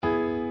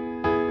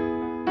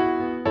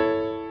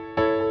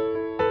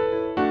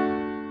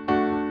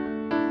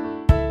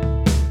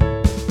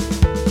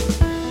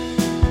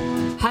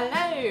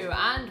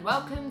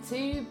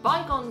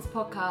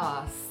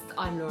Podcast.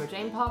 I'm Laura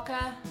Jane Parker.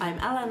 I'm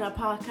Eleanor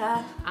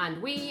Parker.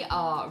 And we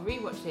are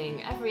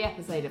rewatching every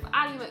episode of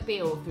Ally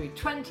McBeal through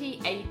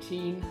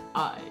 2018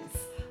 eyes.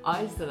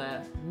 Eyes that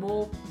are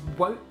more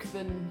woke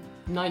than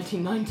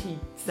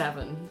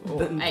 1997 or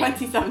than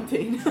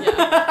 2017.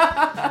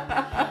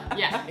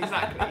 Yeah,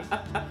 exactly.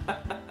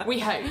 We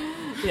hope.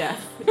 Yes,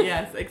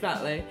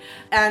 exactly.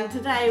 And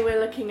today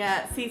we're looking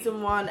at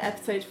season 1,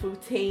 episode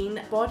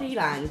 14, Body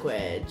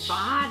Language.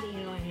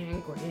 Body language.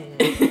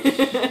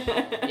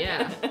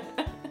 Yeah.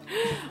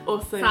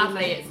 Also,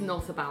 sadly, it's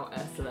not about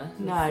Ursula.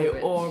 No,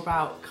 or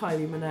about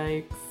Kylie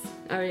Minogue's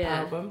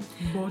album.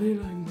 Body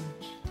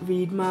language.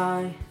 Read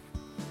my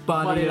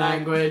body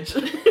language.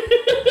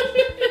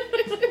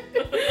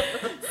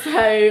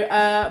 So,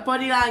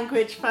 Body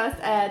Language first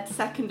aired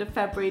 2nd of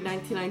February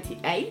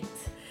 1998.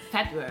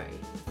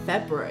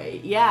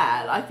 February,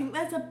 yeah. I think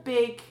there's a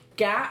big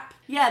gap.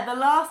 Yeah, the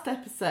last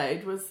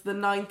episode was the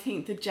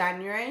 19th of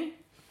January.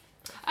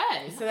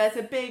 Oh. So there's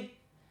a big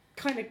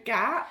kind of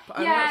gap.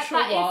 I'm not sure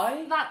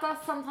why. That does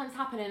sometimes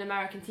happen in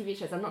American TV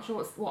shows. I'm not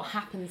sure what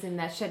happens in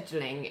their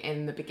scheduling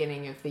in the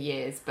beginning of the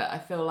years, but I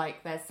feel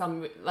like there's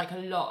some, like a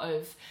lot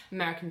of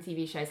American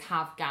TV shows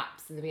have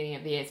gaps in the beginning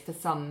of the years for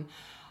some.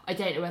 I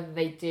don't know whether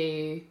they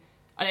do.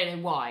 I don't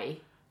know why.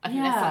 I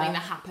think there's something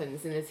that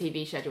happens in the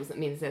TV schedules that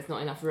means there's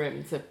not enough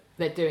room to.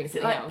 They're doing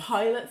something like else.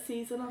 Pilot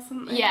season or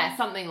something? Yeah,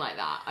 something like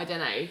that. I don't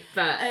know.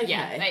 But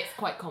yeah, it's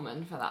quite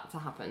common for that to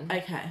happen.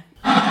 Okay.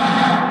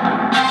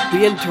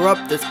 We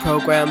interrupt this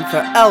program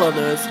for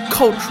Eleanor's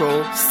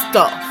Cultural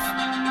Stuff.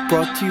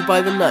 Brought to you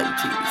by the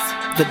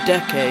 90s. The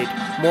decade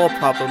more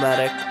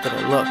problematic than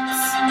it looks.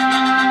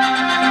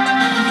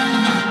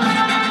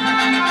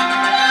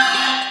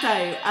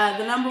 So,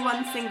 the number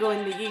 1 single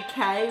in the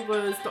UK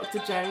was Dr.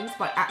 Jones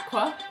by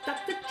Aqua.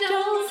 Dr.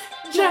 Jones,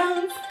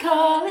 Jones,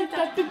 call it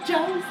Dr.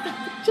 Jones,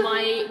 Dr.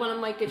 Jones. One of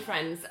my good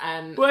friends,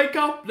 wake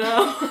up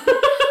now.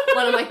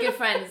 One of my good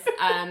friends,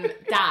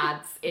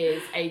 dad's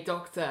is a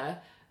doctor,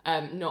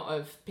 not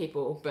of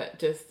people, but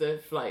just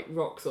of like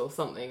rocks or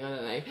something. I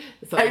don't know.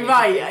 Oh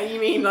right, you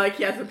mean like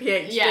he has a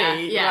PhD?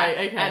 Yeah. Right,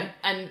 okay.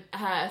 And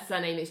her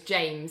surname is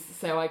James,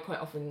 so I quite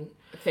often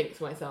think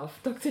to myself,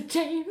 Dr.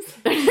 James.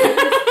 Dr.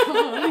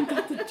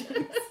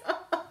 James.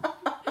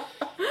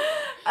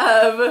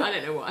 I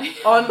don't know why.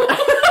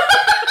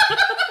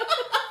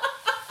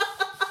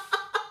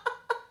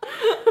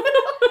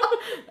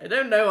 I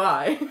don't know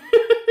why.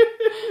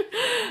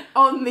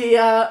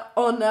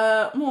 On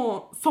a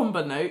more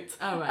sombre note,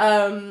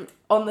 on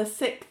the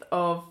 6th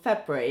of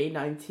February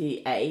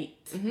 98,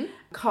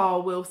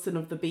 Carl Wilson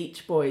of the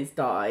Beach Boys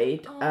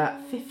died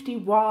at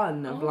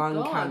 51 of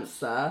lung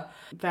cancer.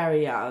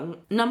 Very young.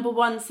 Number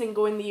 1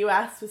 single in the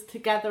US was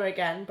Together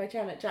Again by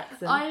Janet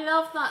Jackson. I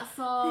love that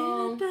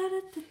song.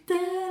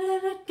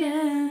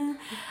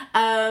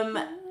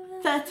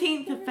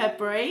 13th of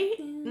February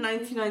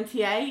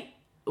 1998,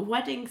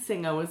 Wedding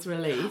Singer was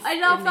released. I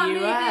love in that the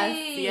US.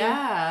 movie.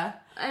 Yeah.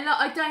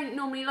 I don't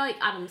normally like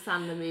Adam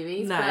Sandler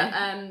movies, no, but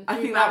I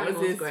think that was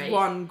his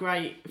one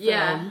great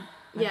film.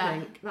 I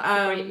think. That's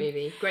a great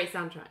movie. Great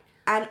soundtrack.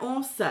 And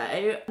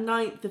also,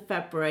 9th of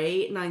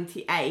February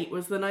 98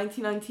 was the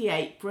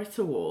 1998 Brit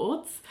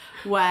Awards,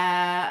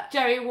 where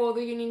Jerry wore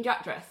the Union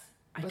Jack dress.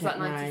 Was that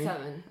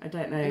 97? I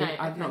don't know. No,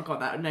 I've not got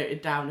that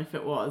noted down if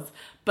it was.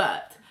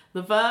 But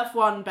The Verve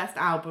won Best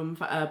Album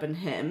for Urban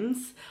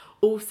Hymns.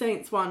 All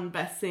Saints won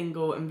Best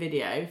Single and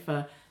Video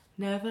for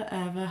Never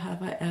Ever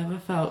Have I Ever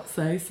Felt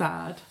So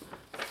Sad.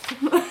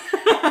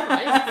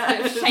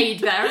 Right, so shade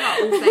there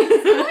about All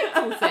Saints. I like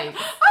All Saints.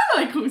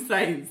 I like All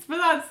Saints, but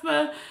that's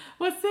the...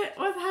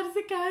 how does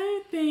it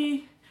go?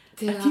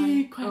 A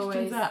few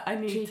questions that I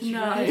need to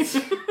know.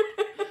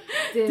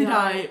 Did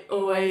I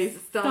always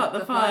start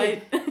the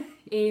fight?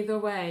 Either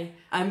way,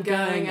 I'm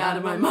going out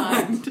of my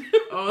mind.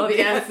 All the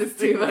answers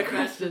to my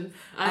questions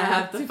I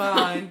have to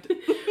find.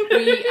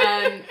 We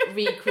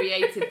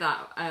recreated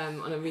that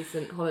on a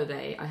recent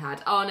holiday I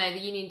had. Oh no, the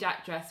Union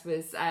Jack dress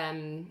was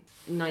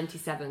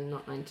 97,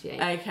 not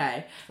 98.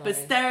 Okay, sorry. But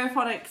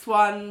Stereophonics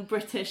won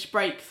British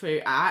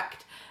Breakthrough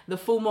Act. The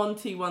Full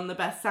Monty won the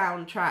Best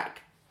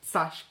Soundtrack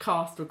 /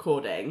 cast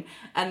recording,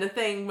 and the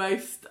thing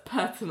most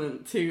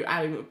pertinent to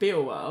Ally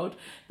McBeal world,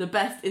 the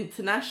best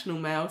international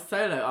male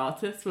solo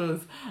artist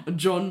was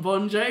John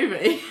Bon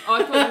Jovi. Oh,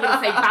 I thought you were going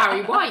to say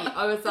Barry White.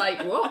 I was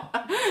like, what?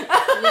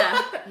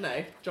 Yeah.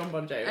 No, John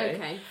Bon Jovi.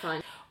 Okay,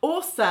 fine.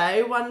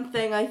 Also, one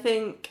thing I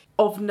think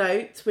of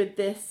note with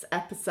this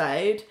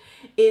episode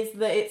is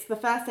that it's the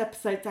first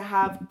episode to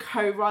have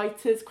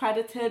co-writers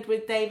credited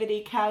with David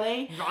E.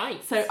 Kelly.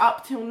 Right. So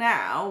up till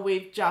now,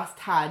 we've just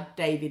had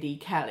David E.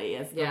 Kelly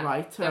as the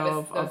writer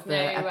of the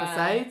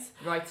episodes.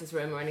 Writer's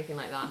room or anything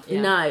like that.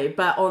 Yeah. No,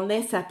 but on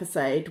this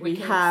episode, we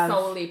have...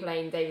 solely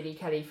blame David E.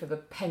 Kelly for the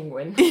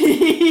penguin.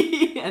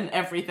 and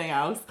everything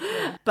else.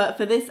 Yeah. But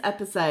for this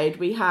episode,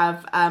 we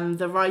have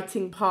the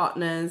writing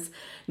partners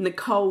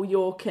Nicole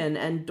Yorkin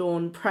and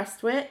Dawn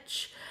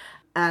Prestwich.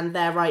 And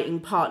their writing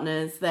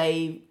partners,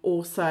 they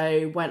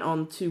also went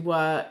on to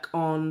work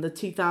on the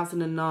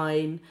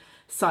 2009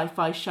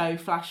 sci-fi show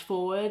Flash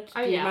Forward.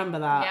 Do you remember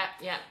that?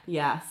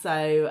 Yeah,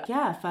 so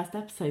first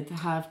episode to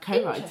have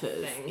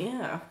co-writers.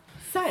 Yeah.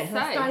 So let's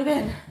dive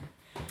in.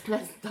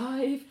 Let's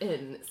dive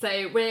in.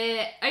 So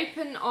we're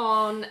open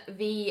on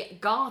the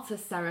garter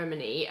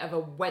ceremony of a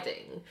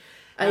wedding.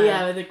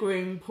 Where the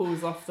groom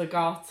pulls off the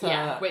garter.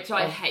 Yeah, which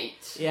I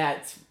hate. Yeah,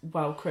 it's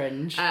well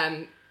cringe.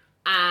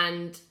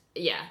 And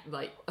yeah,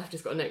 like, I've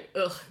just got a note,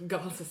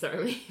 garter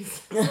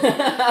ceremonies. And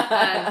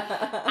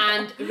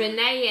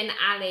Renee and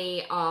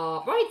Ali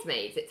are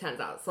bridesmaids, it turns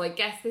out. So I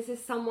guess this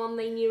is someone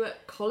they knew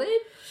at college,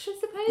 I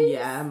suppose?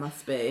 Yeah,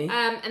 must be.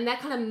 And they're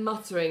kind of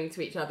muttering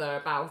to each other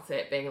about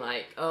it, being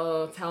like,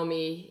 oh, tell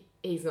me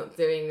he's not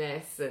doing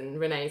this. And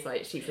Renee's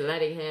like, she's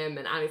letting him.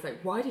 And Ali's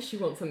like, why does she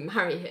want to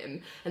marry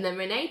him? And then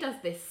Renee does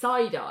this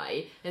side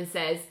eye and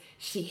says,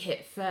 she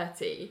hit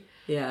 30.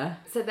 Yeah.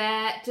 So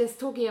they're just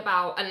talking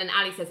about, and then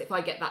Ali says, if I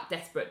get that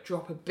desperate,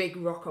 drop a big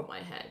rock on my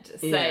head.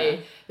 So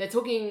they're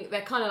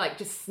kind of like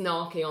just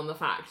snarking on the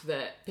fact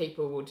that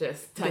people will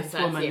just turn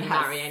 30 and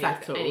marry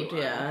anyone.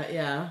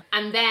 Yeah.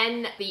 And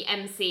then the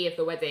MC of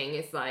the wedding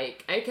is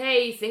like,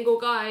 okay, single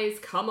guys,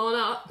 come on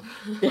up.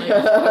 Like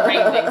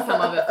arranging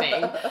some other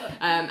thing,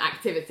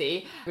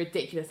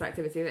 ridiculous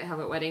activity they have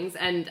at weddings.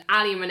 And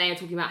Ali and Renee are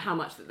talking about how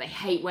much that they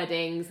hate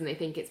weddings and they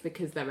think it's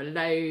because they're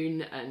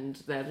alone and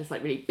they're just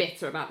like really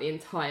bitter about the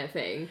entire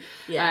thing.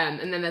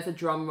 And then there's a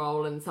drum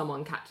roll and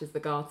someone catches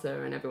the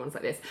garter and everyone's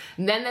like this.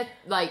 And then they're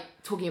like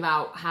talking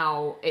about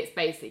how it's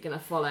basically going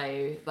to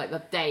follow, like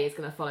the day is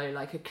going to follow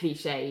like a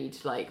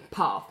cliched like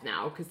path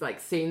now, because like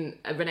soon,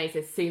 Renee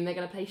says soon they're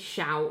going to play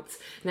Shout,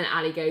 and then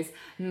Ali goes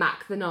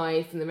Mac the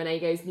Knife, and then Renee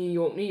goes New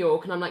York, New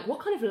York, and I'm like,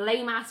 what kind of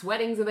lame ass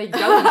weddings are they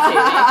going to if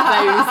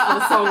those are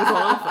the songs on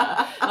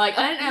offer? Like,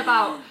 I don't know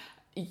about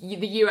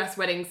the US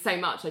weddings so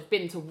much, I've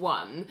been to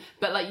one,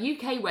 but like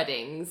UK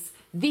weddings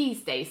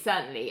these days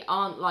certainly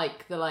aren't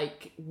like the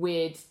like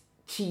weird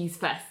cheese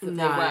fest that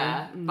they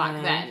were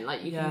back then.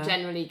 Like you can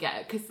generally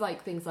get, because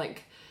like things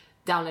like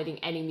downloading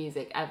any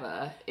music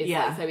ever is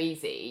like so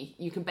easy,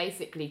 you can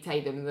basically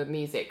tailor the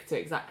music to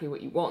exactly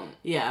what you want,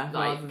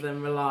 rather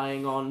than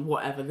relying on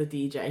whatever the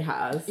DJ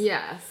has.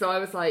 So I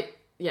was like,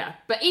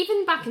 but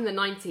even back in the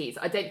 90s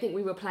I don't think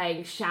we were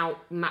playing Shout,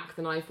 Mac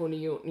the Knife or New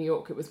York, New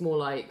York. It was more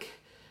like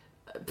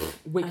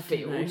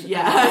Wigfield,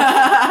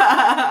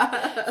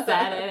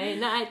 Saturday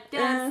night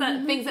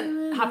dance, things that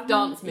have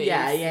dance moves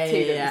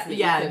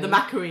the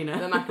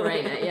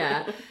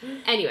Macarena.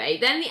 Anyway,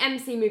 then the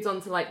MC moves on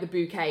to like the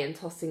bouquet and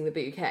tossing the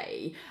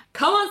bouquet.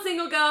 Come on,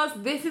 single girls,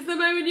 this is the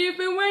moment you've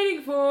been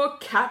waiting for.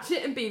 Catch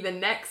it and be the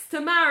next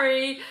to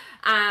marry.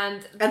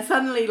 And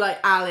suddenly, like,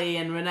 Ali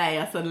and Renee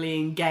are suddenly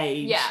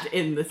engaged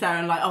in the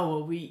ceremony. Like, oh,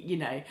 well, we,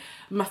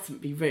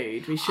 mustn't be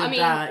rude. We should,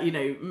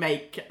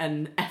 make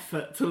an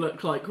effort to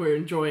look like we're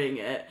enjoying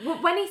it.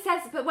 When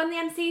the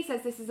MC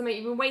says this is the moment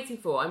you've been waiting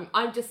for,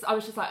 I was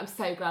just like, I'm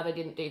so glad I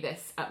didn't do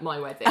this at my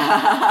wedding. So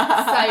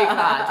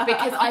glad,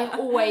 because I've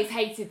always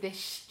hated this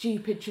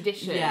stupid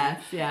tradition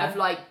of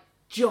like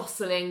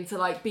jostling to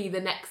like be the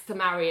next to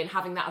marry and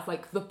having that as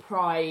like the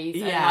prize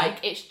and like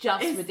it's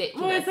ridiculous.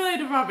 Well, it's a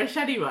load of rubbish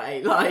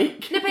anyway,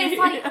 like. No, but it's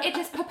like it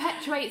just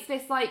perpetuates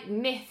this like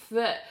myth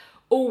that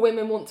all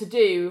women want to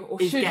do or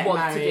should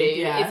want to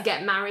do is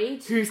get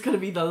married. Who's going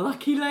to be the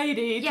lucky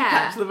lady to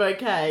catch the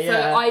bouquet?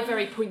 So I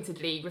very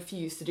pointedly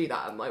refused to do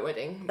that at my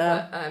wedding.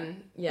 But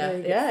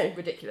it's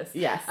ridiculous.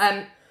 Yes.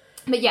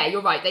 But yeah,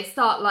 you're right. They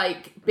start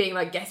like being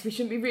like, guess we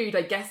shouldn't be rude,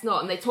 I guess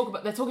not. And they're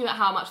talking about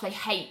how much they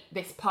hate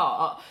this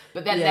part,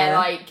 but then they're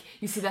like,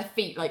 you see their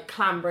feet like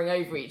clambering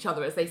over each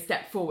other as they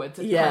step forward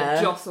to kind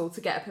of jostle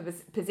to get a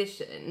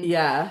position.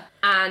 Yeah.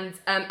 And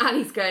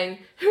Ali's going,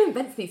 who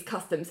invents these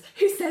customs?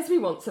 Who says we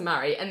want to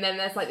marry? And then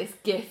there's like this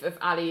gif of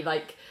Ali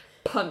like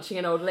punching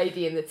an old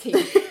lady in the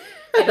teeth.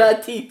 And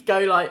her teeth go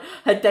like,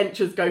 her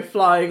dentures go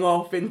flying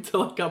off into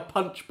like a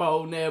punch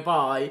bowl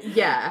nearby.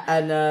 Yeah.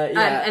 And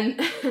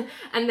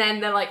and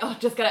then they're like, oh,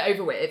 just get it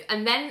over with.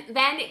 And then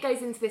it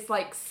goes into this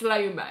like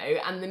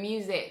slow-mo and the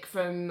music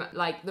from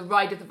like the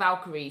Ride of the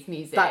Valkyries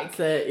music comes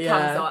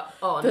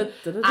on.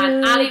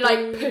 And Ali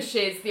like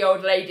pushes the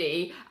old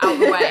lady out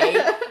the way.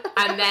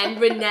 And then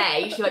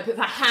Renee, she like puts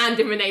her hand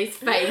in Renee's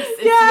face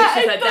and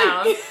smushes her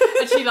down.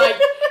 And she like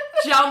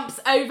jumps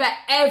over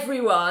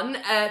everyone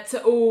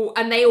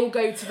and they all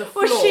go to the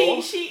floor.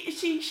 Well,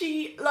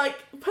 she like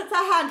puts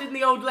her hand in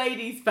the old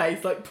lady's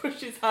face, like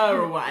pushes her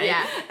away.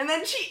 Yeah. And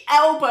then she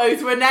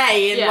elbows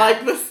Renee in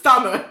like the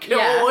stomach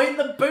or in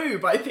the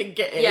boob, I think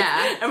it is.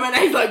 Yeah. And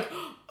Renee's like,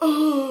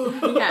 oh,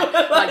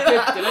 horrified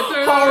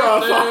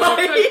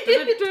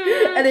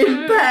and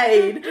in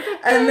pain.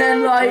 And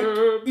then like,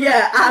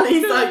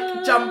 Ali's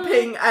like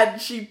jumping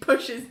and she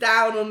pushes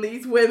down on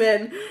these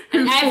women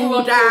who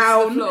fall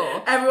down.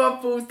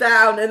 Everyone falls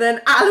down, and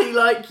then Ali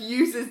like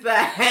uses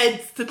their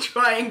heads to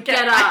try and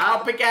get back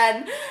up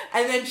again.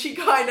 And then she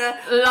kind of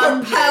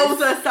propels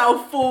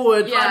herself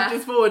forward,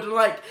 lunges forward, and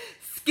like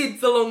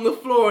skids along the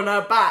floor on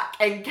her back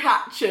and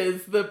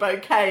catches the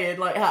bouquet in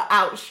like her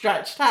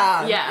outstretched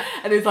hand. Yeah.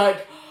 And is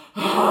like,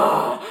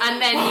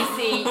 And then you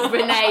see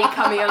Renee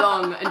coming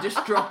along and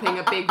just dropping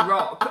a big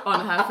rock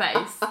on her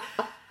face.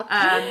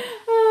 And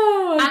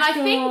I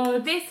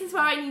think this is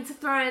where I need to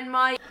throw in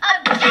my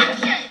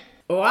objection.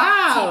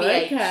 Wow,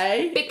 TBH,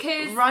 okay.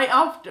 Because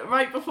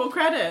right before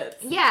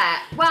credits. Yeah,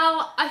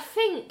 well, I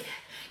think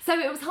so.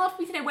 It was hard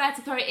for me to know where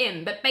to throw it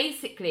in, but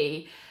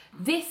basically,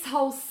 this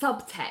whole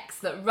subtext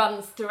that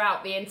runs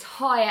throughout the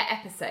entire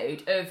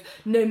episode of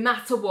no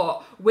matter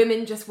what,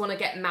 women just want to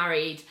get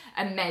married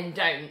and men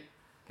don't.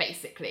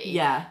 Basically,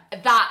 yeah,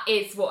 that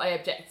is what I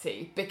object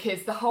to,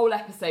 because the whole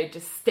episode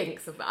just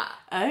stinks of that.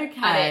 Okay,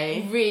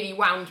 and it really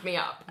wound me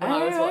up when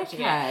I was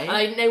watching it, and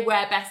I didn't know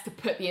where best to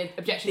put the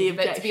objection.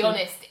 But to be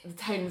honest, the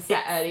tone was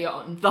set early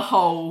on. The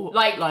whole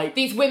like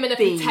these women are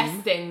theme.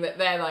 Protesting that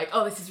they're like,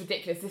 oh, this is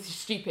ridiculous, this is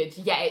stupid.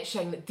 Yet it's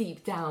showing that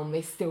deep down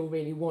they still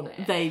really want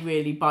it. They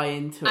really buy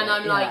into it. And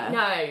I'm like,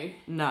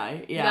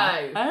 no,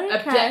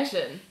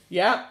 objection.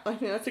 Yeah, I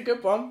think that's a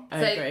good one. I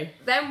agree.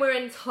 Then we're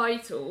in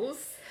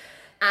titles.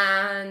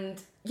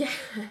 And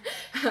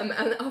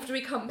and after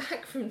we come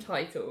back from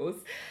titles,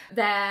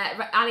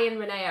 Ali and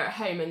Renee are at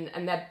home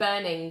and they're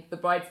burning the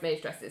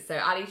bridesmaids' dresses. So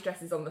Ali's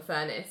dress is on the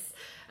furnace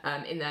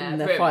in their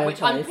room,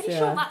 which I'm pretty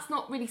sure that's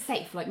not really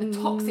safe. Like the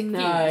toxic fumes.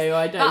 No,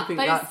 I don't think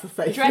that's a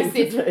safe dresses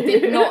thing to do.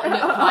 did not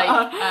look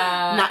like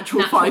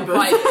natural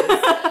fibres.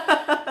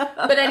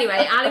 But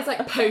anyway, Ali's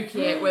like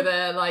poking it with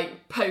a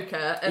like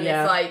poker, and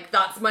it's like,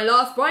 that's my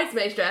last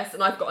bridesmaid's dress,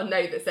 and I've got a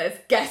note that says,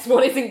 guess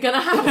what isn't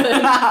gonna happen.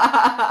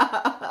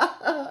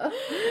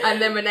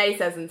 And then Renee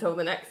says, until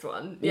the next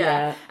one.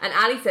 Yeah. And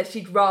Ali says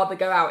she'd rather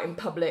go out in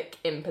public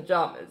in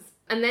pyjamas.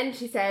 And then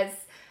she says,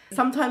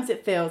 sometimes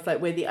it feels like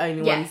we're the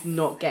only ones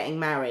not getting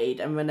married,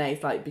 and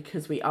Renee's like,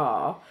 because we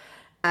are.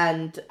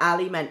 And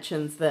Ali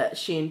mentions that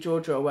she and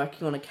Georgia are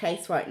working on a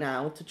case right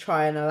now to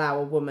try and allow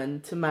a woman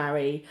to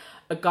marry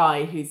a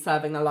guy who's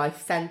serving a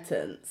life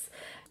sentence.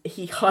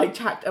 He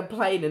hijacked a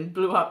plane and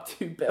blew up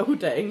 2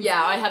 buildings.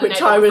 Yeah, I had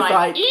which I was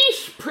like,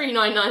 eesh,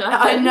 pre-9/11.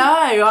 I know.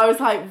 I was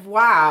like,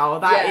 wow,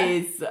 that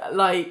is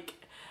like,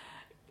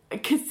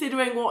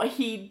 considering what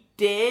he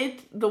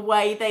did, the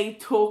way they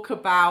talk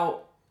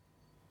about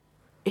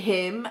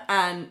him,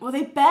 and well,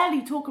 they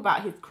barely talk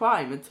about his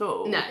crime at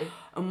all. No.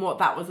 And what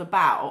that was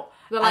about.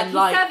 But like,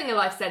 he's serving a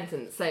life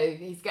sentence, so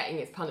he's getting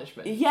his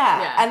punishment.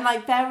 Yeah, and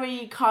like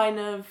very kind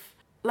of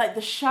like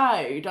the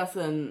show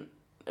doesn't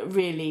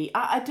really.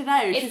 I don't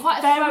know. It's quite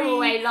a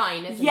throwaway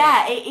line, isn't it?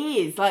 Yeah, it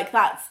is. Like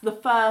that's the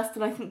first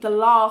and I think the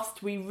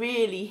last we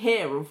really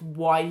hear of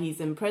why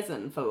he's in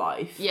prison for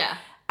life. Yeah.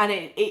 And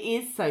it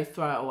is so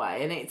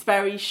throwaway, and it's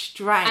very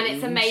strange. And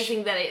it's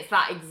amazing that it's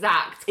that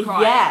exact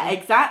crime. Yeah,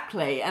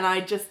 exactly. And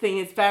I just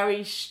think it's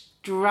very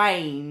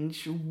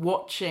strange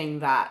watching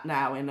that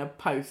now in a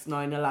post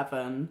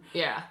 9/11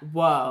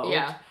 world.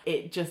 Yeah.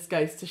 It just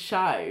goes to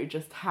show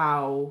just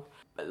how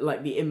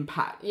like the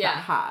impact that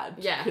had.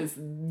 Yeah. Because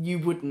you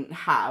wouldn't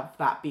have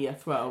that be a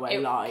throwaway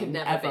line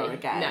ever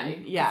again. No,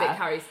 because it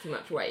carries too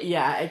much weight.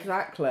 Yeah,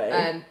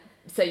 exactly.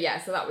 So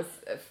that was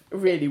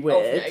really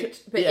weird.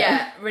 Note. But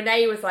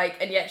Renee was like,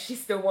 and yet she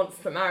still wants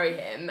to marry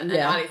him. And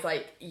Ali's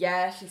like,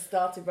 she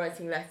started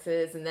writing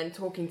letters and then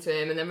talking to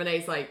him. And then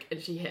Renee's like,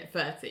 and she hit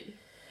 30.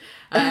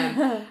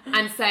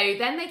 And so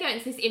then they go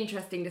into this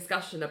interesting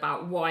discussion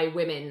about why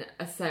women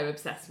are so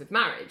obsessed with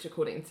marriage,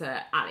 according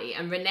to Ali.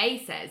 And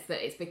Renee says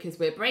that it's because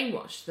we're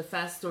brainwashed. The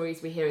first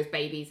stories we hear as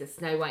babies are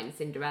Snow White and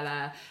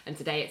Cinderella, and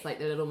today it's like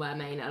The Little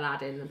Mermaid,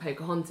 Aladdin and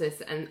Pocahontas,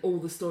 and all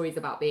the stories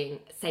about being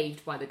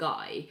saved by the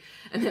guy.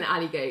 And then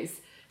Ali goes,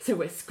 so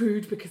we're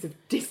screwed because of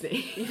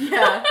Disney.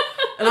 Yeah.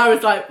 And I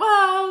was like,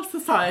 well,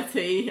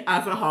 society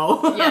as a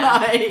whole. Yeah.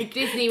 Like,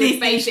 Disney's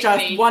basically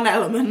just one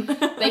element.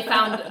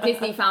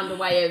 Disney found a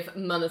way of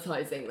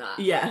monetising that.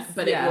 Yes.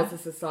 But it was a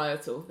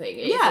societal thing.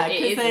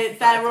 Because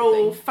they're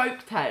all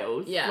folk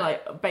tales. Yeah.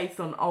 Like, based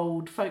on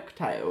old folk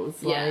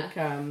tales. Yeah. Like,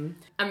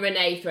 and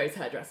Renee throws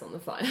her dress on the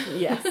fire.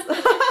 Yes.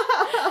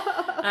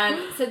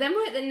 So then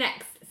we're at the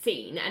next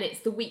scene, and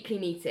it's the weekly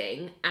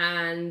meeting,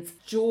 and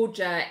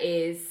Georgia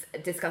is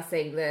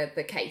discussing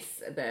the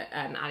case that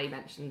Ali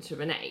mentioned to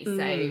Renee.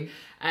 So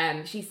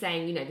she's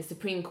saying, the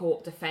Supreme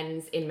Court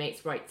defends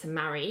inmates' right to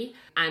marry,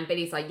 and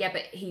Billy's like, yeah,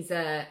 but he's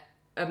a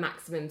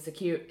maximum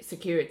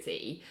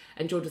security,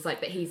 and Georgia's like,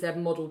 but he's a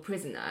model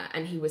prisoner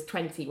and he was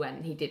 20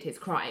 when he did his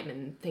crime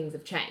and things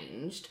have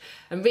changed.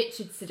 And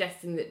Richard's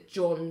suggesting that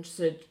John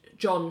should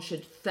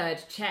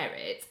third chair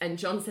it, and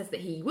John says that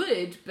he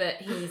would, but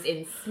he's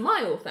in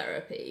smile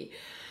therapy.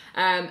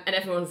 And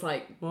everyone's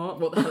like, what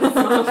the hell is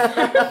smile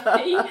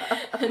therapy?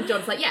 And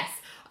John's like, yes,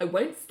 I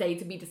won't stay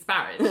to be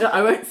disparaged.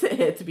 I won't sit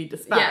here to be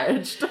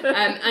disparaged.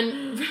 Yeah.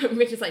 And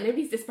Richard's like,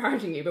 nobody's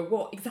disparaging you, but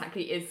what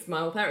exactly is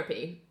smile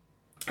therapy?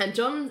 And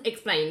John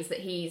explains that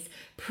he's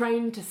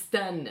prone to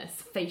sternness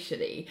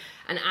facially,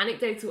 and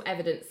anecdotal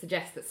evidence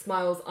suggests that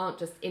smiles aren't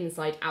just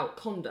inside-out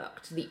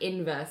conduct. The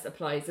inverse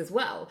applies as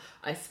well.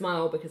 I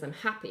smile because I'm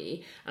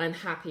happy, and I'm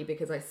happy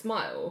because I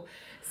smile.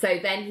 So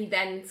then he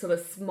sort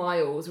of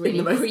smiles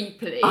really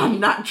creepily.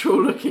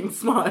 Unnatural-looking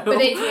smile.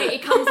 But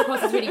it comes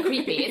across as really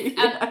creepy.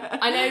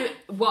 I know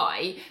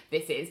why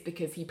this is,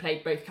 because he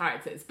played both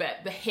characters,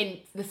 but the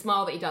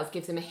smile that he does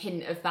gives him a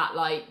hint of that,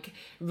 like,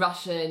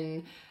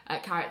 Russian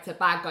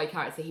bad guy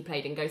character he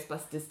played in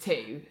Ghostbusters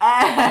 2.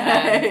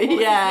 Yeah. His name?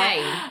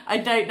 I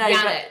don't know.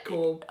 Yannick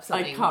or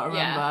something. I can't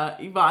remember.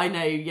 Yeah. But I know,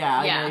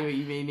 I know what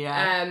you mean,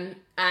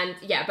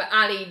 But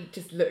Ali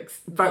just looks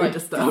very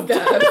disturbed.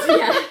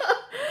 Yeah.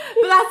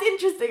 But that's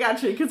interesting,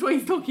 actually, because what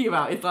he's talking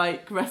about is,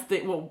 like,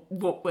 resting,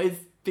 what was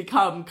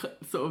become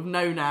sort of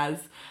known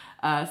as,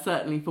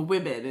 certainly for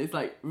women, is,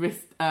 like,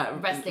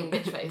 resting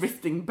bitch face.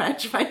 Resting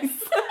bitch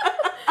face.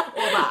 All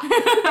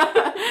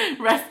that.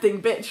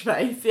 Resting bitch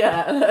face,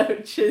 yeah.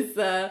 Which is,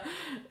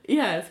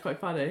 it's quite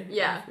funny.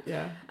 Yeah.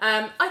 Yeah.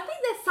 I think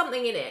there's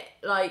something in it,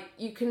 like,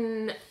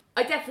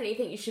 I definitely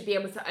think you should be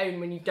able to own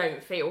when you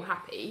don't feel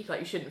happy.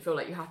 Like, you shouldn't feel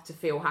like you have to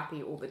feel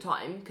happy all the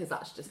time, because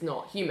that's just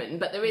not human.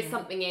 But there is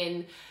something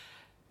in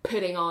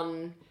put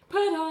on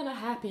a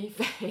happy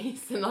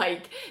face, and,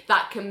 like,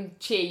 that can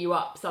cheer you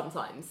up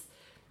sometimes.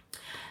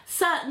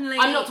 Certainly.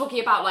 I'm not talking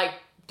about, like,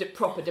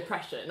 proper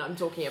depression. I'm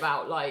talking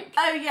about, like...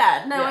 Oh,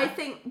 yeah. No, yeah. I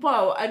think...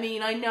 Well, I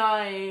mean, I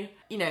know...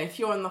 You know, if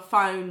you're on the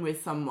phone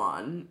with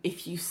someone,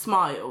 if you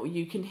smile,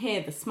 you can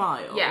hear the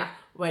smile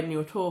when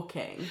you're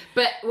talking.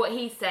 But what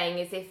he's saying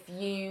is if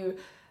you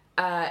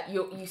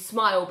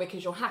smile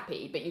because you're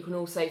happy, but you can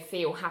also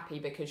feel happy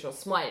because you're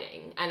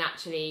smiling. And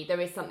actually, there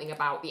is something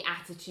about the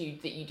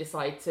attitude that you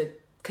decide to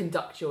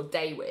conduct your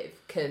day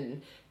with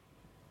can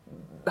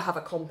have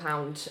a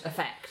compound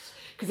effect.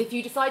 Because if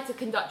you decide to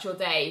conduct your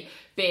day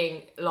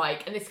being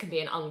like, and this can be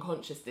an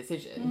unconscious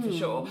decision for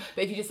sure,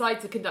 but if you decide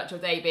to conduct your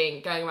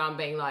day going around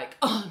being like,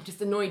 oh, I'm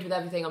just annoyed with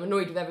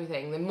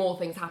everything, then more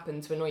things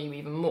happen to annoy you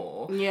even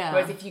more. Yeah.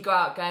 Whereas if you go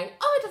out going,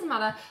 oh, it doesn't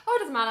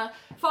matter,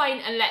 fine,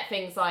 and let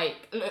things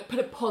like, put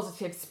a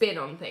positive spin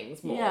on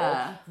things more,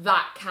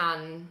 that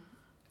can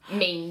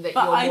mean that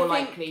you're more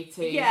likely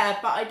to... Yeah,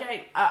 but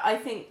I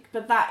think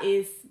that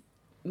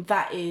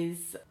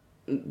is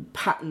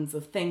patterns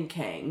of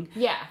thinking.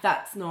 Yeah.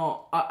 That's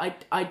not...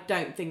 I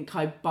don't think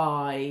I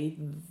buy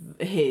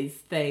his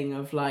thing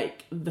of,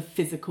 like, the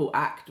physical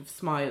act of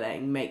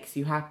smiling makes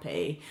you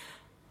happy.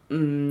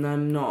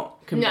 I'm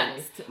not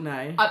convinced.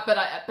 No.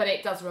 But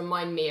it does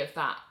remind me of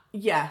that.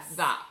 Yes.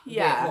 What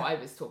I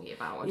was talking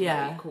about. I don't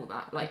know what you call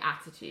that. Like,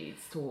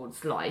 attitudes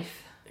towards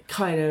life.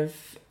 Kind of...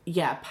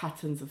 Yeah,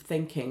 patterns of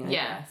thinking, I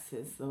guess,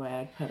 is the way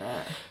I'd put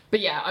it. But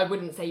yeah, I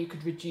wouldn't say you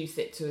could reduce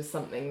it to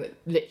something that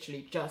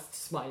literally just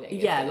smiling.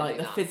 Yeah, like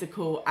the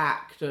physical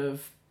act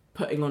of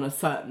putting on a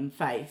certain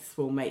face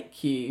will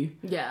make you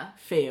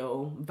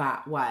feel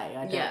that way.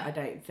 I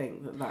don't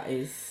think that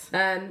is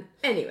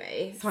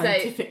anyway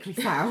scientifically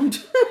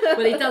sound.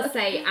 Well, he does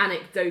say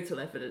anecdotal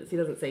evidence. He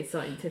doesn't say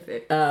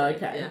scientific.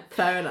 Okay, yeah.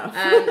 Fair enough.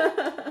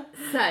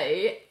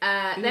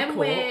 Then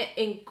we're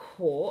in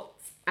court.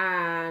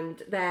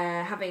 And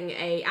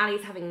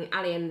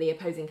Ali and the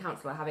opposing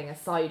counsel are having a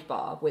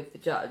sidebar with the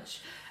judge,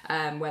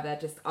 where they're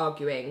just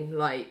arguing,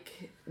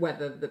 like,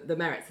 whether the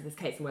merits of this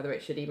case and whether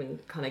it should even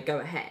kind of go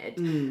ahead.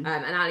 And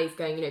Ali's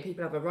going, you know,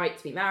 people have a right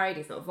to be married,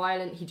 he's not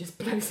violent, he just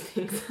blows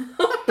things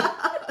up.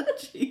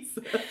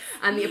 Jesus.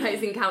 And the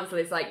opposing counsel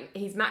is like,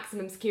 he's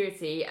maximum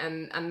security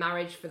and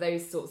marriage for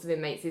those sorts of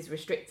inmates is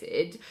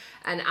restricted.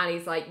 And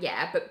Ali's like,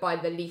 yeah, but by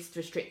the least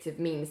restrictive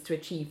means to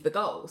achieve the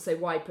goal, so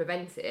why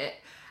prevent it?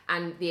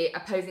 And the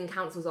opposing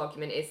counsel's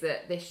argument is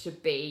that this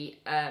should be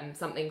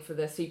something for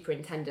the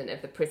superintendent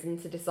of the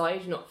prison to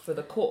decide, not for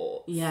the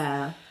court.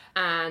 Yeah.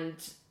 And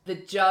the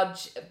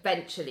judge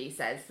eventually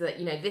says that,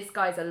 you know, this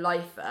guy's a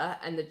lifer,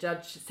 and the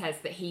judge says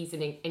that he's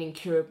an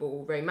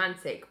incurable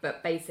romantic,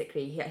 but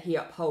basically he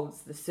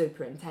upholds the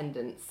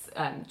superintendent's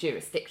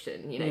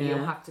jurisdiction. You know,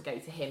 you'll have to go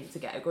to him to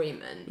get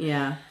agreement.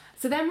 Yeah.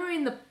 So then we're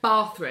in the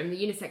bathroom, the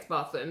unisex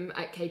bathroom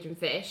at Cajun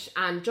Fish,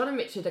 and John and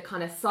Richard are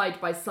kind of side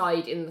by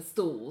side in the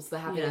stalls. They're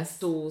having a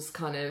stalls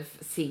kind of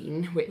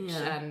scene, which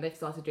they've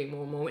started doing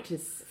more and more, which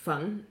is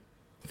fun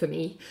for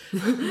me.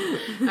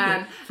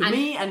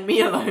 Me and me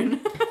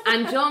alone.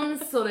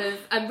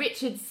 And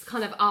Richard's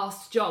kind of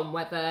asked John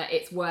whether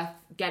it's worth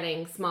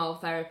getting smile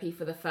therapy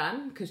for the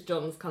firm, because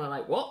John's kind of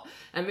like, what?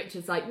 And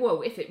Richard's like,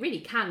 whoa, if it really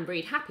can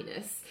breed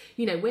happiness,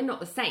 you know, we're not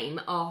the same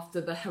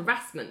after the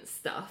harassment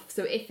stuff,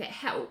 so if it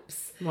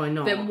helps, why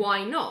not? Then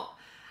why not?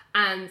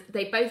 And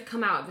they both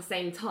come out at the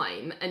same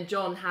time, and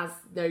John has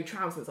no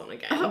trousers on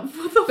again.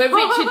 But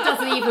Richard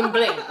doesn't even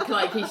blink.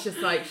 Like, he's just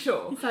like,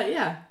 sure. He's like,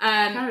 yeah,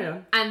 carry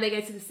on. And they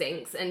go to the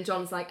sinks, and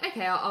John's like,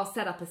 okay, I'll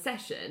set up a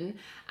session.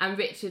 And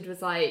Richard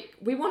was like,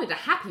 we wanted a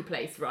happy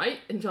place, right?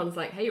 And John's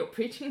like, hey, you're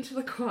preaching to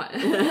the choir.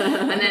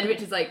 And then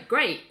Richard's like,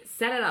 great,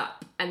 set it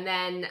up. And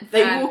then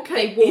they walk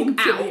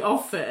into out. The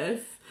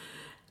office,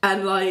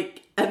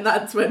 and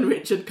that's when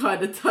Richard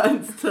kind of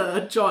turns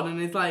to John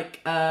and is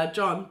like,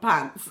 John,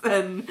 pants.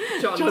 And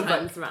John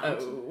turns around.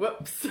 Oh,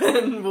 whoops.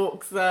 And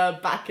walks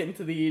back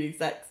into the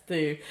unisex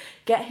to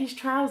get his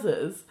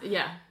trousers.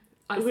 Yeah,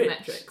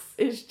 isometrics.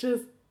 It's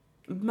just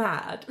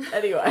mad.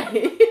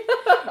 Anyway.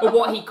 Or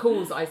what he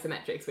calls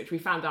isometrics, which we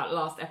found out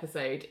last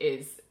episode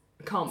is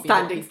can't be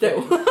standing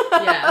still.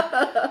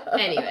 Yeah.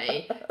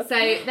 Anyway,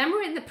 so then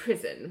we're in the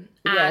prison,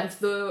 and Yes.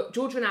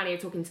 Georgia and Ali are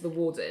talking to the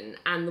warden,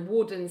 and the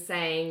warden's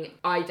saying,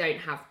 I don't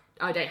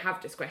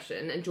have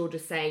discretion, and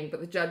Georgia's saying,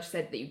 but the judge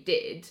said that you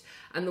did,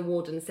 and the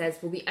warden says,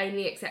 well, the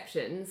only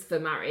exceptions for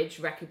marriage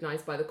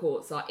recognised by the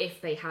courts are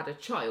if they had a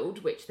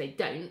child, which they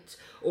don't,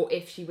 or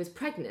if she was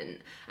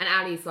pregnant. And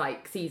Ali's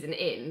like, season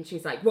in,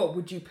 she's like, well,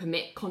 would you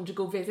permit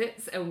conjugal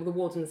visits? And the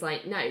warden's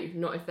like, no,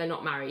 not if they're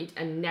not married,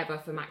 and never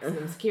for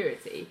maximum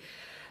security.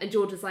 And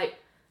Georgia's like,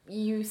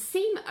 you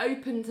seem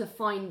open to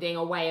finding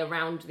a way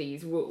around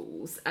these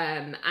rules.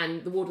 And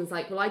the warden's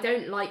like, well, I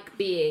don't like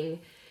being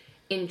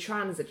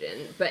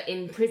intransigent, but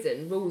in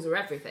prison rules are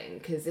everything,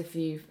 because if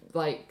you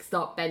like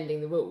start bending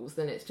the rules,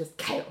 then it's just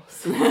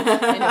chaos in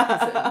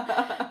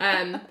a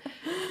prison.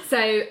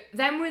 So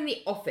then we're in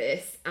the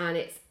office, and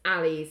it's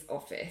Ali's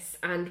office,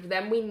 and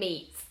then we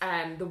meet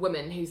the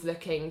woman who's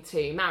looking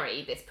to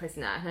marry this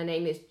prisoner. Her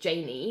name is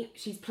Janie.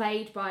 She's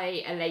played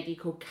by a lady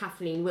called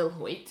Kathleen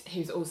Wilhoit,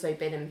 who's also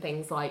been in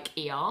things like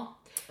ER.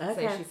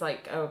 Okay. So she's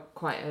like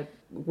quite a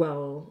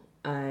well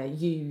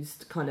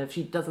used kind of,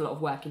 she does a lot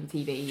of work in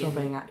TV,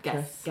 jobbing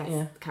actress,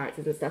 guest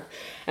characters and stuff,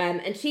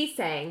 and she's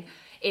saying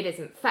it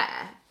isn't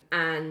fair,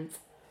 and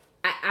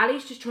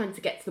Ali's just trying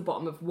to get to the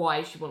bottom of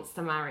why she wants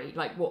to marry,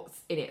 like what's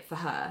in it for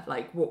her,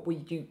 like what will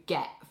you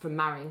get from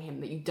marrying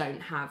him that you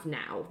don't have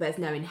now? There's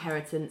no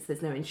inheritance,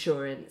 there's no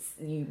insurance,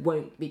 you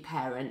won't be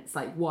parents,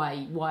 like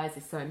why is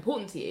this so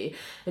important to you?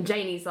 And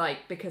Janie's like,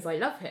 because I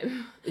love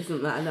him.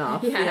 Isn't that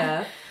enough?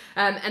 Yeah.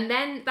 And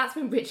then that's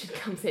when Richard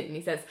comes in and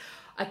he says,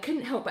 I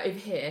couldn't help but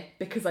overhear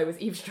because I was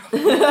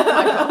eavesdropping. My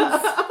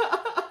boss.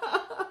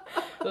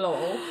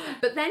 Lol.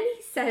 But then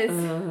he says,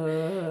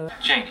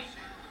 Janie,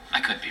 I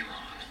could be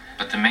wrong,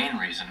 but the main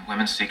reason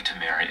women seek to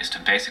marry is to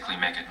basically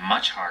make it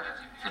much harder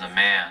for the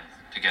man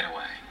to get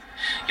away.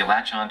 You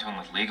latch onto him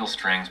with legal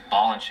strings,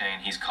 ball and chain,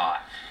 he's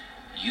caught.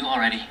 You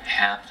already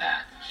have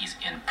that. He's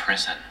in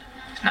prison.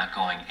 He's not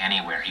going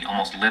anywhere. He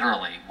almost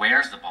literally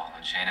wears the ball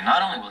and chain, and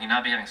not only will he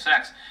not be having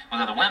sex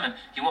with other women,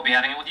 he won't be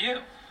having it with you.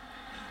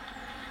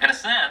 In a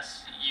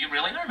sense, you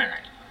really are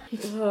married.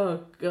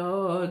 Oh,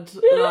 God.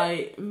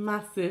 Like,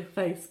 massive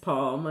face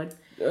palm.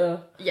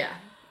 yeah,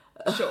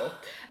 sure.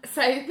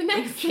 So the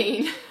next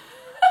scene,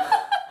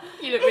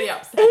 you look really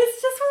upset. It's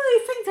just one of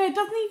those things where it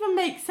doesn't even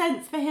make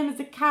sense for him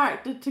as a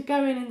character to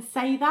go in and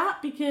say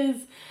that,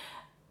 because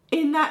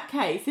in that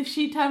case, if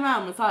she turned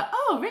around and was like,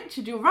 oh,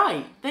 Richard, you're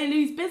right, they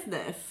lose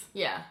business.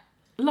 Yeah.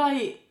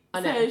 Like,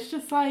 I know. so it's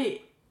just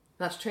like...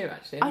 That's true,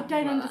 actually. I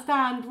don't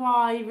understand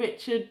why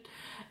Richard...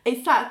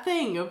 It's that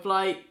thing of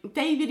like,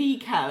 David E.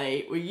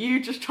 Kelly, were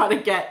you just trying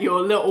to get your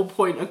little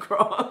point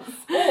across?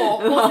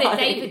 Or was it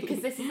David,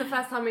 because this is the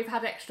first time we've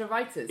had extra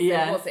writers, so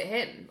Yeah. was it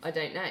him? I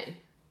don't know.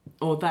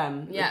 Or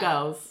them, Yeah. the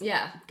girls.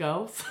 Yeah.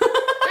 Girls.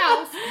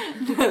 Girls.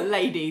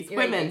 Ladies,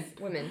 women. Ladies,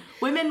 women.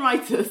 Women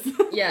writers.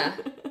 Yeah.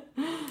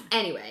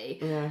 Anyway,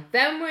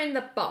 then we're in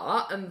the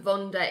bar and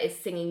Vonda is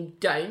singing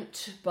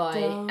Don't by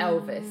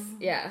Elvis.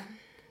 Yeah.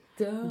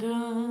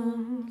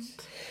 Don't.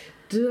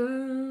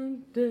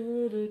 Dun,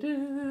 dun, dun,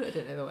 dun. I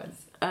don't know the words.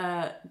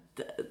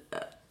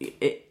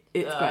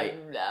 It's great.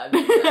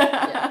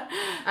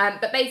 Yeah.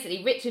 But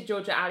basically, Richard,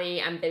 Georgia,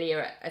 Ali, and Billy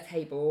are at a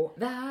table.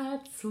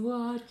 That's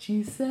what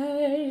you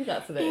say.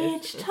 That's what it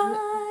is. Each time.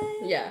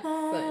 Yeah.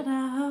 That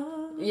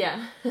I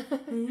Yeah.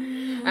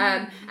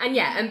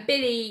 And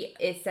Billy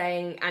is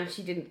saying, and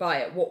she didn't buy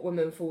it, what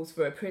woman falls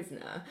for a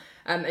prisoner?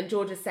 And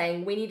Georgia's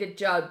saying, we need a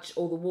judge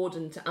or the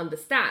warden to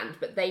understand,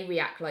 but they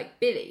react like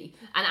Billy.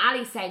 And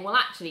Ali's saying, well,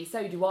 actually,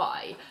 so do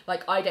I.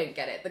 Like, I don't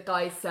get it. The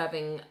guy's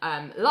serving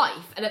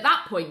life. And at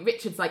that point,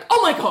 Richard's like, oh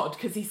my God,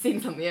 because he's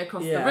seen something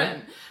across the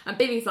room. And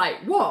Billy's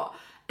like, what?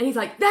 And he's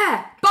like,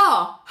 there,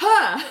 bar,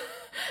 her.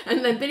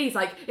 And then Billy's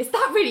like, is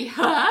that really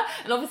her?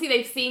 And obviously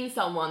they've seen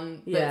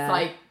someone that's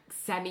like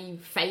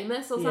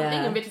semi-famous or something.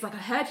 And Richard's like, I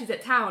heard she's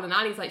at town. And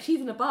Ali's like,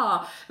 she's in a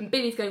bar. And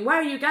Billy's going, where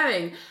are you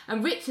going?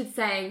 And Richard's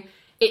saying,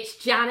 it's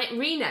Janet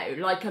Reno,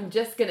 like I'm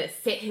just going to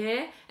sit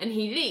here, and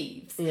he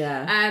leaves.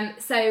 Yeah.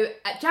 So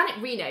Janet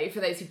Reno,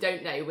 for those who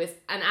don't know, was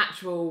an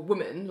actual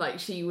woman, like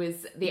she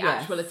was the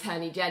actual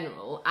Attorney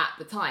General at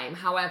the time.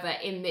 However,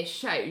 in this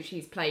show,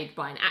 she's played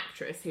by an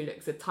actress who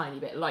looks a tiny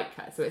bit like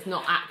her, so it's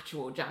not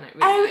actual Janet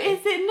Reno. Oh,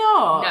 is it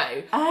not?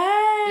 No.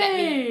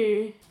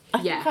 Oh.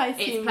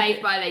 It's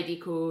played by a lady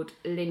called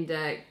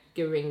Linda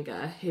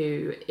Geringa,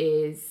 who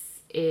is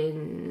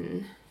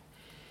in...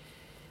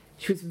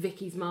 She was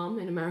Vicky's mum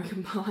in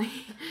American Pie.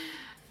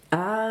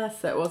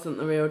 So it wasn't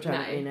the real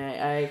Janet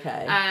Reno.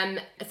 Okay.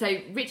 So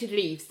Richard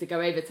leaves to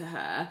go over to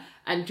her,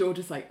 and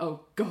Georgia's like,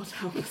 oh, God,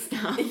 help us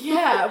now.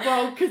 Yeah,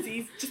 well, because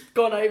he's just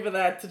gone over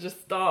there to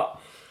just start...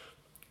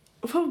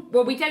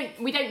 Well, we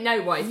don't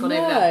know why he's gone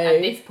over there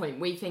at this point.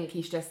 We think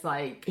he's just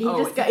like,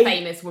 it's a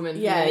famous woman.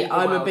 Yeah,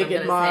 I'm a big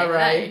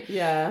admirer.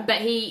 Yeah.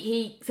 But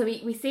we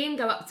see him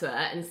go up to her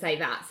and say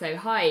that. So,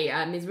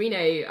 hi, Ms.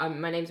 Reno,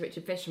 my name's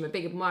Richard Fish. I'm a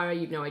big admirer.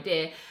 You've no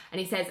idea. And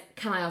he says,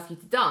 can I ask you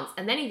to dance?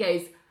 And then he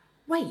goes,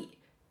 wait,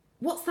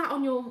 what's that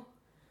on your...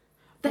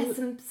 there's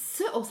some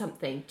soot or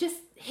something. Just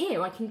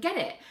here, I can get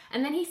it.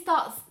 And then he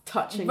starts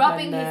touching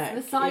rubbing her neck,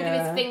 the side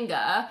of his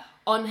finger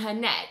on her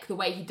neck, the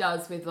way he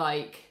does with,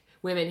 like,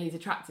 women he's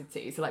attracted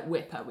to. So, like,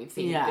 Whipper, we've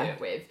seen him do it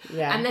with.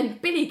 Yeah. And then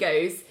Billy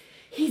goes,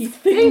 he's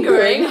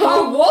fingering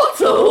her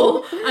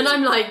wattle. And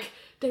I'm like,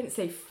 don't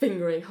say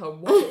fingering her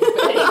wattle,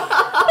 Billy.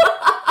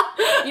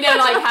 You know,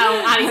 like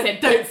how Ali said,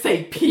 don't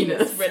say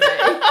penis,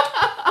 Renee.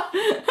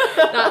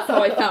 That's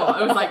how I felt.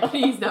 I was like,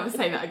 please never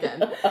say that again.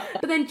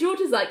 But then George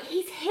is like,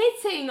 he's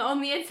hitting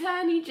on the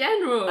Attorney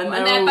General. And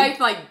they're both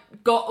like,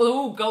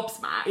 all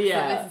gobsmacked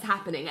that this is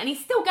happening. And he's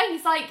still going,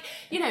 he's like,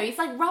 you know, he's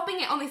like rubbing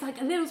it on, he's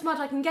like, a little smudge,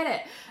 I can get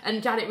it.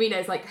 And Janet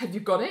Reno's like, have you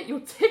got it? You're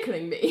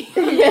tickling me.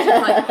 She's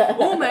like,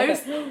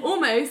 almost.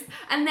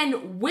 And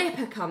then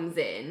Whipper comes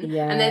in,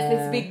 and there's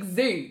this big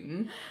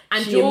zoom.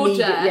 And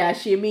Georgia...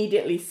 she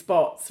immediately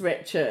spots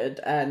Richard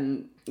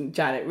and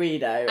Janet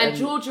Reno. And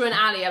Georgia and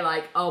Ali are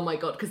like, oh my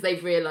God, because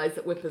they've realised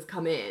that Whipper's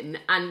come in.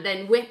 And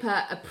then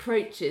Whipper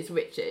approaches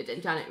Richard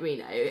and Janet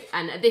Reno.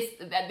 And at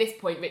this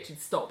point, Richard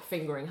stopped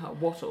fingering her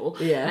wattle.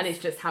 Yes. And is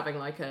just having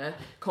like a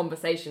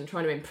conversation,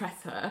 trying to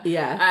impress her.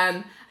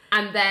 Yeah.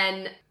 And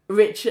then...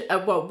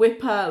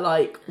 Whipper,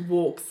 like,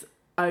 walks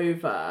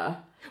over...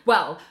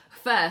 Well...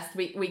 First,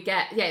 we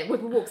get... Yeah,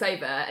 Whipper walks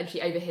over and she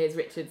overhears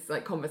Richard's,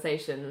 like,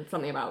 conversation,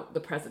 something about the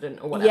president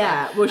or whatever.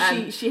 Yeah,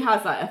 well, she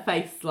has, like, a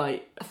face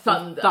like...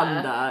 Thunder.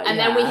 And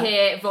then we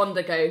hear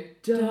Vonda go,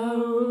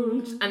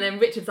 don't. And then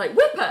Richard's like,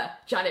 Whipper!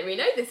 Janet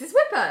Reno, this is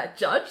Whipper!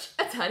 Judge,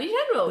 Attorney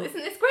General, isn't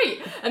this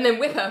great? And then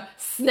Whipper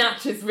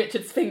snatches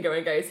Richard's finger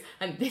and goes,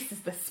 and this is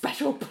the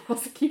special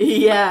prosecutor.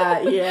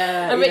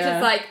 Yeah. And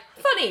Richard's like,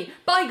 funny,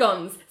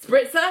 bygones,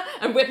 spritzer,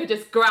 and Whipper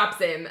just grabs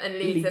him and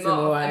leads him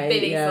off. away, and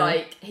Billy's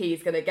like,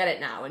 he's going to get it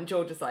now. And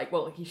George is like,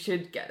 well, he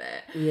should get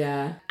it.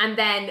 Yeah. And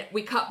then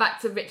we cut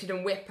back to Richard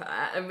and Whipper,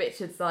 and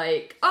Richard's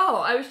like, oh,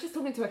 I was just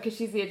talking to her because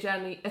she's the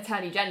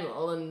Attorney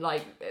General and,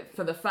 like,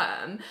 for the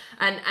firm.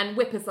 And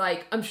Whipper's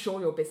like, I'm sure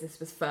your business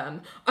was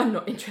firm. I'm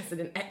not interested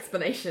in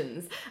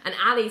explanations. And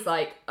Ali's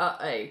like,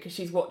 uh-oh, because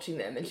she's watching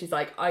them, and she's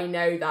like, I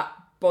know that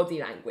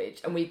body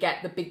language. And we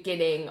get the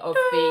beginning of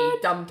the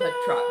dumper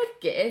truck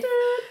gif.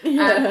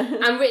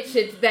 And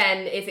Richard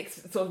then is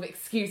sort of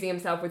excusing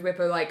himself with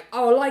Whipper, like,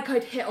 oh, like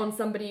I'd hit on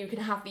somebody, you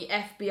can have the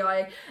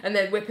FBI. And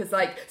then Whipper's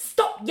like,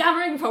 stop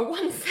yammering for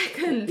 1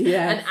 second.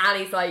 And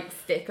Ali's like,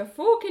 stick a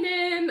fork in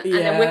him. And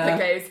then Whipper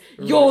goes,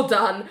 you're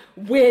done,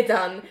 we're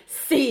done,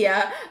 see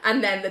ya.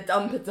 And then the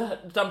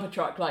dumper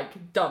truck,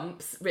 like,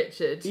 dumps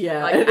Richard.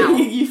 Like, out.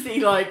 You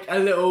see, like, a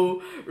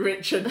little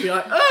Richard be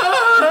like,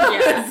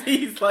 ah! As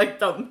he's, like,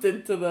 dumped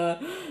into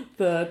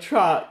the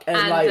truck,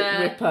 and like,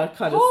 Whipper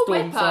kind of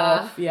storms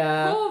off.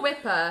 Yeah. Poor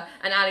Whipper.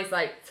 And Ali's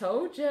like,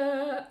 told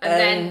ya. And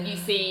then you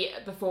see,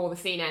 before the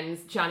scene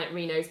ends, Janet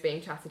Reno's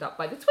being chatted up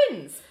by the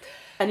twins.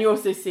 And you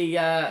also see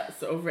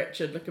sort of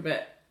Richard look a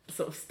bit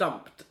sort of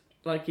stumped,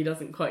 like he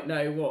doesn't quite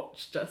know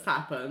what's just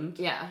happened.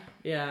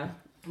 Yeah.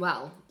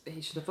 Well,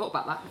 he should have thought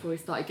about that before he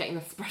started getting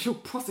the special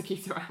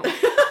prosecutor out.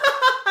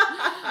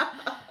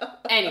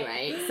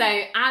 Anyway,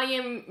 so Ali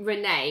and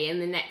Renee in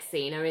the next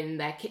scene are in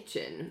their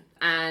kitchen,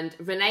 and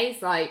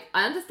Renee's like,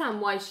 I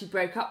understand why she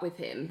broke up with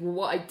him. Well,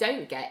 what I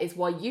don't get is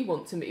why you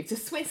want to move to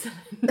Switzerland.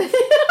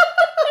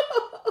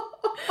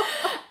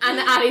 And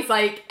Ali's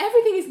like,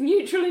 everything is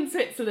neutral in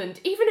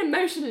Switzerland, even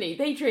emotionally.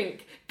 They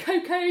drink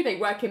cocoa, they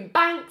work in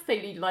banks, they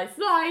lead nice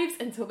lives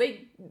until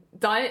they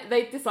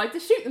decide to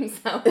shoot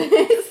themselves.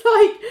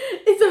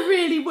 It's a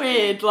really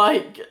weird,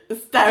 like,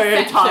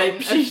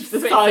 stereotype. She's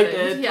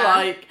decided,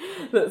 like,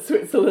 that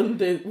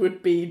Switzerland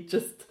would be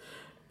just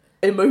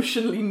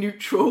emotionally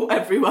neutral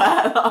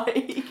everywhere.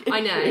 Like,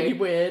 I know. It's really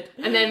weird.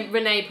 And then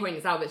Renee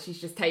points out that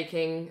she's just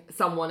taking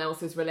someone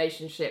else's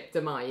relationship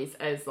demise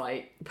as,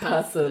 like,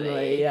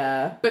 personally.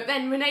 Yeah. But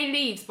then Renee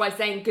leaves by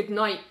saying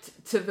goodnight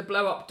to the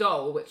blow-up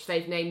doll, which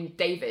they've named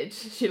David.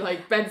 She,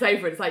 like, bends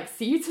over and is like,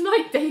 see you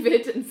tonight,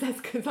 David, and says,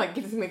 like,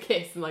 gives him a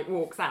kiss and, like,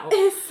 walks out.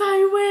 It's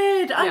so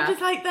weird. I'm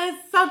just like, there's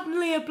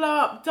suddenly a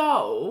blow-up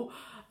doll,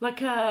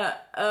 like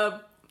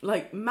a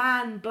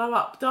man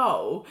blow-up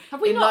doll.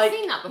 Have we not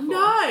seen that before? No.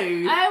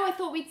 Oh, I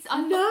thought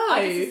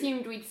I just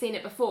assumed we'd seen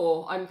it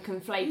before. I'm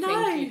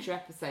conflating future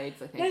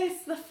episodes, I think. No,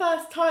 it's the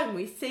first time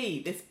we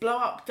see this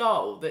blow-up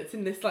doll that's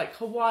in this, like,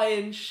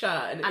 Hawaiian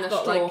shirt, and it's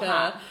got, like,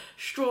 a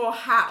straw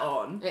hat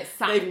on. It's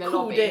sat in the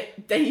lobby. They've called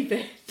it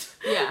David.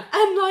 Yeah.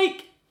 And,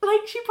 like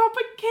she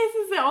proper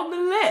kisses it on the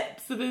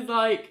lips, and is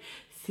like,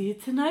 see you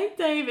tonight,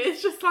 David.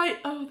 It's just like,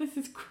 oh, this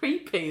is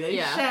creepy. They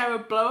share a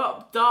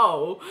blow-up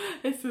doll.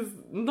 This is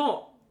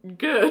not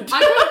good. I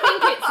don't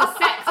think it's a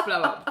sex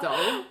blow-up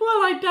doll.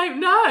 Well, I don't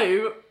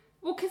know.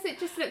 Well, because it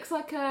just looks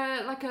like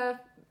a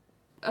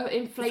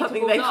inflatable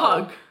something they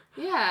doll. hug.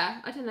 Yeah,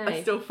 I don't know.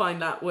 I still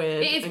find that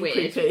weird. It is and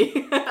weird.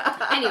 Creepy.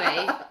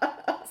 Anyway,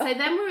 so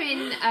then we're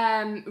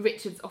in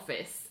Richard's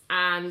office,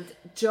 and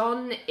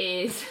John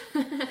is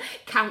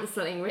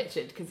counselling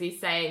Richard because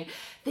he's saying,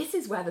 this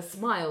is where the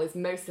smile is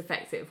most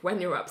effective, when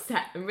you're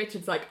upset. And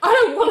Richard's like, I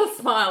don't want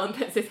to smile, and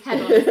puts his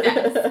head on his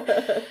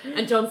desk.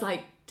 And John's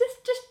like,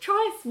 just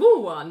try a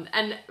small one.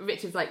 And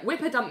Richard's like,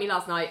 Whipper dumped me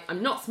last night.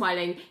 I'm not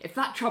smiling. If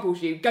that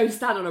troubles you, go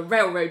stand on a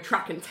railroad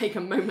track and take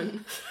a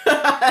moment.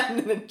 And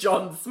then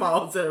John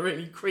smiles in a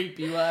really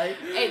creepy way.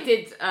 It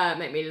did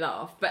make me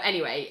laugh. But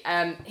anyway,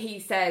 he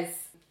says,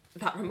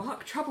 that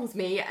remark troubles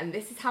me, and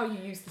this is how you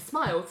use the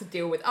smile to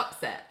deal with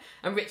upset.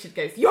 And Richard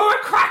goes, you're a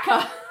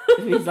cracker!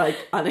 And he's like,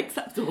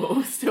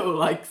 unacceptable, still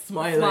like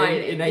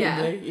smiling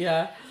inanely.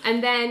 Yeah.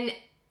 And then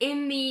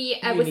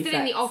we're still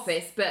in the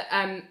office, but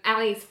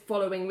Ali's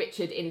following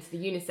Richard into the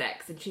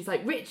unisex, and she's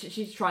like, Richard,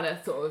 she's trying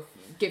to sort of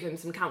give him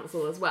some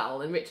counsel as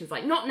well, and Richard's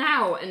like, not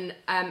now, and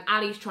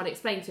Ali's trying to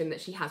explain to him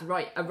that she has a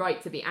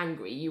right to be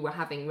angry. You were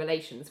having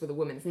relations with a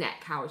woman's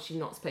neck. How is she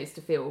not supposed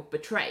to feel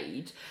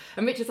betrayed?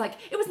 And Richard's like,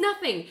 it was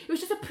nothing. It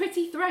was just a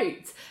pretty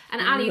throat.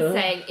 And Ali's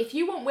saying, if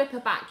you want Whipper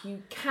back,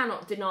 you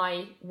cannot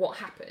deny what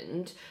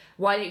happened.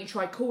 Why don't you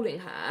try calling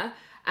her?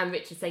 And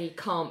Richard's saying he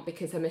can't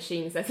because her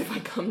machine says if I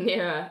come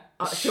near her,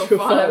 she'll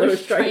file a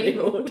restraining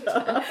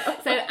order.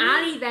 So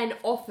Ali then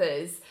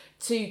offers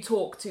to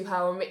talk to her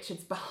on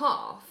Richard's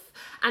behalf.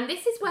 And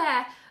this is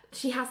where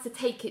she has to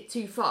take it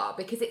too far,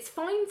 because it's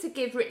fine to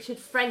give Richard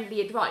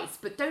friendly advice,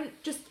 but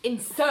don't just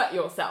insert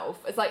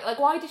yourself. It's like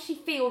why does she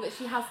feel that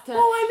she has to... Well,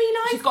 I mean,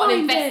 she's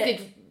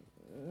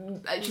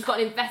got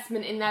an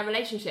investment in their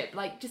relationship.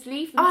 Like, just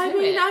leave them to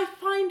it. I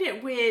find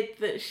it weird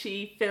that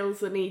she feels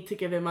the need to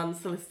give him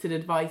unsolicited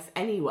advice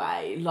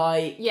anyway.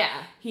 Like,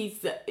 yeah,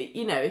 he's,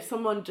 if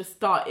someone just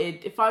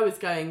started, if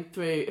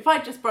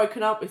I'd just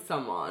broken up with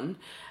someone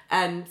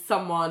and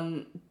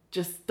someone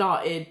just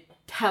started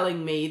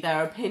telling me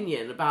their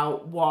opinion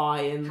about why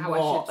and how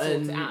what I should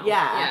and sort it out.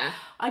 Yeah,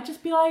 I'd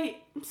just be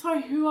like, I'm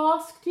sorry, who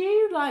asked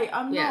you? Like,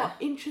 I'm not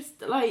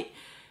interested. Like,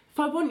 if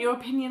I want your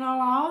opinion,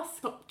 I'll ask.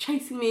 Stop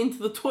chasing me into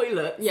the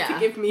toilet to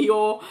give me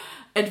your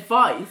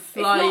advice. It's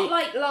not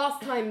like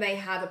last time they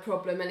had a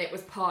problem and it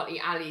was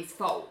partly Ali's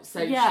fault,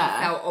 so she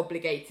felt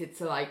obligated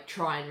to like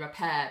try and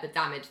repair the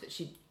damage that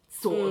she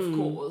sort of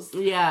caused.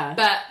 Yeah.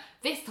 But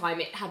this time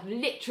it had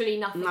literally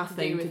nothing to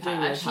do with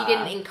her. She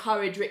didn't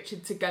encourage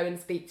Richard to go and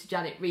speak to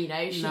Janet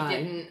Reno. She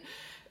didn't...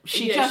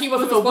 She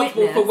wasn't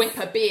responsible for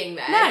Whipper being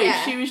there.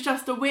 No, she was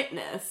just a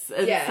witness.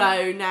 And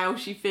so now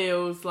she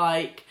feels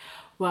like,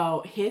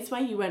 well, here's where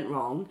you went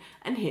wrong,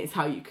 and here's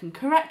how you can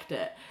correct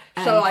it.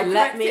 And shall I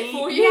correct it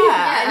for you?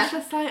 Yeah. It's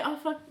just like,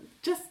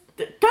 just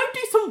go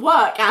do some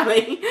work,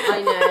 Ali.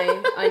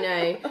 I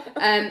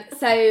know.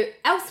 So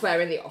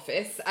elsewhere in the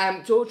office,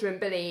 Georgia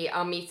and Billy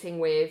are meeting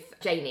with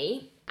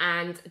Janie,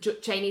 and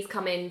Janie's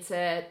come in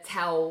to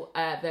tell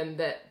them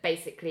that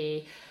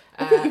basically...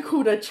 I think you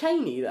called her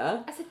Cheney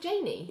there. I said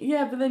Janie.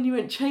 Yeah, but then you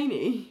went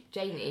Cheney.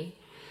 Janie.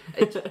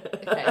 Okay.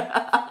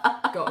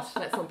 Gosh,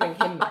 let's not bring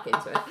him back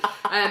into it.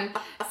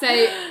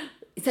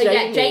 So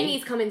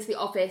Janie's come into the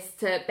office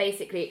to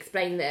basically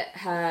explain that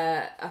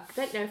her, I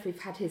don't know if we've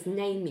had his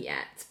name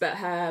yet, but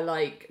her,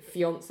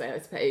 fiancé, I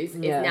suppose, is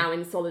now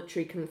in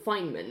solitary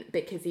confinement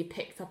because he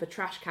picked up a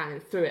trash can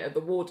and threw it at the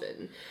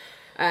warden.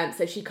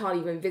 So she can't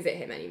even visit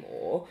him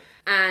anymore.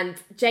 And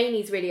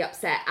Janie's really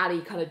upset.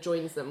 Ali kind of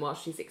joins them while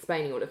she's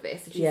explaining all of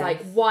this. And she's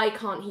like, why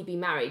can't he be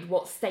married?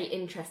 What state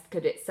interest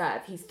could it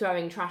serve? He's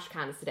throwing trash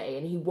cans today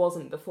and he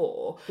wasn't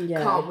before.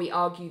 Yeah. Can't we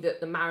argue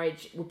that the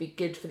marriage would be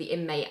good for the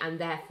inmate and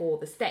therefore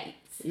the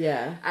states?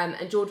 Yeah. And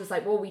George was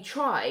like, well, we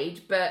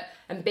tried,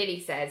 and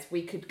Billy says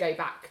we could go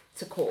back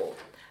to court.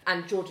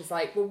 And George is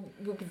like, well,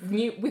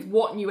 with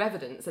what new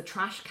evidence? A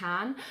trash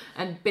can?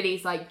 And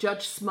Billy's like,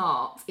 Judge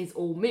Smart is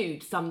all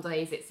mood. Some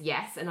days it's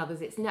yes and others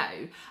it's no.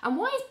 And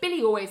why is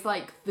Billy always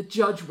like the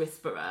judge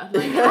whisperer?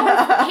 Like,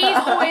 he's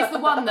always the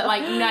one that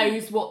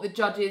knows what the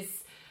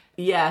judges...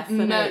 Yes.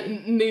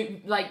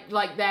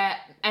 like their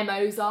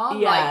MOs are.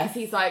 Yes. Because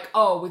he's like,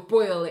 oh, with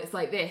Boyle it's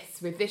like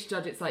this. With this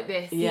judge it's like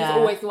this. Yeah. He's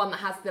always the one that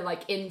has the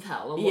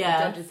intel on what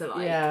the judges are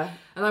like. Yeah.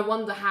 And I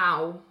wonder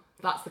how...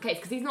 that's the case,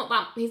 because he's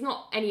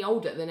not any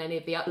older than any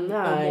of the others,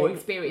 or more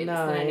experienced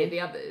than any of the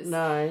others.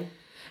 No.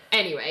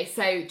 Anyway,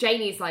 so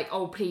Janie's like,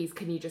 oh, please,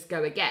 can you just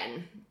go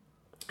again?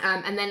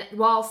 And then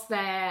whilst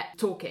they're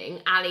talking,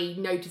 Ali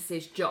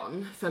notices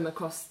John from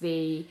across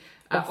the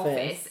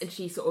office, and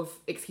she sort of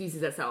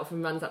excuses herself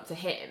and runs up to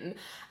him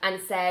and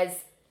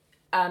says...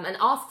 and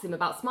asks him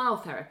about smile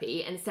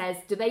therapy and says,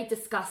 do they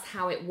discuss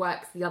how it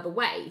works the other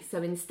way?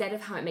 So instead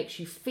of how it makes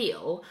you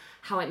feel,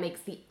 how it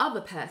makes the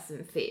other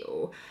person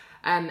feel.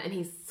 And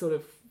he's sort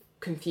of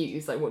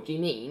confused, like, what do you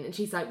mean? And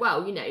she's like,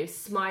 well,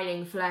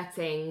 smiling,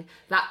 flirting,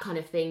 that kind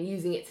of thing,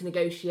 using it to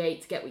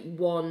negotiate, to get what you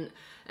want.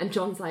 And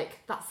John's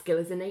like, that skill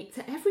is innate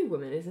to every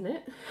woman, isn't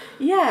it?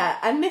 Yeah,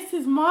 and this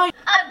is my...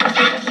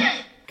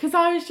 objection! Because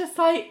I was just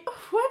like,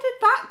 where did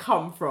that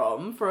come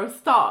from, for a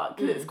start?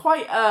 Because it's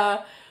quite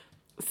a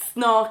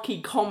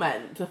snarky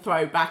comment to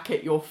throw back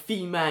at your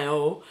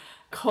female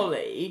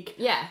colleague.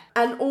 Yeah.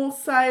 And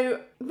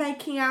also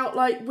making out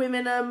like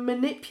women are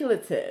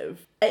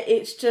manipulative.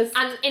 It's just...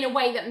 and in a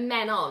way that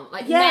men aren't.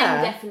 Men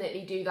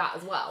definitely do that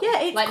as well.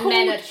 Yeah, it's called...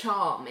 men are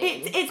charming.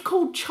 It's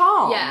called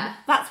charm. Yeah.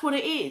 That's what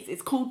it is.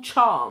 It's called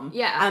charm.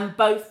 Yeah. And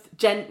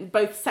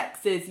both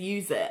sexes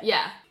use it.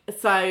 Yeah.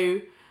 So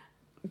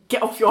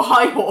get off your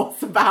high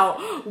horse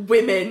about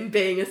women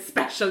being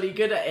especially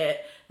good at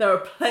it. There are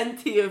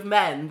plenty of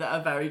men that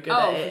are very good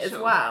at it as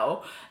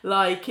well.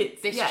 Like,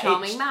 it's this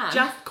charming man.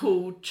 Just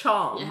called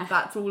charm. Yeah.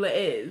 That's all it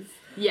is.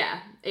 Yeah,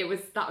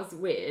 that was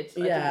weird.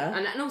 Yeah.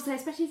 And also,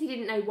 especially as he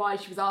didn't know why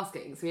she was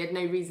asking, so he had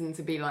no reason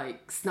to be,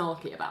 like,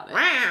 snarky about it.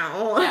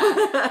 Wow.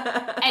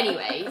 Yeah.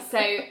 Anyway,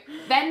 so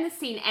then the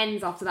scene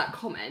ends after that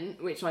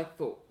comment, which I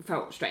thought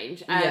felt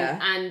strange.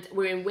 And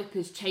we're in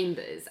Whipper's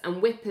chambers,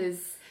 and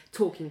Whipper's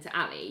talking to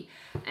Ali,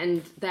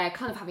 and they're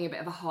kind of having a bit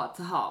of a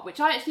heart-to-heart, which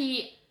I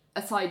actually...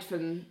 Aside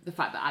from the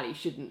fact that Ali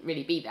shouldn't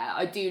really be there,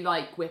 I do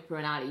like Whipper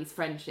and Ali's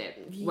friendship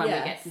when we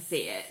get to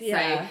see it.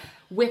 Yeah. So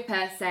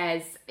Whipper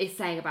is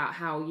saying about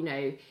how, you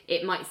know,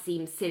 it might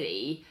seem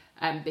silly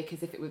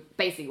because if it was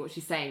basically what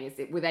she's saying is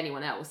that with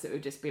anyone else it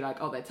would just be like,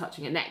 oh, they're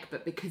touching a neck,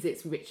 but because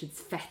it's Richard's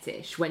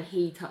fetish, when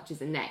he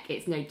touches a neck,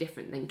 it's no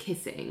different than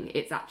kissing.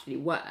 It's actually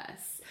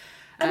worse.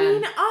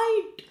 I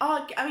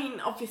mean,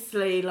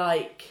 obviously,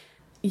 like,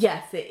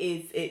 yes, it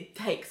is. It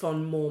takes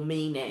on more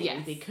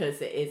meaning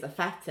because it is a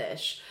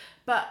fetish.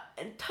 But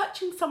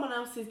touching someone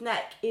else's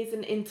neck is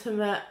an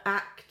intimate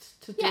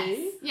act to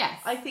do. Yes.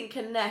 I think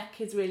a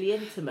neck is really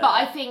intimate. But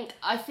I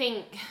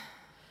think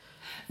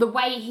the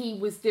way he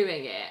was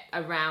doing it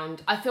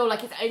around, I feel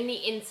like it's only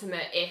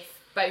intimate if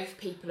both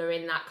people are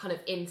in that kind of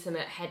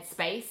intimate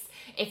headspace.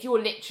 If you're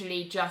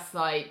literally just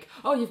like,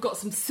 oh, you've got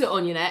some soot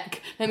on your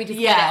neck, let me just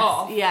get it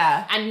off.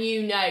 Yeah. And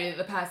you know that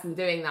the person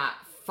doing that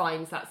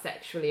finds that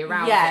sexually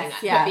arousing,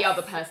 but the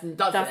other person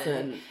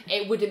doesn't.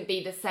 It wouldn't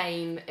be the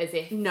same as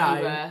if you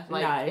were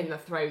like in the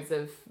throes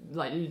of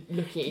like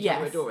looking at each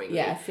other adoringly.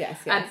 Yes.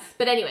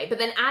 But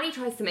then Ali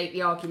tries to make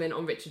the argument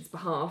on Richard's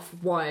behalf,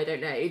 why I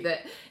don't know,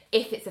 that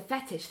if it's a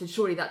fetish, then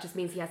surely that just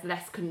means he has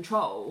less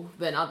control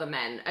than other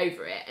men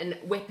over it. And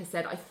Whipper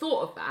said, I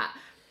thought of that,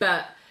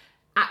 but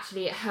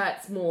actually it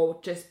hurts more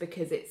just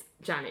because it's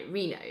Janet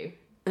Reno.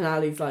 And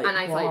Ali's like, and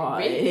I was why? like,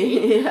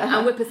 really? Yeah.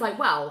 And Whipper's like,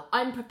 well,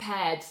 I'm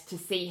prepared to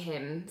see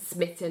him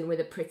smitten with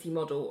a pretty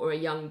model or a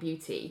young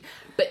beauty,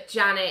 but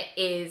Janet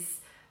is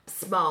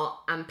smart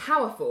and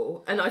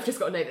powerful. And I've just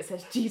got a note that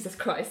says, Jesus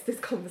Christ, this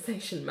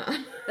conversation,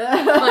 man.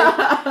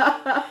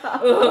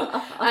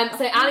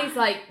 So Ali's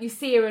like, you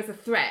see her as a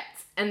threat.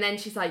 And then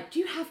she's like, do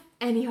you have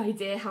any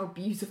idea how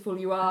beautiful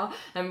you are?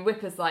 And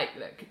Whipper's like,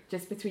 look,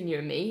 just between you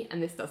and me,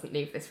 and this doesn't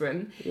leave this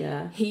room.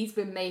 Yeah. He's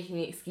been making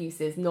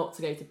excuses not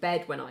to go to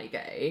bed when I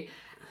go.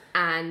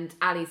 And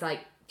Ali's like,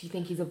 do you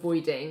think he's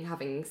avoiding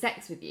having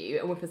sex with you?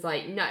 And Whipper's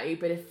like, no,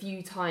 but a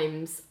few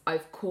times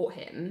I've caught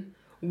him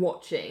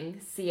watching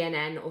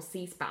CNN or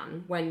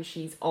C-SPAN when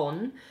she's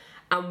on.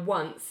 And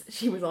once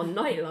she was on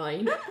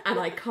Nightline, and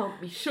I can't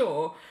be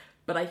sure,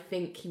 but I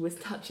think he was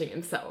touching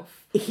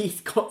himself.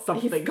 He's got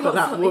something for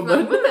that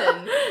woman.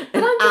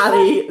 And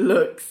Ali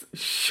looks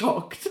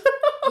shocked.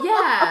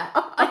 Yeah.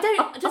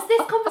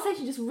 This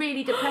conversation just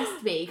really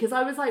depressed me, because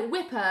I was like,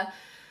 Whipper,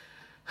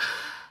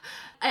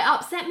 it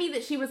upset me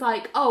that she was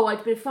like, oh,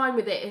 I'd be fine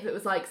with it if it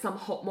was like some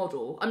hot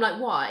model. I'm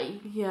like, why?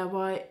 Yeah,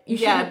 why? You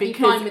shouldn't be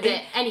fine with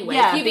it anyway.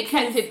 Yeah, if you've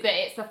accepted that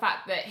it's the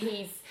fact that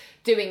he's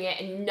doing it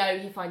and you know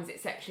he finds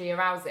it sexually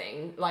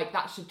arousing, like,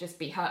 that should just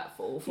be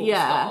hurtful, full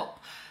stop.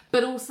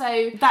 But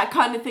also... that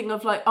kind of thing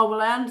of like, oh, well,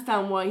 I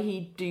understand why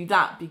he'd do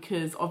that,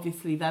 because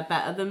obviously they're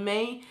better than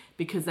me,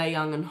 because they're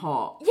young and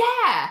hot.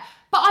 Yeah,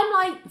 but I'm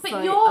like, it's but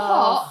like, you're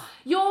hot,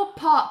 you're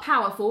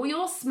powerful,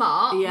 you're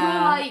smart, you're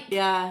like...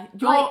 Yeah,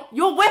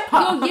 you're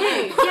Whipper. You're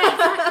you, yeah,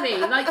 exactly,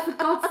 like, for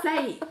God's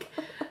sake.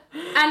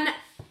 And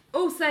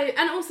also,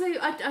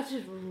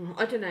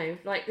 I don't know,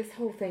 like, this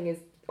whole thing is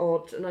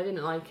odd, and I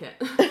didn't like it.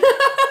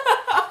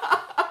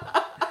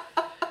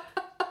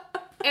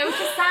 It was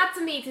just sad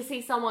to me to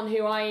see someone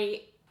who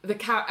a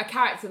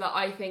character that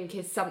I think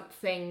is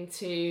something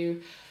to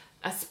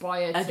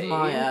aspire to,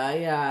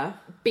 admire,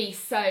 be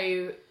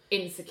so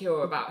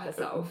insecure about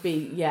herself,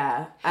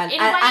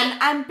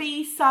 and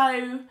be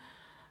so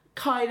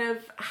kind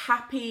of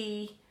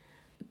happy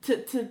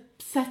to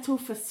settle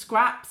for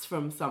scraps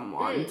from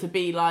someone, to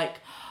be like,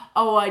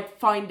 oh,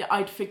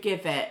 I'd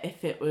forgive it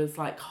if it was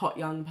like hot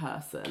young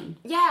person.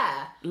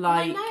 Yeah,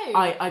 like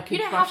I could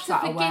brush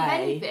that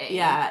away. Anything.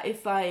 Yeah,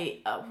 it's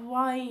like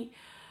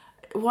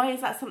why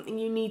is that something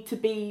you need to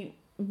be?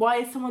 Why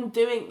is someone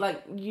doing,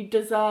 like, you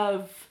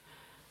deserve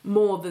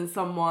more than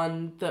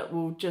someone that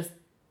will just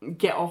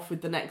get off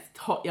with the next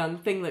hot young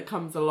thing that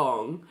comes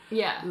along.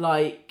 Yeah,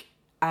 like,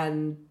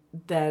 and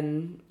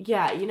then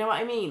you know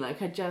what I mean?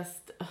 Like, I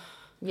just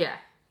yeah.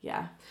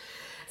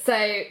 So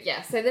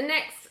the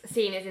next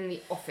scene is in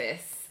the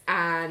office,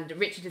 and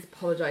Richard is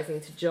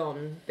apologising to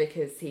John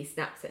because he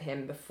snaps at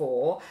him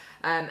before,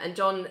 and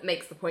John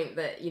makes the point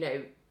that, you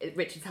know,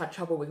 Richard's had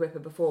trouble with Whipper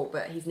before,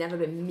 but he's never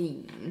been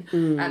mean.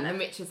 And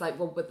Richard's like,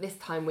 well, but this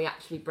time we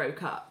actually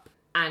broke up.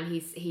 And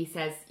he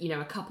says, you know,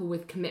 a couple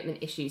with commitment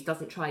issues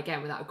doesn't try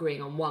again without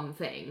agreeing on one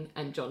thing.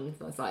 And John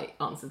was like,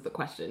 answers the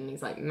question.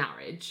 He's like,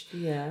 marriage.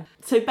 Yeah.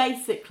 So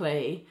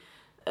basically,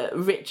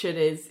 Richard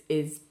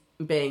is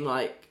being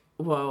like,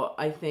 well,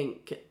 I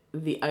think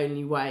the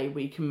only way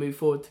we can move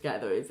forward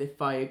together is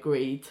if I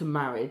agree to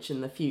marriage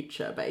in the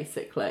future,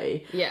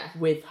 basically. Yeah.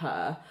 With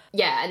her.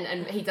 Yeah,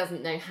 and he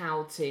doesn't know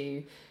how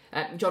to...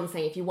 John's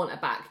saying, if you want her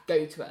back,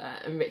 go to her.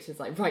 And Richard's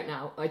like, right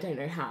now, I don't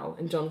know how.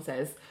 And John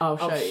says, I'll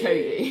show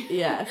you.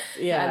 Yes,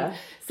 yeah.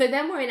 So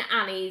then we're in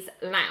Ali's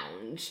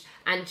lounge,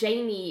 and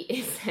Jamie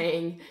is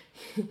saying,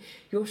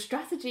 your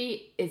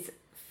strategy is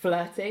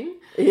flirting.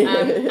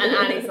 And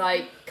Ali's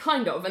like,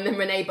 kind of. And then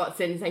Renee butts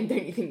in saying,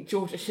 don't you think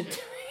Georgia should do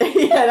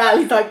it? Yeah, and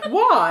Ali's like,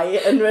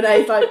 why? And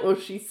Renee's like, well,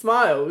 she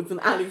smiles.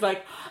 And Ali's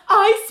like,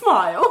 I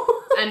smile.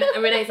 And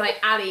Renee's like,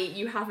 Ali,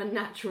 you have a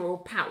natural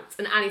pout.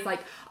 And Ali's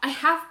like, I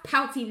have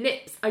pouty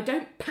lips. I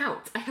don't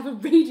pout. I have a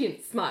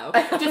radiant smile.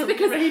 Just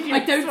because I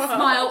don't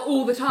smile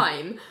all the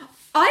time,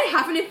 I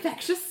have an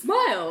infectious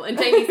smile. And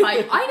Jamie's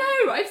like,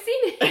 I know, I've seen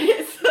it.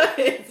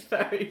 It's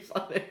very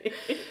funny.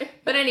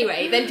 But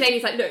anyway, then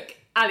Jamie's like, look,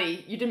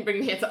 Ali, you didn't bring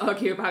me here to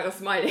argue about your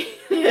smiling.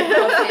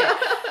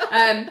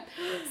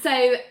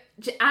 So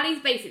Ali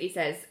basically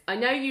says, I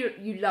know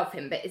you love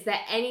him, but is there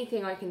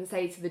anything I can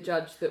say to the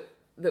judge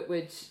that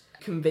would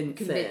convince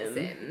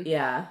him?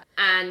 Yeah.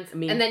 And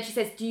then she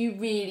says, do you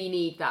really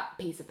need that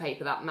piece of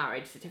paper, that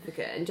marriage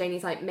certificate? And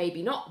Janie's like,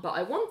 maybe not, but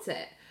I want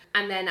it.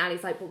 And then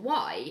Ali's like, but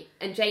why?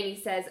 And Janie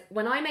says,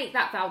 when I make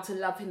that vow to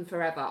love him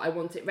forever, I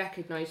want it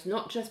recognised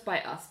not just by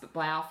us, but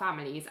by our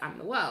families and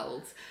the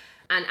world.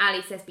 And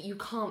Ali says, but you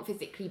can't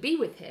physically be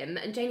with him.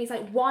 And Janie's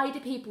like, why do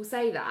people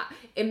say that?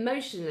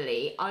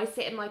 Emotionally, I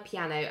sit at my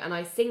piano and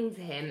I sing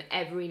to him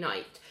every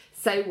night.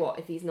 So what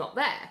if he's not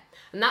there?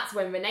 And that's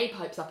when Renee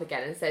pipes up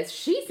again and says,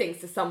 she sings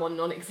to someone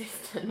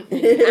non-existent,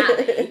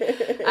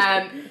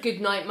 Ali.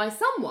 Good night, my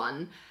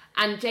someone.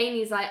 And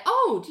Janie's like,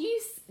 oh, do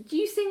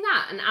you sing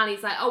that? And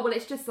Ali's like, oh, well,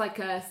 it's just like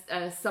a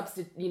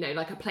substitute,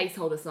 like a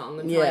placeholder song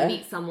until I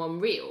meet someone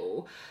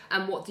real.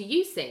 And what do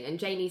you sing? And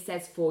Janie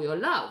says, For Your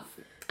Love.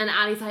 And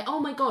Ali's like, oh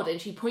my God.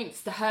 And she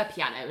points to her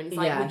piano and is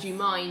like, would you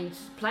mind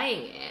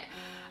playing it?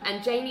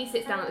 And Janie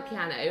sits down at the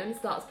piano and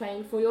starts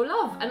playing For Your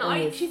Love.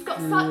 And she's got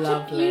such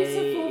a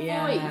beautiful voice.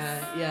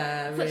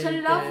 Yeah, such really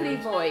a lovely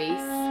good.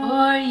 voice.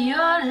 For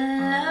your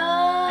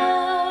love,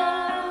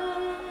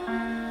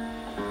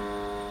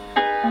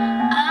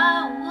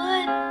 I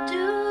would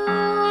do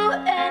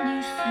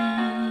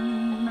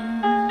anything.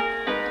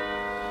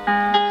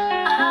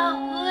 I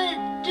would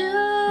do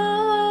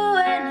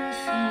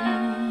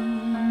anything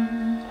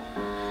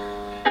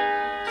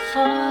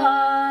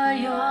for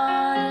your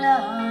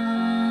love.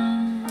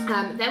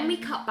 Then we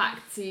cut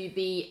back to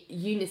the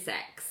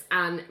unisex,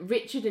 and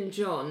Richard and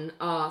John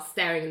are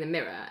staring in the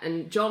mirror,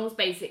 and John's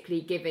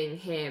basically giving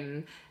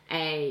him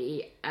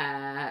a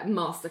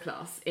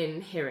masterclass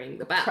in hearing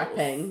the bells.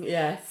 Prepping,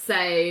 yes.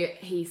 So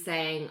he's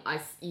saying,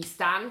 you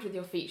stand with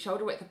your feet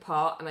shoulder width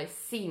apart and I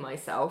see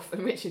myself.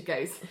 And Richard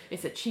goes,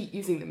 it's a cheat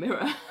using the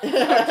mirror, which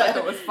I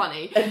thought was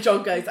funny. And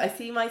John goes, I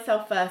see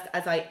myself first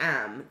as I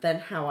am, then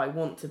how I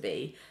want to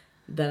be.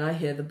 Then I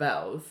hear the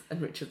bells.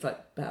 And Richard's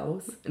like,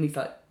 bells? And he's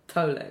like,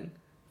 tolling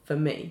for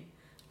me.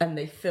 And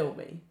they fill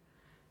me.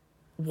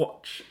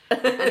 Watch.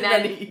 And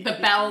then the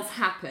bells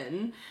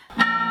happen.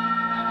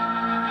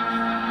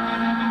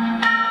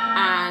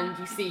 And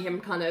you see him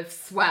kind of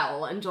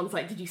swell, and John's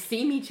like, did you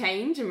see me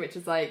change? And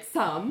Richard's like,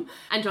 some.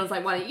 And John's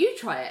like, why don't you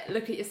try it?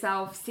 Look at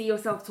yourself, see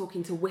yourself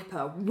talking to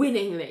Whipper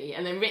winningly.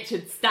 And then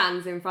Richard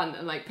stands in front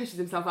and like pushes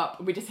himself up,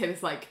 and we just hear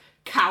this like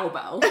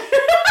cowbell.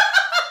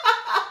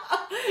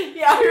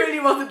 Yeah, I really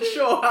wasn't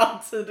sure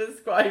how to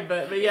describe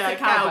it, but yeah,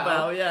 It's a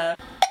cowbell. yeah.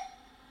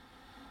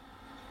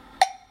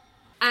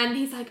 And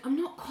he's like, I'm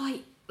not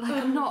quite, like,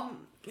 I'm not...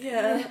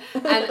 Yeah.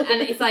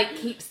 and it's like,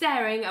 keep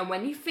staring, and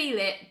when you feel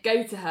it,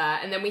 go to her.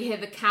 And then we hear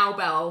the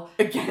cowbell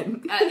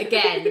Again,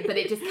 but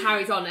it just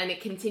carries on, and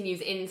it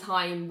continues in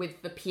time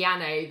with the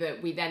piano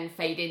that we then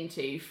fade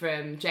into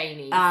from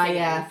Janie singing.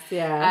 Yes,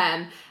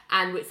 yeah.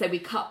 And so we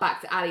cut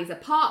back to Ali's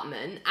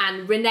apartment,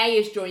 and Renee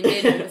has joined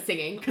in on the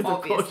singing, Because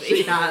obviously. of course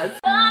she has.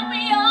 But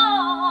we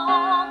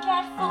all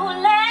get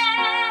foolish.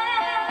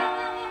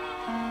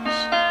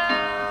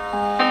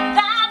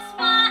 That's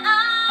why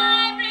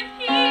I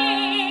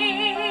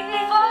repeat,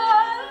 for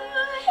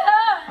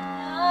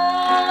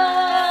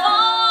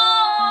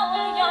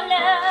your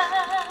love,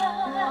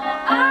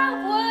 I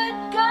would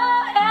go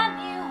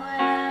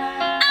anywhere.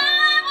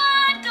 I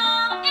would go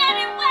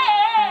anywhere.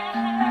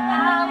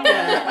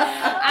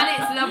 And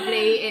it's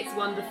lovely, it's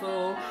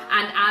wonderful,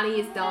 and Ali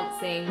is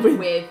dancing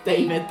with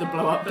David, the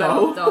blow-up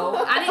blow-up doll.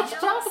 doll, and it's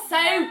just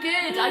so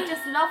good. I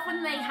just love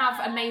when they have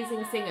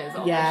amazing singers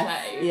on the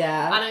show.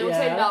 Yeah, And I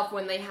also yeah. love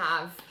when they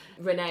have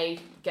Renee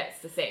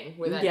gets to sing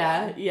with it.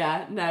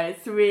 Yeah. No,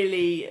 it's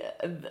really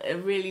a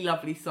really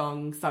lovely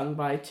song sung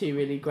by two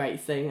really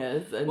great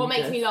singers. And What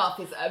makes me laugh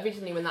is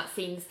originally when that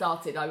scene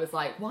started, I was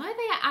like, why are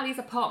they at Ali's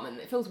apartment?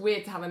 It feels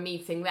weird to have a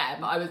meeting there,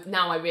 but I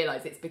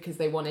realise it's because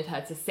they wanted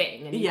her to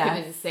sing, and you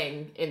couldn't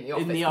sing in the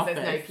office because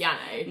there's no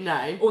piano.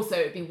 No. Also,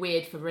 it'd be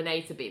weird for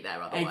Renee to be there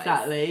otherwise.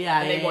 Exactly,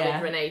 yeah. And they yeah, wanted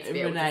yeah. Renee to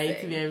be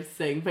able to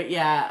sing. But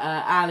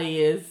yeah,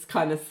 Ali is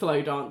kind of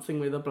slow dancing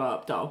with a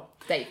blow-up doll.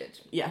 David.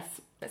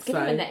 Yes. Let's give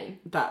him a name.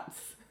 That's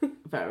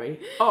Very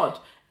odd.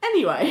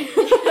 Anyway.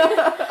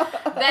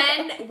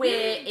 Then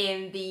we're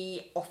in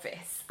the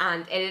office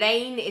and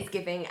Elaine is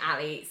giving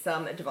Ali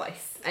some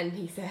advice and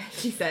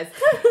she says,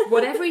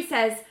 whatever he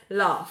says,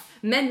 laugh.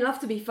 Men love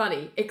to be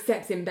funny,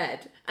 except in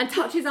bed. And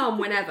touch his arm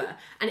whenever.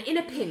 And in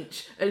a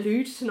pinch,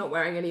 allude to not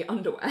wearing any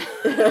underwear.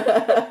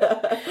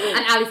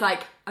 And Ali's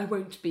like, I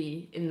won't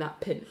be in that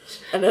pinch.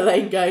 And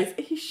Elaine goes,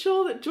 are you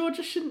sure that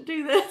Georgia shouldn't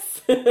do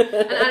this? And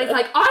Ali's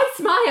like, I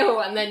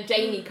smile! And then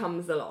Janie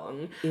comes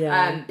along.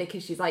 Yeah.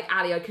 Because she's like,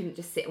 Ali, I couldn't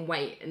just sit and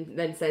wait. And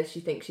then says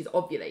she thinks she's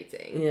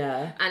ovulating.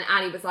 Yeah. And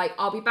Ali was like,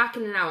 I'll be back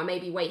in an hour,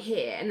 maybe wait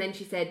here. And then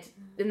she says,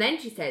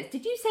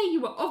 did you say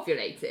you were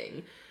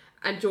ovulating?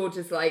 And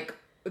Georgia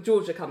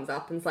comes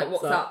up and is like,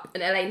 what's up?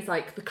 And Elaine's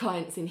like, the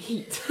client's in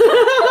heat.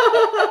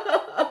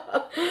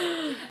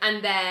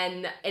 And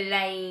then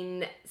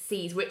Elaine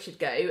sees Richard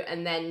go,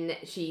 and then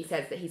she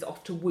says that he's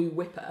off to woo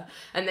Whipper.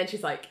 And then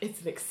she's like,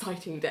 it's an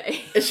exciting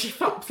day. She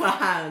flaps her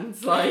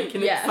hands, like,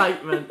 in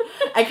excitement.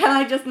 And can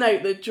I just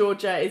note that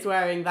Georgia is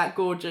wearing that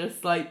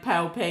gorgeous, like,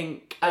 pale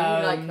pink... you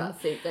like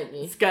that suit, don't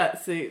you? Skirt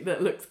suit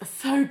that looks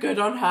so good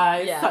on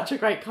her. It's such a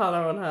great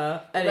colour on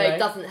her. Anyway. But it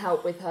doesn't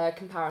help with her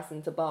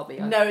comparison to Barbie.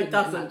 No, it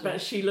doesn't,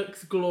 but she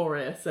looks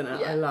glorious in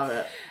it. Yeah. I love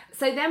it.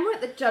 So then we're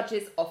at the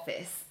judge's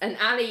office, and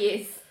Ali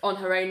is on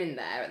her own in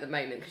there at the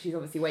moment because she's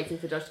obviously waiting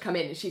for the judge to come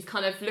in, and she's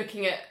kind of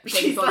looking at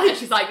things and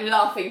she's like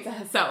laughing to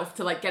herself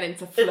to like get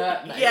into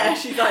flirt mode. Yeah,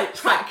 she's like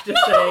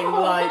practicing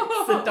like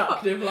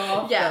seductive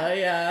laughter.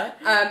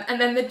 Yeah. And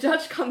then the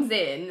judge comes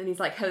in and he's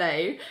like,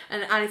 hello,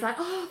 and Ali's like,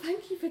 oh,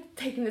 thank you for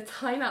taking the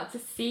time out to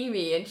see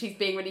me, and she's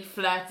being really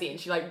flirty, and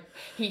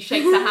he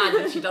shakes her hand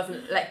and she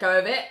doesn't let go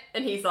of it,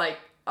 and he's like,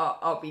 oh,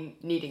 I'll be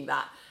needing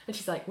that. And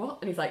she's like, what?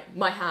 And he's like,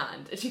 my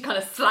hand. And she kind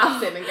of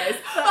slaps him and goes,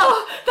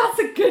 oh, that's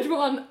a good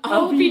one.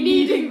 I'll be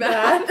needing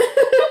that.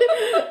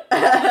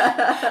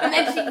 And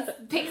then she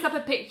picks up a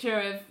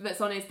picture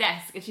that's on his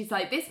desk and she's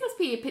like, this must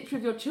be a picture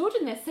of your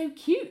children. They're so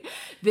cute.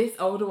 This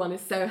older one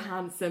is so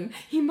handsome.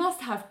 He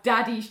must have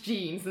daddy's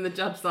genes. And the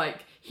judge's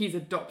like, he's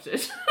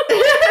adopted.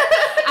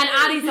 And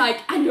Ali's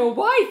like, and your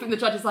wife? And the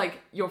judge is like,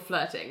 you're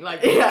flirting.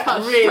 Like,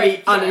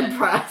 really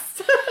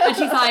unimpressed. And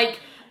she's like,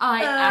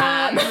 I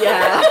am.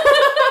 Yeah.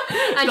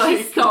 And like,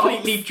 she stops.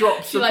 completely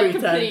drops the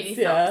pretense. Completely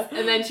stops.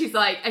 And then she's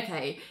like,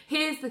 okay,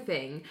 here's the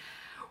thing.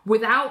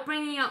 Without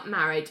bringing up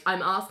marriage,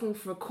 I'm asking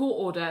for a court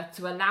order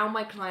to allow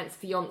my client's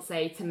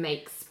fiancé to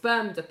make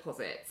sperm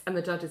deposits. And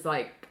the judge is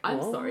like,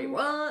 I'm sorry,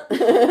 what?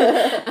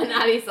 And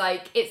Ali's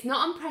like, it's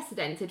not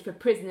unprecedented for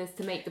prisoners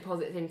to make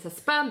deposits into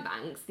sperm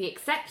banks. The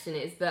exception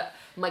is that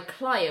my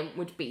client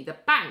would be the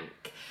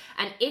bank.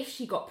 And if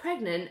she got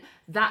pregnant,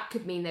 that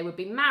could mean they would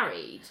be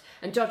married.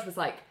 And Judge was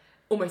like,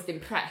 almost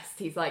impressed.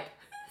 He's like,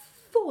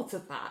 thought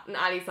of that? And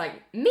Ali's like,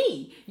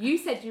 me? You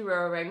said you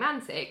were a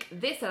romantic.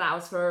 This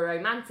allows for a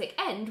romantic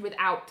end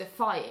without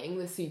defying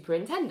the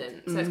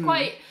superintendent. So it's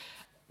quite...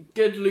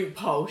 good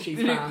loophole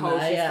she's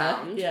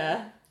found.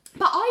 Yeah.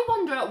 But I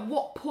wonder at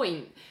what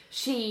point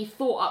she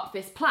thought up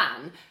this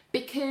plan,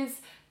 because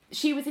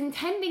she was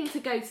intending to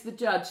go to the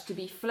judge to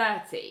be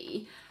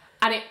flirty,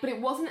 but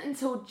it wasn't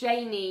until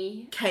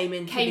Janie came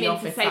in to say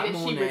that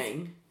she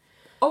was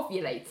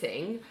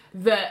ovulating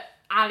that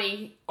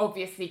Ali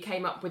obviously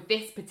came up with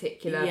this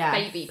particular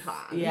baby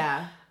plan.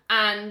 Yeah.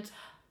 And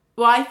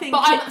well, I think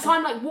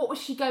I'm like, what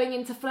was she going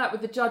in to flirt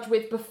with the judge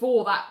with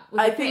before that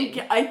was a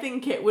thing? I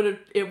think it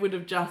would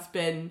have just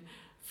been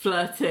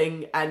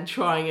flirting and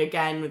trying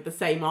again with the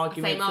same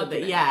argument.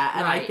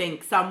 And I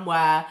think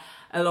somewhere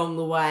along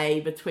the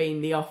way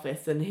between the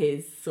office and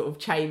his sort of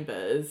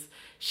chambers,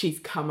 she's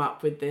come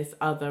up with this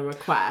other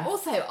request.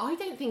 Also, I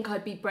don't think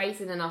I'd be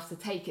brazen enough to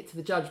take it to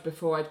the judge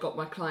before I'd got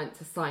my client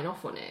to sign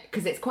off on it,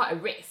 because it's quite a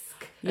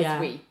risk, as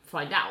we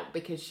find out,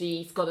 because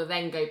she's got to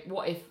then go,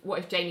 what if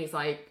Janie's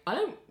like,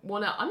 that's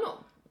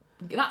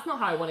not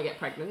how I want to get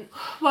pregnant.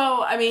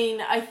 Well, I mean,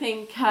 I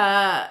think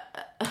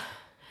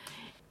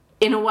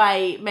in a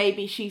way,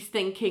 maybe she's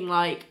thinking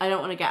like, I don't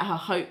want to get her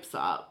hopes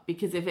up,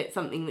 because if it's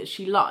something that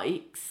she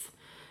likes,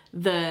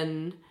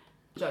 then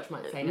judge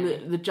might say no.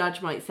 The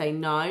judge might say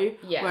no.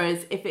 Yeah.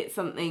 Whereas if it's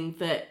something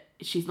that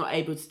she's not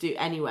able to do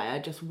anyway, I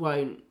just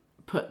won't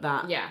put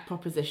that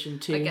proposition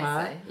to her. I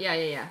guess so.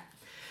 Yeah.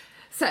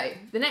 So,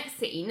 the next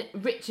scene,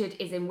 Richard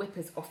is in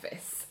Whipper's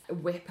office.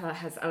 Whipper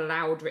has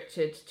allowed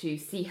Richard to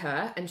see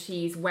her, and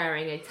she's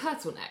wearing a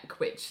turtleneck,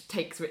 which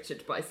takes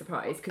Richard by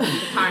surprise, because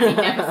he's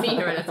apparently never seen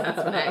her in a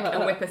turtleneck,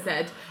 and Whipper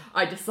said,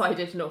 I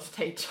decided not to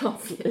take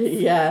chances.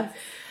 Yeah.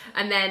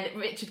 And then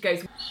Richard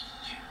goes,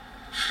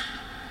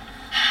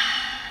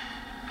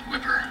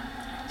 Whipper.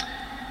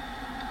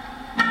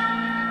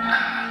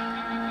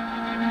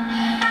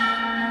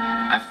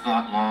 I've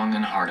thought long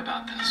and hard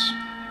about this.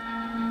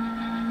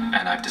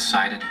 And I've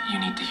decided you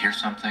need to hear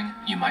something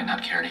you might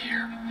not care to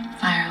hear.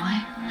 Fire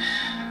away.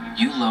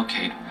 You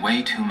locate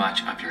way too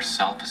much of your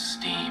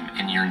self-esteem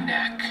in your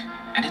neck,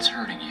 and it's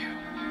hurting you.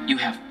 You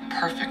have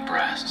perfect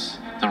breasts,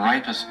 the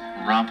ripest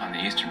rump on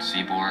the eastern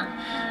seaboard.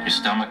 Your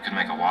stomach could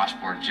make a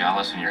washboard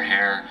jealous, and your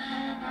hair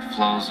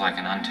flows like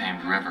an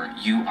untamed river.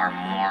 You are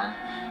more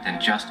than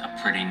just a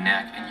pretty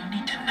neck, and you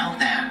need to know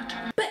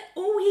that. But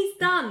all he's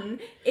done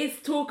is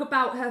talk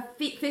about her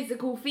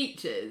physical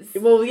features.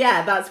 Well,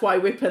 yeah, that's why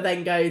Whipper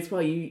then goes,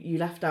 well, you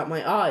left out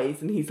my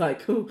eyes. And he's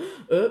like, oh,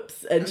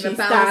 oops. And she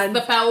stands.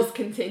 The bells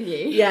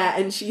continue. Yeah,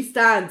 and she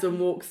stands and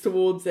walks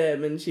towards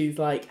him, and she's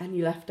like, and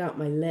you left out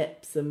my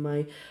lips and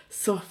my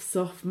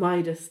soft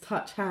Midas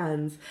touch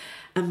hands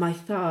and my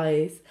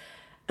thighs.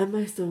 And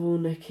most of all,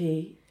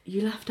 Nookie,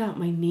 you left out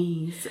my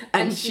knees.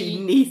 And she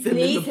knees him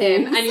in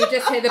the balls. And you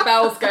just hear the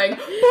bells going,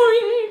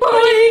 boing,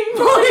 boing,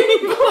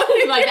 boing,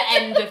 boing. Like the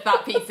end of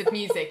that piece of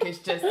music is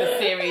just a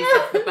series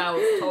of the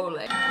bells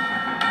tolling.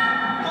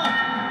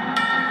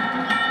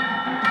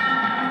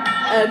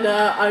 And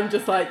I'm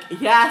just like,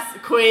 yes,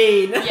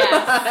 queen.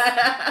 Yes.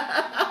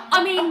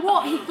 I mean,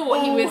 what he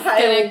thought he was hail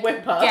going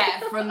Whipper. to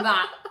get from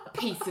that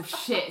piece of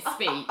shit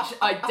speech,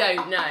 I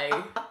don't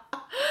know.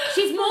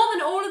 She's more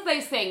than all of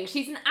those things.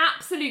 She's an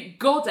absolute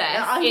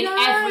goddess in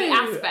every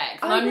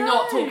aspect. And I'm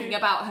not talking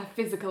about her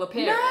physical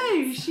appearance.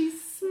 No, she's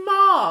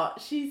smart.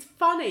 She's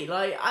funny.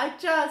 Like, I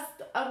just...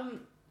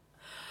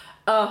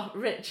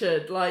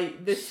 Richard,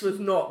 like, this was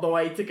not the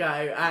way to go,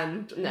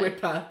 and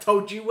Whipper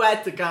told you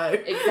where to go.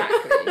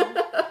 Exactly.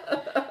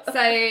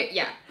 So,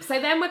 yeah. So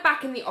then we're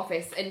back in the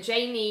office, and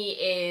Janie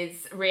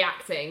is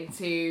reacting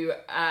to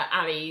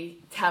Ali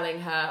telling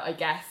her, I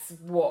guess,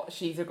 what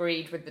she's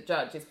agreed with the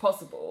judge is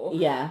possible.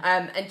 Yeah.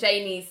 And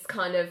Janie's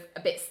kind of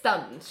a bit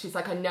stunned. She's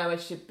like, I know I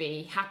should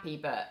be happy,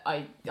 but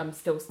I'm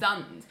still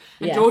stunned.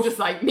 And Yes. George is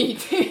like, me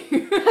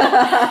too.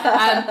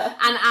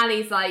 And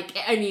Ali's like,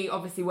 it only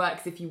obviously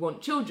works if you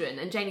want children.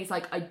 And Janie's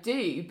like, I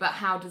do, but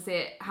how do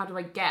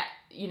I get,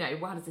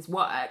 how does this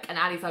work? And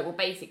Ali's like, well,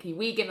 basically,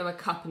 we give him a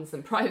cup and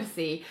some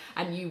privacy,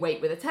 and you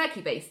wait with a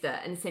turkey baster.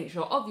 And since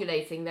you're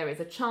ovulating, there is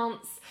a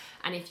chance.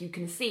 And if you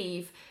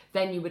conceive,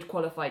 then you would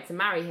qualify to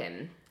marry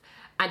him.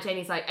 And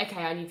Janie's like,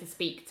 okay, I need to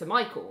speak to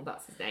Michael.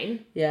 That's his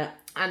name. Yeah.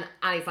 And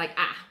Ali's like,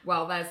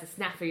 well, there's a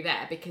snafu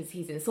there because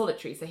he's in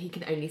solitary, so he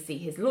can only see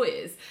his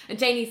lawyers. And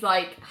Janie's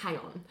like, hang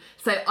on.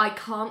 So I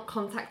can't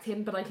contact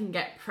him, but I can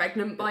get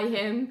pregnant by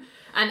him.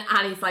 And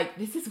Ali's like,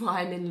 this is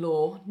why I'm in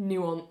law.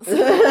 Nuance.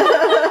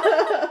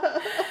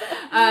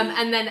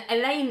 And then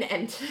Elaine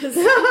enters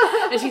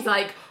and she's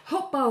like,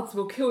 hot baths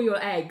will kill your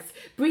eggs.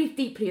 Breathe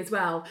deeply as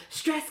well.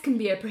 Stress can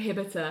be a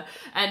prohibitor.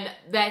 And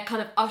they're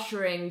kind of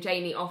ushering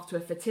Janie off to a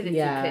fertility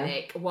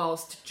clinic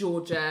whilst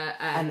Georgia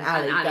And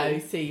Ali go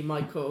see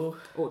Michael.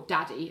 or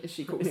Daddy, as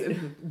she calls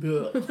him.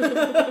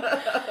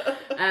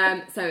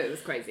 So it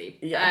was crazy.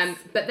 Yes.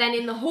 But then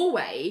in the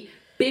hallway,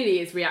 Billy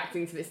is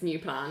reacting to this new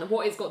plan.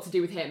 What it's got to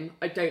do with him,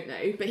 I don't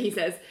know. But he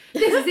says,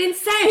 this is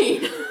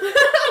insane.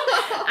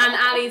 And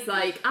Ali's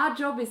like, our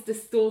job is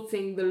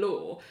distorting the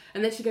law.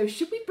 And then she goes,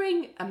 should we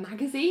bring a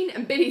magazine?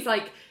 And Billy's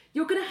like,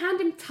 you're going to hand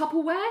him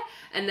Tupperware?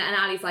 And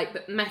Ali's like,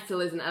 but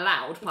metal isn't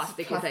allowed.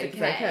 Plastic is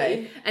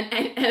okay.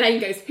 And Elaine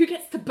goes, who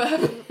gets to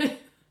burp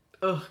it?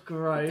 Ugh,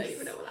 gross. I don't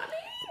even know what that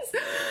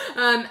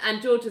means.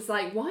 And George is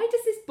like, why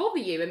does this bother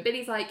you? And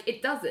Billy's like,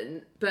 it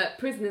doesn't, but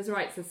prisoners'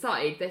 rights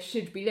aside, there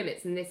should be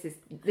limits, and this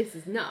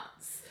is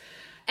nuts.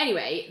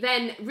 Anyway,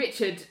 then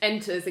Richard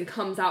enters and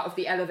comes out of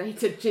the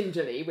elevator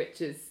gingerly,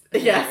 which is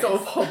hilarious. sort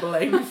of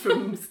hobbling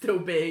from still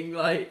being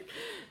like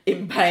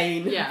in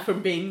pain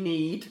from being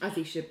kneed. As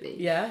he should be.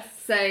 Yes.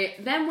 So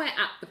then we're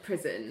at the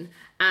prison,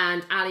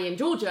 and Ali and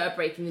Georgia are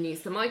breaking the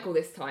news to Michael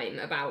this time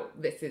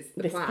about this is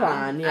the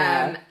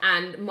plan.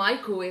 And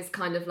Michael is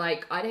kind of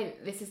like,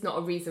 this is not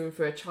a reason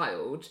for a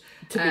child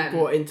To be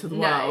brought into the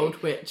world,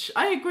 which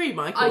I agree,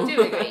 Michael. I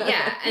do agree,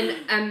 yeah.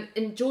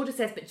 And Georgia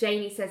says, but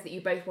Janie says that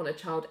you both want a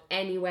child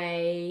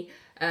anyway.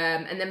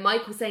 And then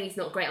Michael's saying he's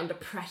not great under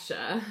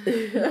pressure.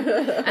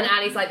 And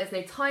Ali's like, there's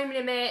no time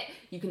limit.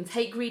 You can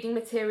take reading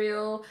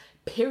material.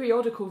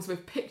 Periodicals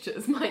with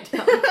pictures might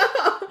help.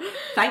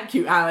 Thank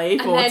you, Ali,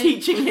 for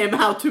teaching him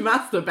how to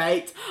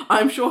masturbate.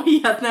 I'm sure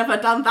he has never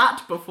done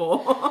that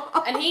before.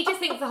 And he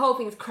just thinks the whole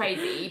thing's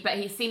crazy, but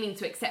he's seeming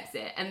to accept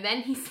it. And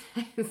then he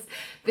says,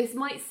 this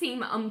might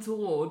seem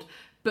untoward,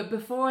 but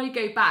before I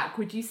go back,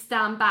 would you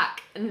stand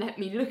back and let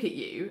me look at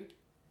you?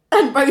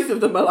 And both of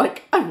them are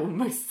like, I will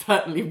most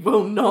certainly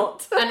will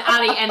not. And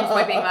Ali ends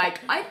by being like,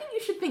 I think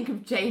you should think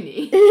of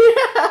Janie.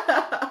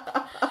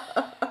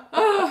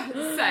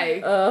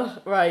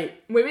 Right.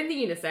 We're in the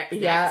unisex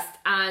next,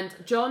 and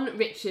John,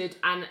 Richard,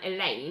 and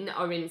Elaine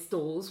are in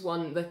stalls.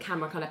 The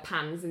camera kind of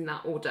pans in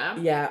that order.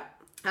 Yeah.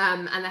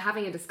 And they're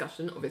having a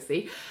discussion,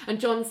 obviously. And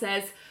John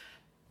says,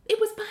 it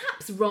was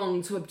perhaps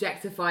wrong to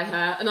objectify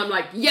her. And I'm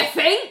like, you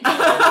think?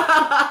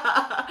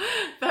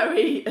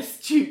 Very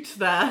astute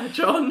there,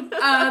 John.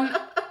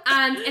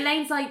 And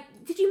Elaine's like,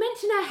 did you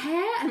mention her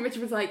hair? And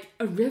Richard was like,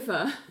 a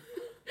river.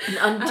 An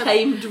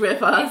untamed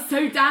river. It's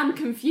so damn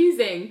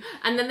confusing.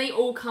 And then they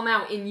all come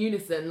out in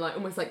unison, like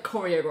almost like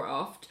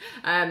choreographed,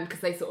 because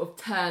they sort of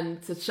turn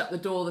to shut the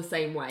door the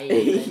same way.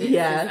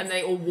 And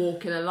they all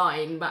walk in a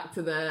line back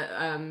to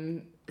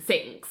the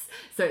sinks.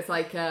 So it's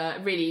like a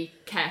really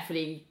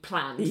carefully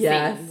planned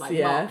scene,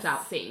 marked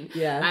out scene.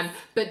 Yes.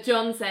 But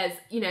John says,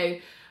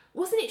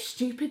 wasn't it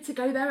stupid to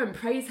go there and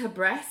praise her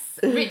breasts?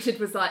 Richard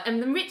was like,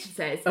 and then Richard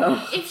says,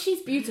 if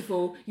she's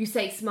beautiful, you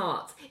say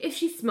smart. If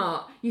she's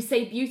smart, you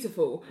say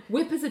beautiful.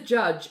 Whipper's a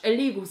judge, a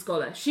legal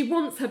scholar. She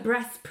wants her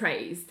breasts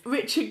praised.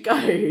 Richard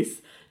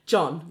goes,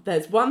 John,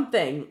 there's one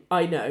thing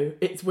I know,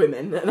 it's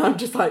women. And I'm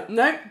just like,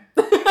 nope.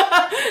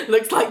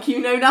 Looks like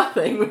you know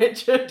nothing,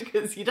 Richard,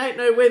 because you don't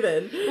know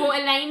women. Well,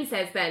 Elaine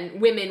says then,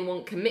 women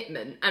want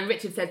commitment. And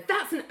Richard says,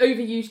 that's an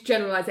overused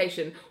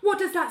generalisation. What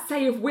does that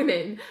say of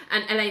women?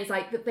 And Elaine's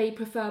like, that they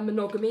prefer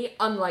monogamy,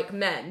 unlike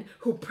men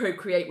who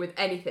procreate with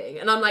anything.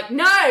 And I'm like,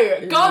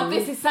 no! God,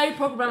 this is so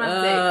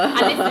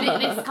problematic.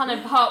 And this kind of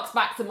harks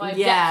back to my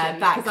objection. Yeah,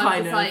 that because kind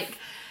I'm just of... like,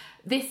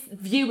 this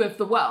view of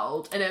the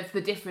world and of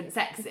the different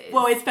sexes.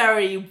 Well, it's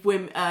very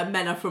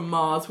men are from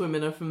Mars,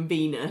 women are from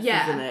Venus,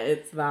 Yeah. isn't it?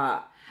 It's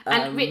that.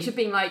 And Richard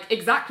being like,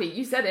 exactly,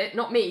 you said it,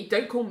 not me.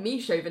 Don't call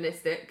me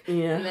chauvinistic.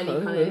 Yeah. And then he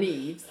kind of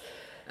leaves.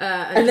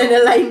 And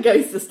then Elaine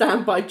goes to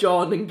stand by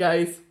John and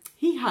goes,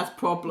 he has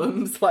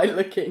problems, like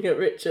looking at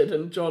Richard,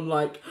 and John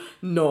like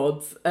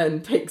nods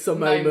and takes a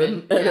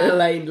moment and yeah.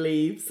 Elaine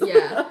leaves.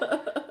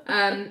 Yeah.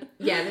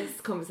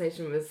 This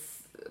conversation was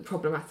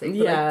problematic,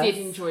 but I did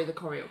enjoy the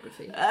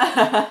choreography.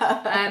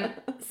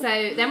 So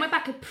then we're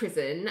back at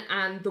prison,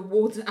 and the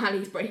warden,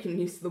 Ali's breaking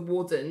news to the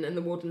warden, and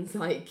the warden's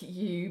like,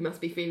 you must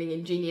be feeling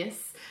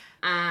ingenious.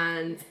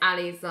 And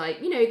Ali's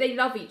like, they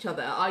love each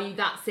other. Are you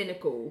that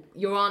cynical?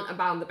 You aren't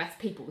about the best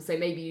people, so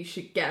maybe you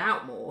should get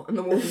out more. And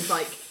the warden's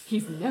like,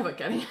 he's never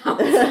getting out.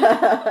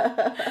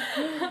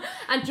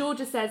 And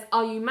Georgia says,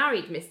 are you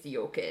married, Mr.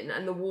 Yorkin?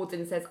 And the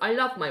warden says, I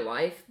love my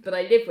wife, but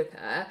I live with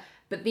her.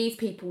 But these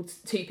people,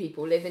 two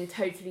people, live in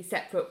totally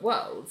separate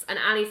worlds. And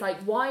Ali's like,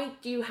 why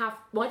does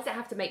it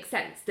have to make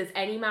sense? Does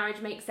any marriage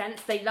make sense?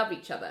 They love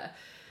each other.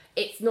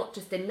 It's not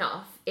just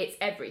enough, it's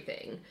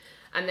everything.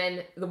 And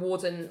then the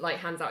warden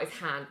hands out his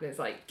hand and is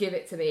like, give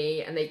it to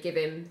me. And they give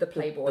him the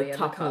Playboy and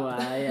the cup.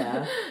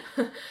 Yeah.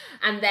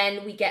 And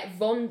then we get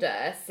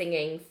Vonda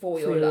singing For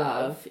Your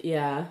Love.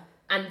 Yeah.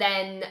 And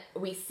then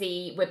we're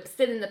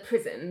still in the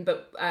prison,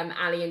 but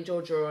Ali and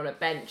Georgia are on a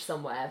bench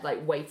somewhere,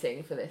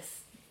 waiting for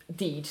this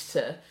deed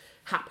to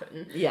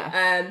happen. Yeah.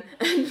 And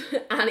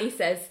Ali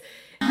says,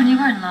 when you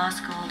were in law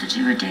school, did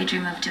you ever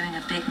daydream of doing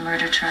a big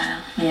murder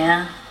trial?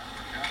 Yeah.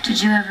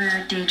 Did you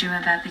ever daydream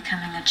about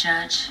becoming a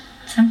judge?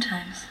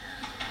 Sometimes.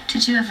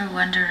 Did you ever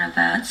wonder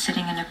about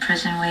sitting in a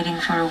prison waiting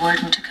for a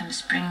warden to come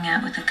springing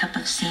out with a cup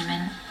of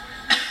semen?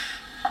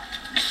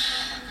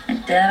 My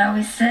dad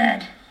always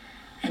said,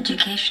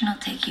 education will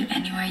take you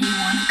anywhere you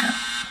want to go.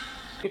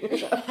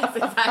 yes,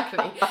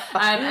 exactly.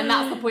 And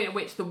that's the point at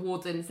which the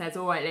warden says,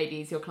 all right,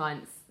 ladies, your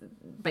client's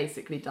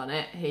basically done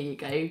it. Here you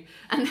go.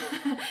 And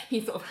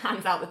he sort of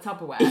hands out the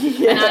Tupperware.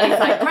 Yeah. And Ali's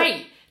like,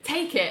 great,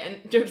 take it.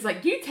 And George's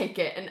like, you take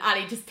it. And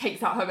Ali just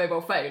takes out her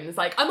mobile phone and is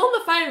like, I'm on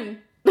the phone.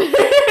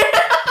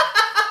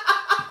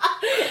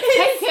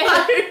 It's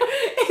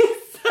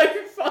so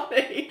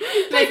funny.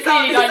 There's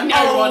clearly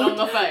no one on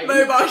the phone.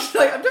 Mobile, she's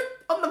like, I'm just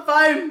on the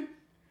phone.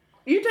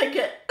 You take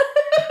it.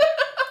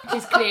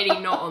 She's clearly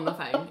not on the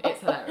phone. It's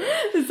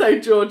hilarious. So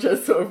Georgia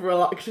sort of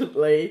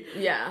reluctantly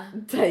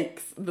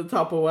takes the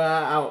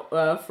Tupperware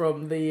out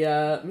from the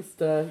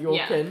Mr.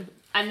 Yorkin. Yeah.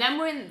 And then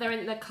they're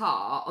in the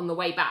car on the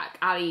way back.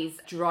 Ali's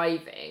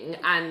driving,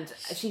 and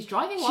she's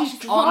driving while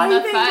she's on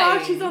the phone.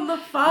 While she's on the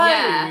phone.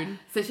 Yeah.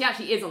 So she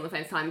actually is on the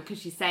phone this time because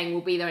she's saying,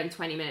 we'll be there in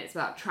 20 minutes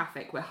without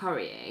traffic, we're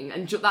hurrying.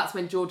 And that's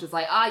when Georgia's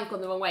like, you've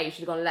gone the wrong way, you should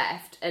have gone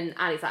left. And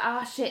Ali's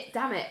like, shit,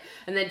 damn it.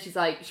 And then she's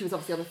like, she was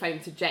obviously on the phone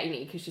to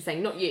Janie because she's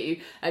saying, not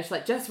you. And she's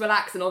like, just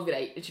relax and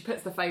ovulate. And she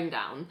puts the phone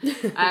down.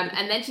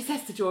 And then she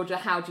says to Georgia,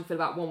 how do you feel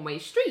about one-way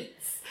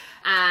streets?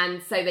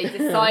 And so they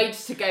decide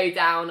to go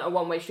down a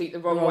one-way street the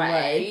wrong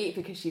way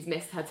because she's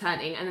missed her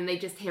turning, and then they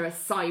just hear a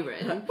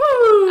siren.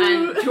 Woo!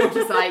 And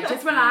Georgia's like,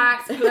 just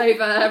relax, pull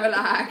over,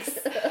 relax.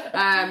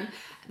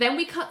 Then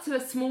we cut to a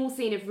small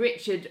scene of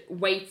Richard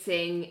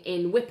waiting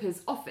in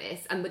Whipper's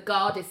office, and the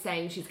guard is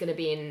saying she's going to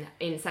be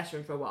in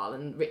session for a while,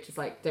 and Richard's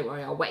like, don't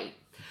worry, I'll wait.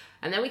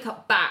 And then we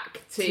cut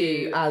back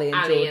to Ali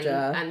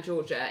and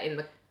Georgia in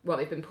the... Well,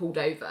 they've been pulled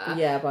over.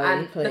 Yeah,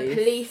 by the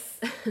police.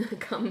 The police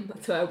come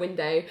to her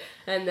window,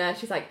 and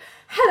she's like,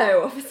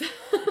 "Hello, officer."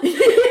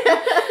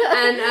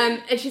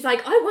 And she's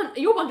like,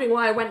 "You're wondering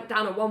why I went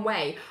down a one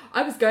way?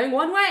 I was going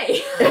one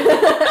way."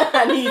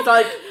 And he's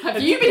like,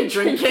 "Have you been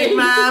drinking,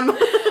 ma'am?"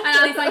 And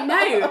Ali's like,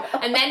 "No."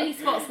 And then he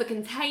spots the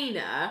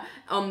container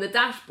on the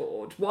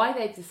dashboard. Why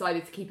they've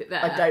decided to keep it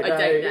there, I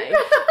don't know.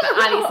 But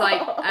Ali's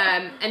like,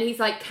 and he's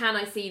like, "Can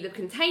I see the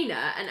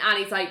container?" And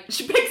Ali's like,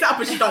 she picks it up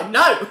and she's like,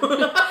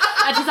 "No."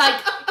 And she's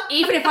like,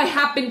 even if I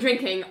have been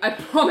drinking, I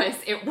promise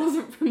it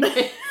wasn't from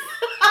this.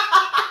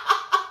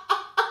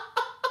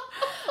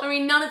 I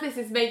mean, none of this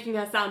is making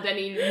her sound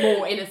any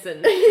more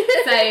innocent.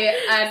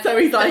 So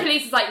he's like, the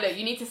police is like, look,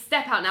 you need to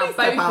step out now,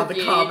 both of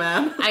you,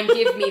 and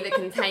give me the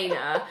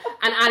container.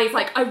 And Ali's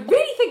like, I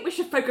really think we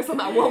should focus on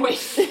that one-way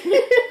street.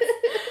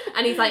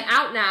 And he's like,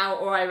 out now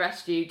or I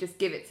arrest you, just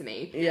give it to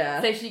me.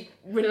 Yeah. So she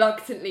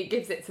reluctantly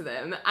gives it to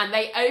them, and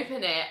they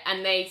open it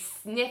and they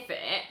sniff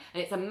it,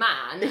 and it's a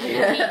man, and he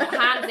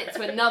hands it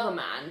to another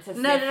man to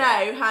sniff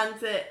it.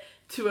 Hands it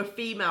to a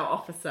female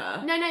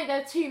officer. No,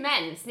 there are two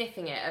men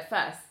sniffing it at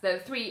first. There are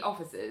three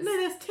officers. No,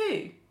 there's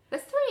two.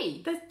 There's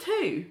three. There's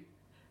two.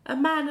 A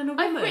man and a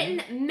woman. I've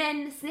written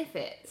men sniff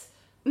it.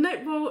 No,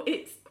 well,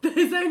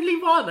 there's only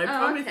one, I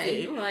promise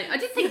okay. you. Right. I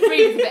did think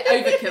three was a bit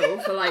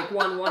overkill for like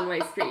one-way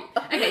street.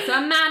 Okay, so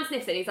a man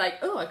sniffs it and he's like,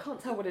 oh, I can't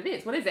tell what it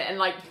is. What is it? And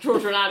like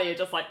Georgia and Ali are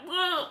just like,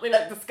 they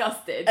look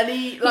disgusted. And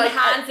he like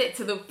hands it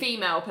to the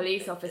female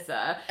police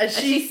officer and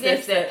she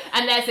sniffs it.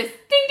 And there's this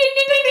ding ding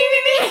ding ding ding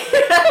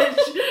ding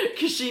ding.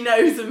 Because she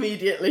knows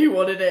immediately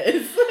what it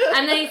is.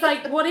 And then he's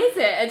like, what is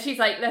it? And she's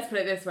like, let's put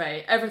it this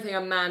way. Everything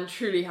a man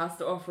truly has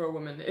to offer a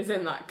woman is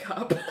in that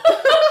cup.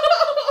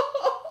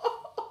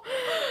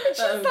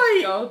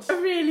 She's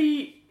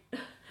really,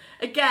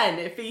 again,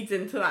 it feeds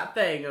into that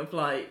thing of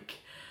like,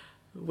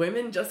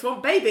 women just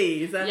want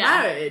babies and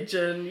marriage,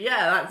 and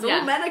that's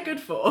all men are good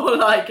for.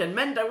 Like, and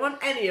men don't want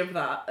any of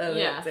that. And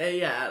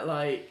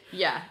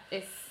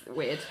it's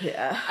weird.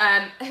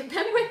 Yeah.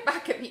 Then we're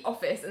back at the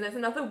office, and there's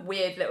another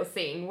weird little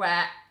scene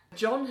where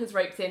John has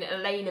roped in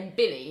Elaine and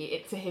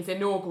Billy to his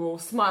inaugural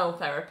smile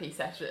therapy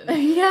session.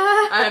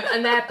 Yeah.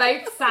 And they're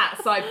both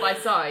sat side by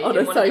side on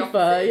in a one of the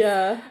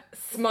sofa, offices,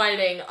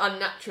 smiling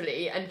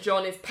unnaturally, and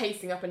John is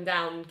pacing up and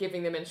down,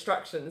 giving them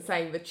instructions,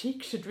 saying the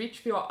cheek should reach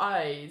for your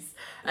eyes.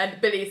 And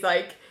Billy's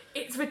like,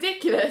 it's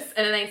ridiculous.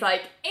 And Elaine's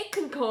like, it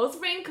can cause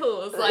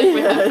wrinkles, like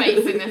with her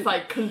face in this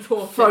like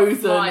contorted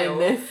frozen smile. in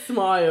this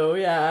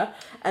smile,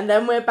 And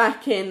then we're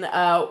back in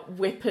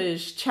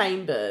Whipper's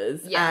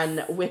chambers,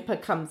 and Whipper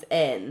comes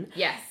in.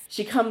 Yes.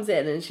 She comes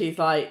in and she's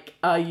like,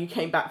 oh, you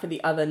came back for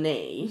the other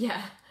knee.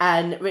 Yeah.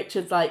 And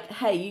Richard's like,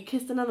 hey, you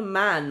kissed another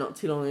man not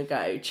too long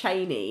ago,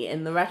 Cheney,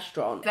 in the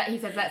restaurant. He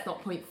says, let's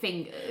not point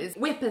fingers.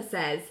 Whipper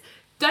says,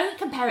 don't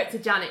compare it to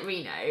Janet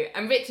Reno.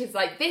 And Richard's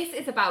like, this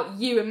is about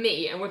you and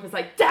me. And Whipper's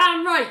like,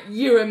 damn right,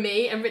 you and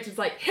me. And Richard's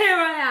like, here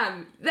I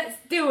am. Let's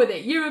deal with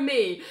it, you and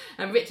me.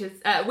 And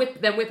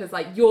then Whipper's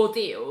like, your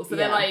deal. So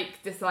they're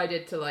like,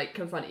 decided to like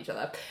confront each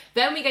other.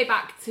 Then we go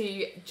back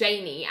to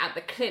Janie at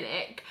the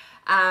clinic.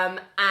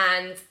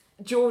 And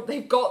George,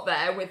 they've got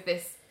there with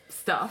this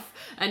stuff,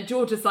 and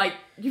George is like,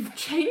 you've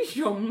changed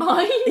your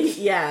mind.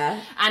 Yeah.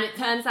 And it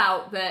turns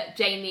out that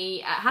Janie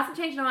hasn't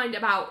changed her mind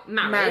about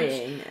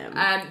marrying him.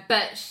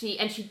 But she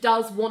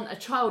does want a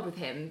child with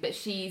him, but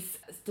she's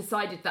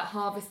decided that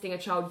harvesting a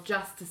child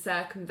just to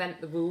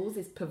circumvent the rules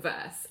is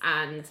perverse,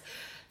 and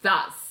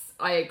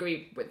I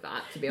agree with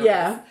that, to be honest.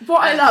 Yeah.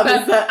 What I love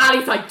is that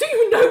Ali's like, do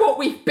you know what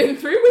we've been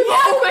through? We were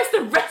almost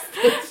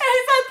arrested. It's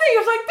that thing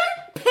of like,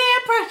 don't peer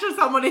pressure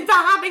someone into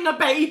having a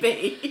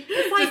baby.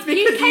 It's like,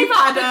 you came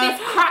up with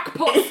this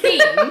crackpot scheme,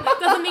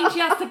 doesn't mean she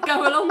has to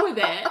go along with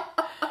it.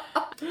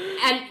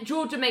 And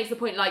Georgia makes the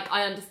point, like,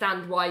 I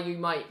understand why you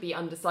might be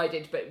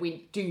undecided, but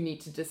we do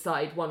need to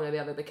decide one or the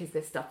other because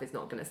this stuff is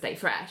not going to stay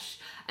fresh.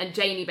 And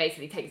Janie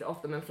basically takes it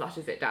off them and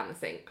flushes it down the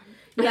sink.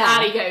 And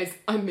Ali goes,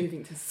 I'm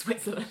moving to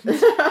Switzerland. And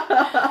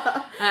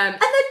then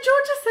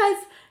Georgia says,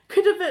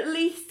 could have at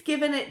least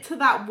given it to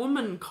that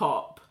woman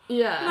cop.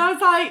 Yeah. And I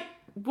was like,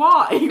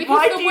 why? Because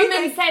why the do you woman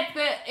think... said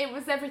that it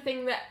was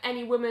everything that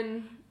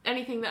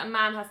anything that a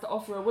man has to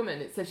offer a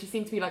woman. It said she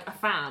seemed to be like a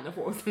fan of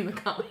what was in the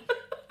cup.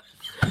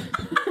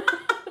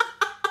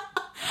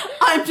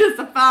 I'm just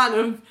a fan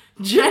of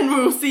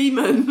General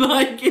Seaman.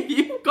 Like, if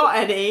you've got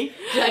any,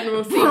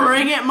 General Seaman,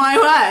 bring it my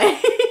way.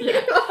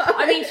 Yeah.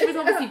 I mean, she was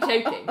obviously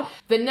joking.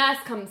 The nurse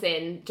comes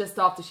in just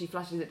after she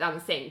flushes it down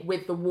the sink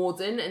with the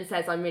warden and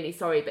says, I'm really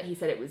sorry, but he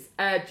said it was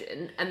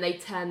urgent. And they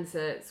turn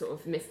to sort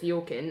of Mr.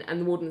 Yorkin,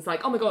 and the warden's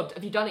like, oh my God,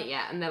 have you done it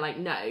yet? And they're like,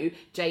 no,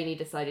 Janie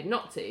decided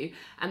not to.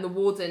 And the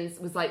warden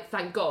was like,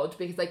 thank God,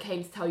 because they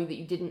came to tell you that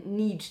you didn't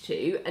need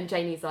to. And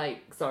Janie's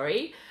like,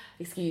 sorry,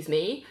 excuse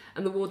me.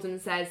 And the warden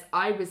says,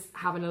 I was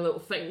having a little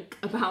think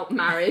about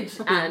marriage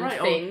and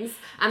things.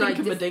 And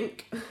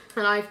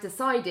and I've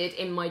decided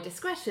in my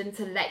discretion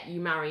to let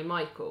you marry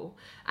Michael.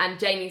 And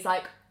Janie's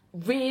like,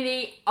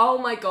 really? Oh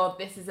my God,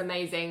 this is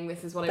amazing.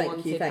 This is what I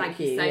wanted. Thank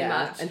you so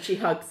much. And she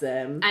hugs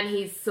him. And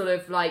he's sort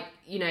of like,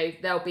 you know,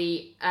 there'll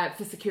be,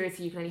 for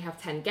security, you can only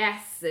have 10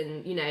 guests,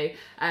 and, you know,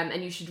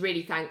 and you should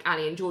really thank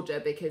Ali and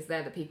Georgia because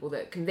they're the people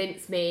that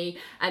convinced me.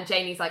 And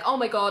Janie's like, oh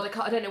my God,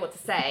 I don't know what to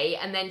say.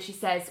 And then she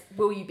says,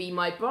 will you be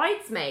my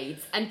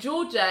bridesmaids? And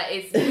Georgia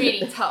is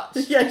really touched.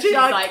 She's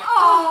like,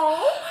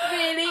 oh,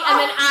 really? And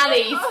then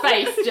Ali's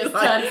face just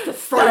turns to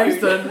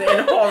frozen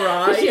in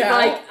horror. She's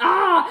like,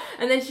 ah.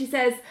 And then she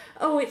says,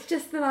 oh, it's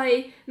just that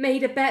I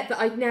made a bet that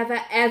I'd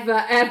never,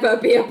 ever, ever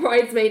be a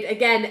bridesmaid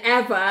again,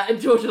 ever. And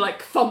Georgia,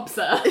 like, thumps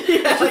her.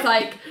 Yeah. She's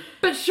like,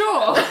 but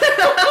sure.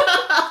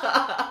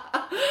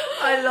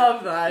 I I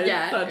love that.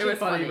 Yeah, It's such it a was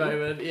funny funny.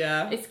 moment.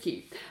 Yeah. It's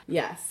cute.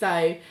 Yeah,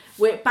 so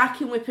we're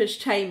back in Whipper's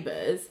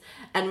chambers,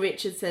 and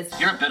Richard says,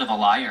 You're a bit of a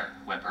liar,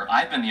 Whipper.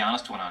 I've been the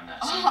honest one on this.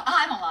 Oh,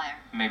 I'm a liar.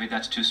 Maybe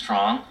that's too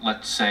strong.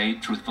 Let's say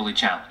truthfully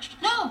challenged.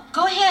 No,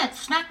 go ahead.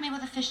 Smack me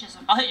with a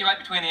fishism. I'll hit you right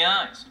between the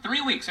eyes.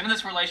 3 weeks into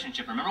this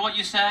relationship, remember what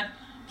you said?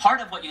 Part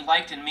of what you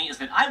liked in me is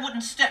that I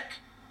wouldn't stick.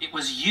 It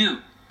was you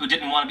who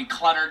didn't want to be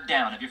cluttered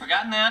down. Have you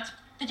forgotten that?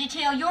 The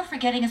detail you're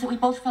forgetting is that we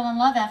both fell in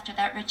love after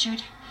that,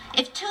 Richard.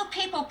 If two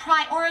people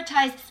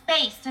prioritized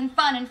space and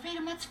fun and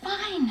freedom, that's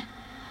fine.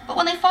 But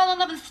when they fall in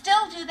love and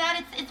still do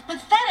that, it's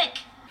pathetic.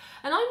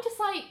 And I'm just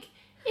like,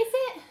 is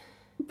it?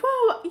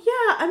 well,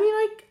 yeah, I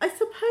mean, I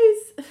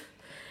suppose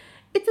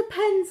it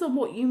depends on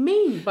what you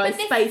mean by But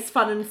this- space,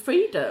 fun and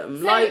freedom.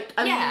 So, like,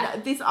 I yeah.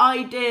 mean, this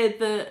idea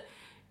that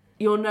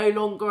you're no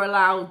longer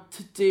allowed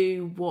to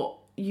do what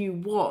you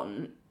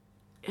want.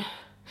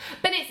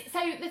 But it's so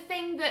the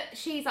thing that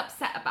she's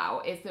upset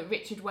about is that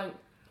Richard won't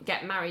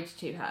get married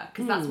to her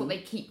because that's what they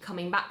keep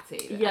coming back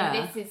to. Yeah.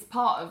 And this is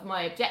part of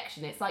my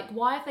objection. It's like,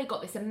 why have they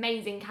got this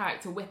amazing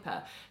character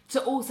Whipper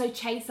to also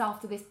chase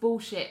after this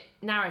bullshit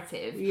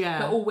narrative Yeah.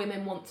 that all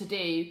women want to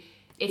do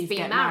is be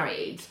get married?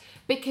 married.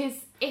 Because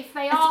if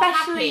they are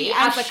Especially happy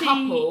as a as she-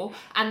 couple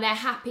and they're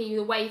happy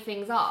the way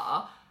things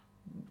are,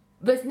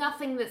 there's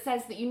nothing that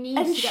says that you need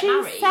And to get she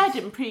married. said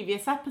in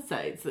previous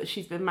episodes that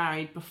she's been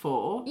married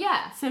before.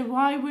 Yeah. So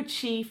why would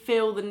she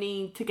feel the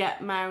need to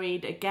get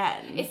married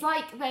again? It's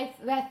like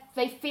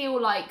they feel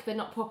like they're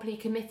not properly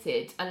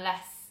committed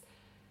unless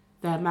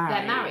they're married.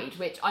 they're married,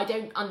 which I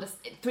don't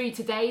understand. Through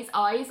today's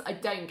eyes, I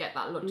don't get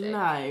that logic. No.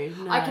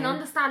 I can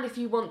understand if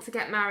you want to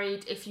get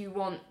married, if you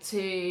want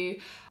to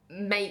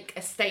make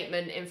a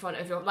statement in front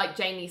of your, like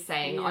Janie's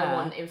saying, I Yeah.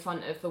 want in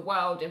front of the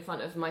world, in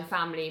front of my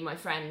family, my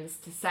friends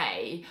to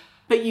say,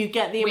 But you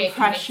get the We're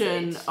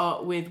impression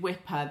committed. with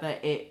Whipper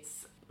that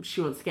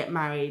she wants to get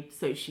married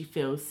so she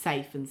feels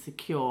safe and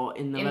secure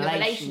in the in the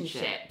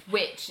relationship. relationship,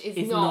 which is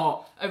Is not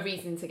not a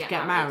reason to Get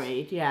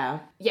married, yeah.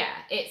 Yeah,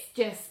 it's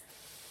just,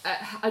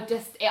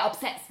 it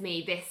upsets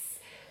me, this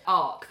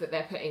arc that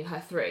they're putting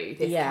her through,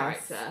 this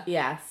character.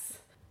 Yes.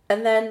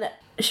 And then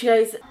she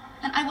goes,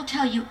 And I will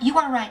tell you, you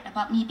are right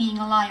about me being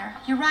a liar.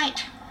 You're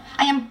right.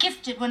 I am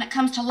gifted when it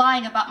comes to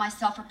lying about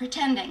myself or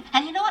pretending.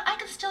 And you know what? I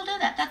can still do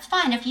that. That's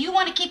fine. If you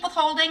want to keep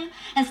withholding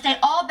and stay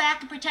all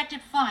back and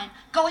protected, fine.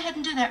 Go ahead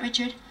and do that,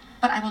 Richard.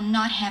 But I will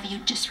not have you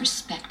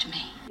disrespect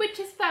me. Which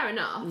is fair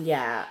enough.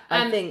 yeah,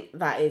 I Um, think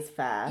that is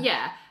fair.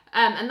 Yeah,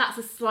 and that's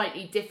a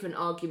slightly different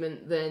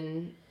argument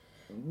than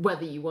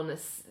whether you want to,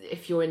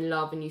 if you're in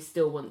love and you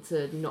still want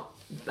to not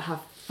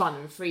have fun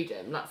and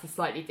freedom. That's a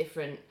slightly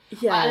different.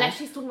 Yeah. Unless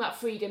she's talking about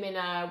freedom in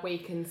a we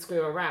can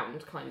screw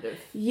around kind of.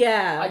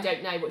 Yeah. I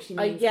don't know what she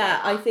means.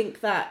 Yeah, by I that. think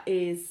that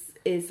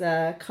is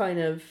a kind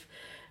of,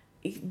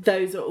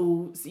 those are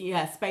all,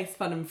 space,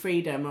 fun and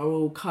freedom are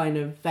all kind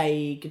of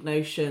vague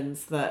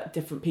notions that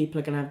different people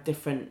are going to have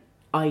different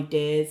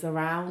ideas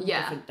around,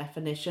 Yeah. different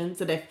definitions.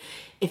 And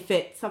if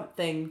it's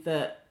something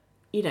that,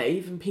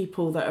 even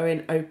people that are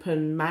in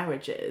open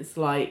marriages,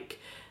 like,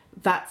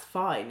 that's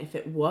fine if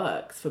it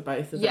works for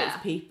both of Yeah.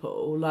 those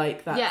people.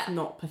 Like, that's Yeah.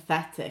 not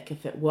pathetic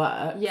if it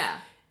works. Yeah.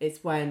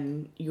 It's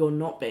when you're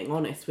not being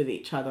honest with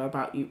each other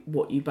about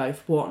what you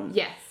both want.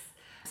 Yes.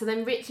 So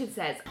then Richard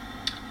says,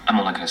 I'm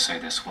only going to say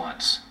this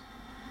once.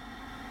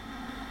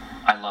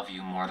 I love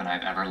you more than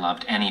I've ever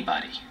loved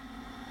anybody.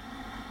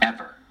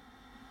 Ever.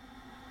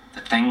 The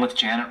thing with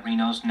Janet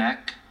Reno's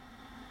neck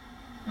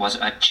was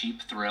a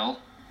cheap thrill.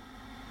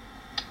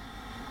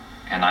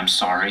 And I'm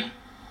sorry.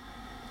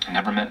 I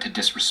never meant to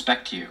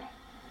disrespect you.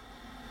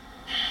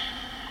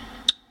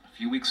 A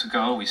few weeks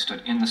ago, we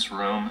stood in this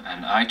room,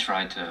 and I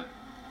tried to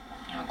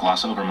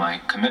gloss over my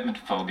commitment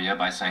phobia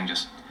by saying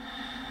just,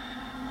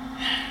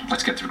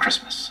 let's get through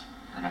Christmas.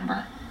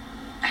 Remember?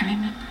 I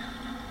remember.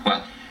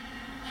 Well,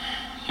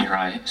 here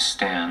I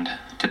stand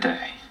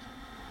today.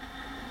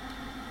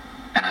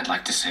 And I'd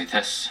like to say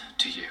this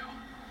to you.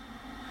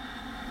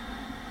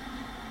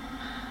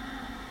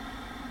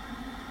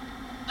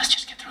 Let's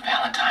just get through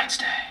Valentine's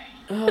Day.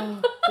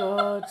 Oh,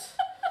 God.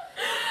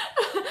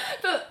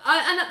 but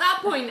and at that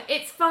point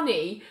it's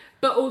funny,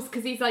 but also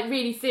because he's like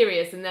really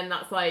serious, and then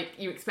that's like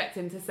you expect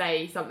him to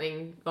say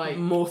something like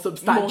More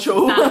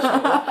substantial.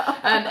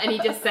 and he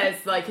just says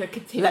like a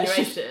continuation.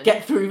 Let's just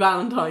get through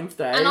Valentine's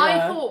Day. And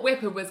I thought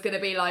Whipper was going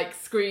to be like,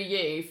 screw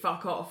you,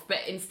 fuck off. But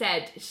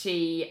instead,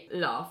 she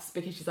laughs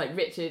because she's like,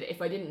 Richard,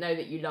 if I didn't know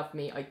that you loved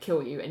me, I'd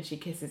kill you. And she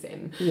kisses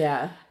him.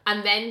 Yeah.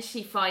 And then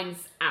she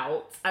finds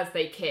out, as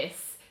they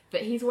kiss,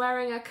 that he's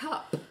wearing a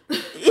cup.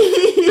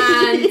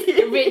 And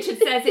Richard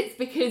says it's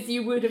because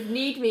you would have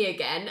need me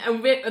again.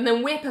 And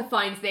then Whipper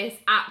finds this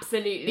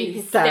absolutely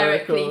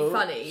hysterically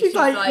funny. She's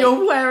like,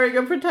 you're wearing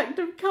a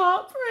protective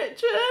cup,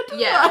 Richard.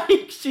 Yeah.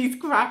 Like, she's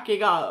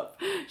cracking up.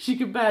 She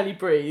can barely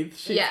breathe.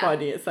 She's Yeah.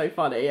 finding it so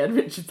funny. And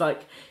Richard's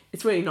like,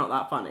 it's really not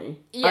that funny.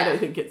 I Yeah. don't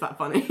think it's that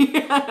funny.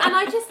 And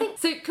I just think,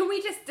 so can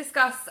we just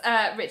discuss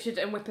Richard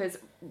and Whipper's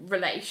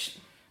relation?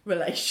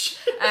 relation.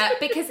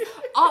 Because what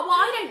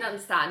I don't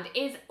understand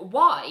is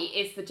why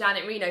is the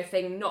Janet Reno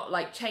thing not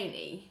like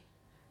Cheney?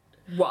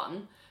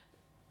 One.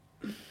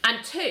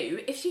 And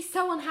two, if she's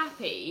so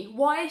unhappy,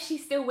 why is she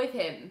still with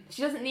him?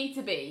 She doesn't need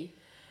to be.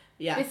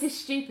 Yeah. This is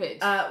stupid.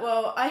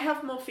 Well, I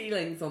have more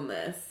feelings on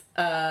this,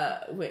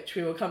 which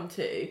we will come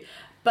to.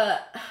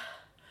 But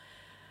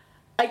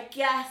I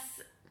guess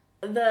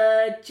so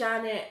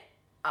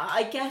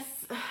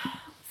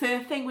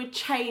the thing with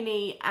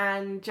Cheney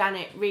and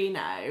Janet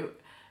Reno,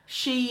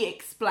 she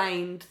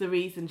explained the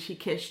reason she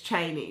kissed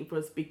Cheney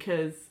was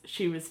because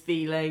she was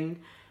feeling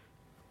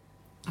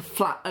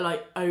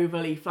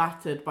overly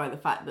flattered by the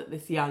fact that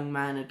this young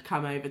man had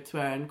come over to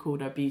her and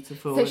called her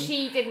beautiful. So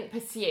she didn't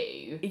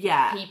pursue.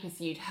 Yeah. He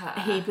pursued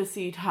her. He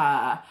pursued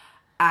her.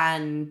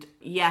 And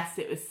yes,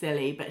 it was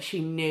silly, but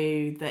she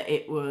knew that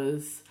it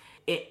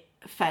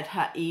fed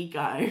her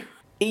ego.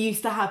 It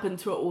used to happen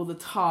to her all the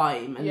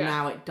time, and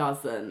now it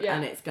doesn't. Yeah.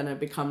 And it's going to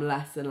become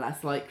less and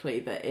less likely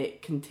that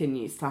it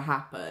continues to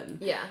happen.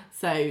 Yeah.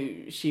 So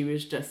she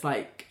was just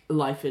like,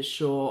 life is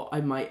short,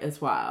 I might as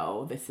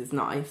well. This is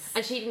nice.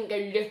 And she didn't go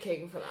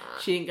looking for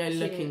that. She didn't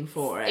go looking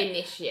for it.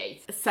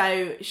 Initiate.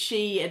 So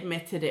she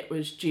admitted it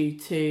was due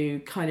to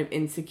kind of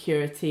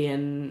insecurity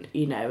and,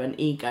 an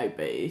ego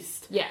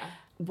boost. Yeah.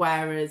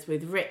 Whereas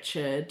with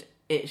Richard,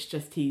 it's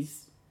just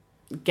he's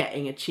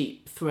getting a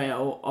cheap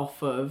thrill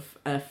off of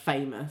a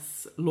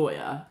famous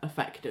lawyer,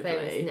 effectively.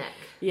 Famous neck.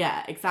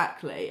 Yeah,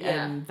 exactly.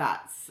 Yeah. And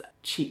that's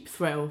cheap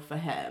thrill for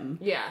him.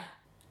 Yeah.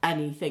 And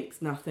he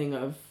thinks nothing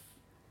of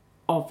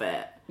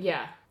it.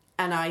 Yeah.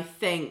 And I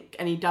think,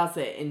 and he does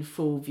it in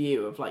full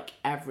view of like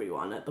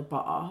everyone at the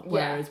bar,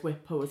 whereas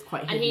Whipper was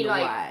quite hidden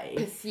away. And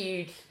he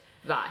pursued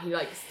that.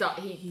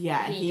 He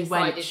he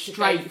went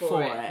straight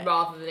for it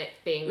rather than it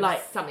being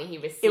like something he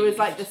received. It was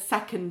like the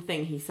second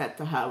thing he said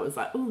to her was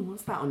like, "Oh,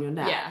 what's that on your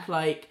neck?" Yeah.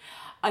 Like,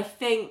 I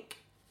think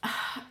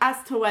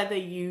as to whether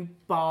you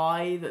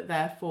buy that,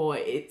 therefore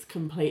it's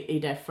completely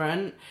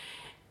different,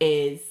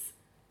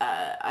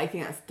 I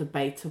think that's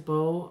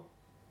debatable.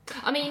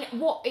 I mean,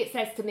 what it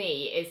says to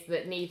me is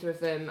that neither of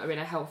them are in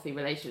a healthy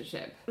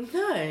relationship.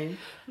 No,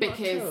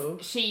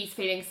 because she's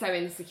feeling so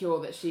insecure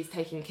that she's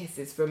taking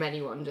kisses from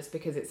anyone just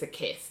because it's a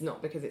kiss,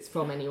 not because it's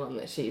from anyone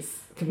that she's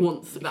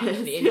wants to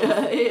kiss.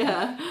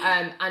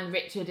 Yeah. And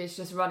Richard is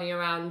just running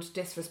around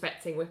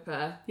disrespecting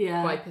Whipper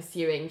by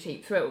pursuing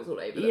cheap thrills all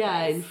over the place.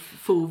 Yeah, in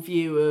full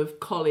view of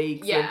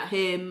colleagues of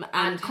him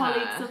and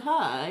colleagues of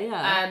her.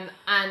 Yeah.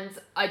 And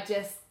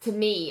to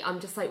me,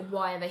 I'm just like,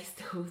 why are they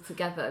still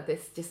together?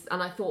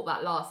 And I thought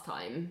that last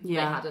time they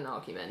had an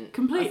argument.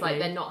 Completely. I was like,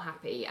 they're not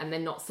happy and they're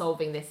not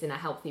solving this in a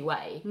healthy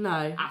way.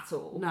 No. At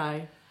all.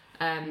 No.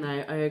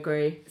 No, I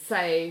agree.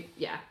 So,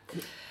 yeah.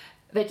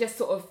 They just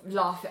sort of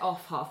laugh it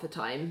off half the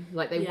time.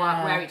 Like, they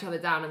wear each other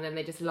down and then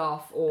they just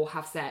laugh or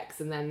have sex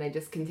and then they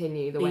just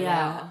continue the way they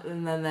are.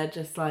 And then they're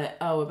just like,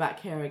 oh, we're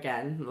back here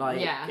again. Like,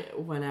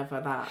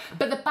 whenever that...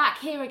 But the back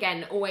here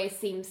again always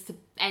seems to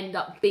end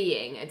up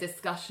being a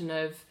discussion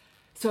of,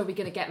 so are we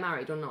going to get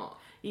married or not?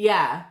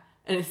 Yeah.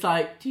 And it's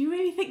like, do you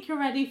really think you're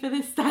ready for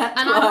this step?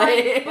 And I'm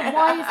like, but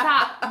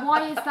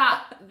why is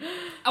that?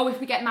 Oh, if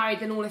we get married,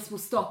 then all this will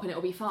stop and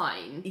it'll be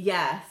fine.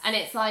 Yes. And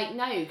it's like,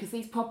 no, because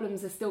these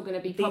problems are still going to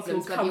be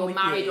problems whether you're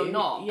married or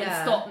not.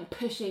 Yeah. And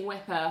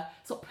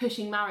stop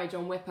pushing marriage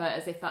on Whipper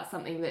as if that's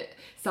something that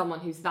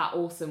someone who's that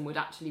awesome would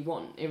actually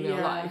want in real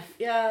life.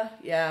 Yeah,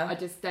 yeah. I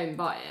just don't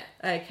buy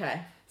it.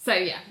 Okay. So,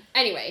 yeah.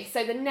 Anyway,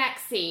 so the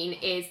next scene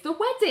is the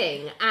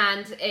wedding,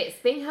 and it's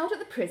being held at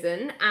the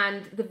prison,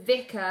 and the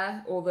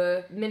vicar, or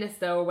the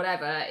minister, or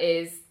whatever,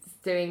 is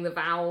doing the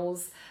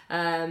vows.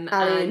 Annie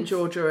and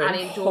Georgia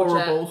in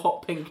horrible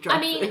hot pink dresses. I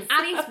mean,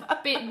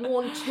 Annie's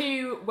worn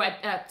two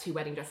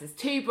wedding dresses,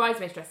 two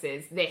bridesmaids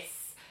dresses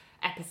this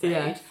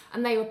episode,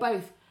 and they were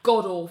both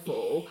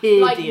god-awful.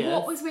 Hideous. Like,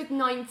 what was with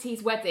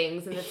 90s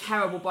weddings and the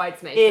terrible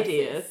bridesmaid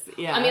dresses?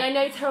 Yeah. I mean, I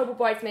know terrible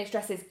bridesmaid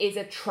dresses is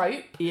a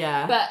trope,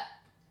 but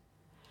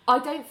I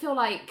don't feel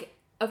like,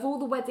 of all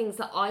the weddings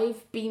that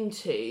I've been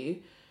to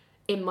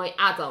in my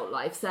adult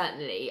life,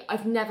 certainly,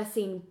 I've never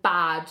seen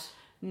bad.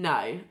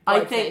 No,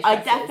 I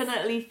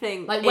definitely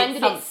think. Like, when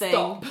did it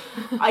stop?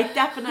 I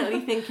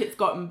definitely think it's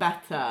gotten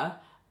better.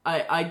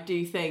 I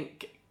do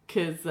think,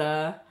 because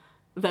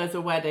there's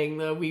a wedding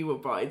that we were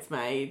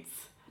bridesmaids.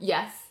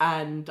 Yes.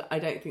 And I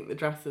don't think the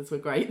dresses were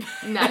great.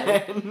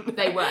 No,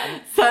 they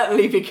weren't.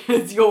 Certainly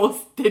because yours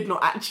did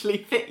not actually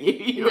fit you.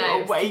 You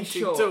were way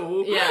too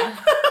tall. Yeah.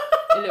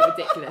 A little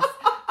ridiculous.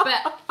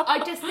 But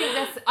I just think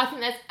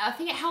I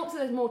think it helps that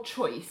there's more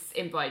choice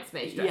in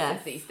bridesmaid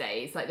dresses these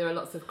days. Like, there are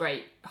lots of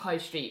great high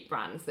street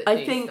brands that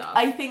do stuff.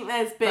 I think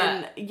there's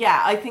been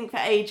I think for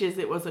ages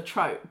it was a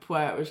trope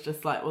where it was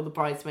just like, well, the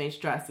bridesmaid's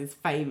dress is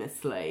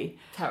famously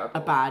terrible,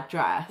 a bad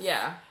dress.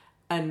 Yeah.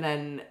 And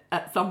then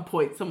at some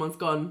point someone's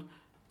gone,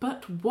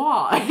 but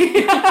why?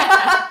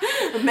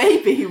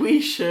 Maybe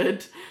we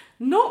should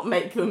not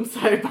make them so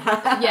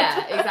bad.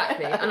 Yeah,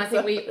 exactly. And I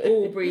think we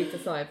all breathed a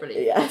sigh of relief.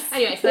 Yes.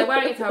 Anyway, so they're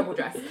wearing a terrible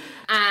dress.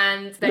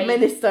 And the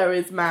minister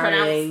is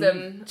marrying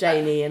them,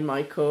 Janie and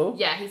Michael.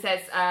 Yeah, he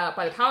says,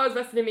 by the powers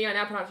vested in me, I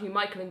now pronounce you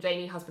Michael and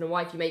Janie, husband and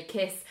wife. You may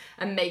kiss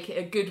and make it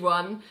a good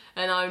one.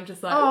 And I'm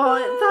just like, oh,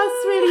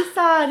 that's really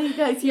sad. He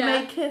goes, you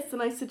may kiss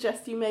and I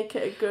suggest you make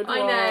it a good one.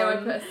 I know, I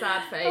put a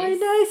sad face. I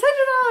know, so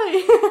did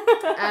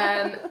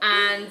I.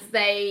 And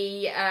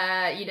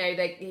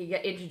they, he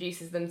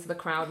introduces them to the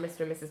crowd,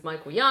 Mr. and Mrs.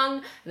 Michael Young,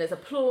 and there's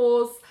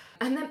applause.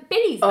 And then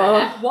Billy's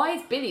there. Why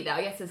is Billy there?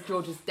 I guess it's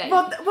George's date.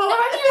 Well,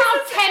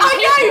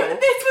 I know,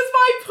 this was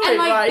my point, and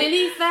right?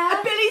 Billy's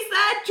there. Billy's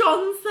there,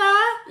 John's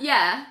there.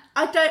 Yeah.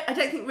 I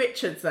don't think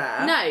Richard's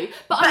there. No.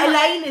 But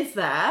Elaine is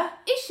there.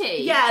 Is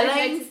she? Yeah,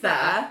 Elaine's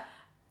there.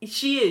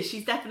 She is.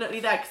 She's definitely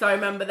there because I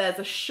remember there's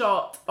a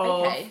shot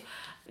of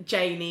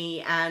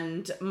Janie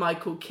and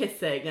Michael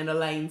kissing and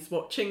Elaine's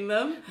watching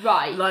them.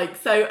 Right. Like,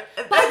 so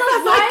but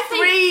there's like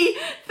three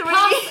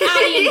plus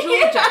Ali and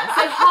Georgia.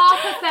 So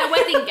half of their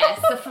wedding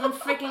guests are from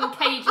frigging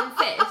Cajun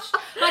Fish.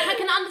 Like, I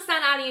can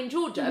understand Ali and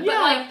Georgia, but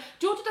like,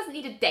 Georgia doesn't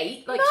need a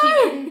date. Like, she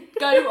can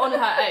go on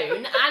her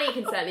own. Ali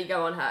can certainly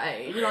go on her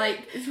own.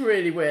 Like, it's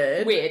really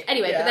weird.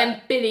 Anyway, but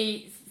then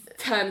Billy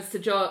turns to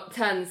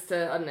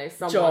I don't know,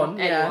 someone,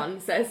 anyone,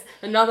 says,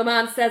 another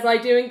man says I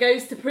do and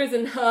goes to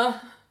prison,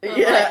 her.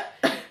 Yeah.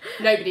 Like,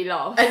 nobody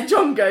laughs. And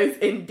John goes,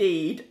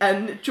 indeed.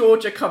 And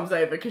Georgia comes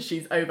over because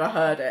she's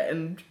overheard it.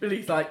 And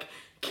Billy's like,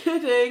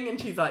 kidding.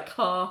 And she's like,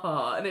 ha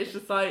ha. And it's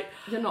just like,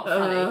 you're not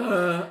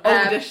funny.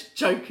 Oldest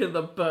joke in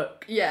the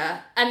book.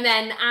 Yeah. And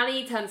then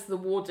Ali turns to the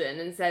warden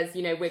and says,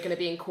 we're going to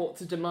be in court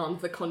to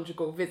demand the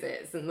conjugal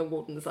visits. And the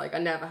warden's like, I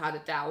never had a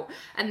doubt.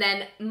 And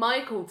then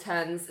Michael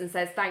turns and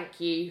says, thank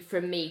you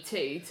from me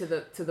too to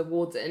the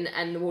warden.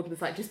 And the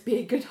warden's like, just be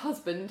a good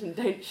husband and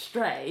don't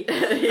stray.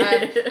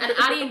 And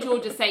Ali and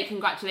Georgia say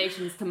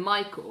congratulations to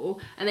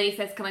Michael. And then he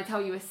says, can I tell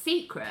you a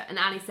secret? And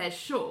Ali says,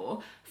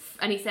 sure.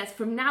 And he says,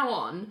 from now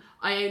on,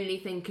 I only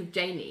think of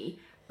Janie.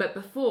 But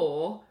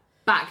before,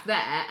 back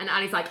there, and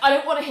Ali's like, I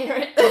don't want to hear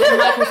it. And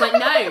Michael's like,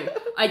 no,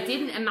 I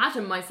didn't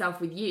imagine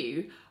myself with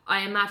you.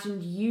 I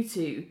imagined you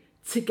two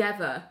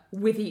together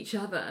with each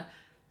other.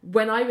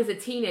 When I was a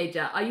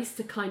teenager, I used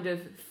to kind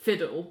of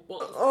fiddle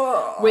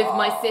with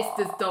my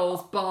sister's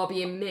dolls,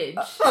 Barbie and Midge.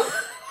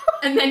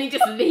 And then he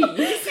just leaves.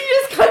 He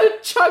just kind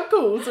of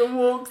chuckles and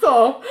walks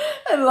off.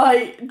 And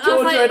like,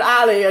 Georgia and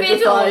Ali are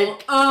just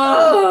like,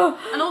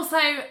 And also,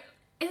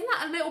 isn't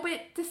that a little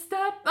bit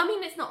disturbing? I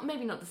mean, it's not,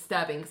 maybe not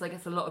disturbing, because I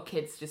guess a lot of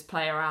kids just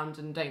play around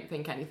and don't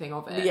think anything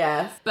of it.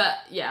 Yes. But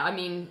yeah, I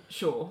mean,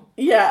 sure.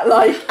 Yeah,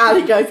 like,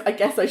 Ali goes, I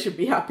guess I should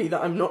be happy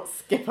that I'm not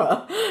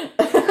Skipper.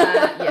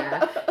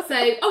 Yeah. So,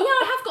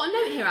 I have got a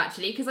note here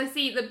actually, because I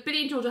see that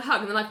Billy and Georgia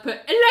hug, and then I've put,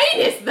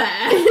 Elaine is there!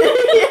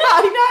 Yeah,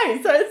 I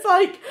know. So it's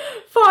like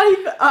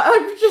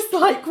I'm just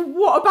like,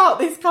 what about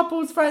this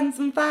couple's friends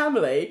and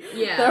family?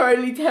 Yeah. There are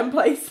only 10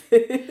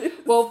 places.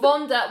 Well,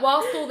 Vonda,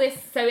 whilst all this,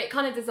 so it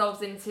kind of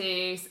dissolves into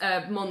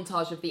a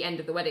montage of the end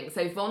of the wedding.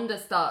 So Vonda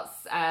starts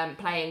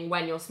playing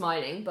When You're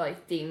Smiling by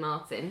Dean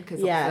Martin, because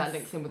obviously that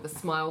links in with the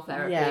smile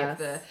therapy of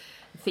the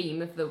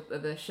theme of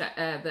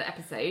the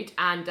episode.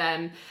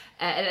 And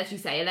as you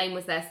say, Elaine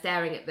was there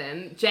staring at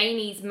them.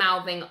 Janie's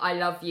mouthing I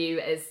love you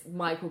as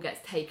Michael gets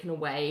taken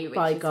away, which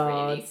is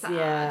really sad,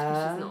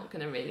 because she's not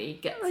going to really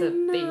get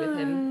to be with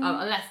him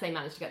unless they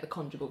manage to get the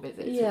conjugal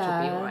visits, which will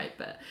be alright.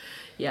 But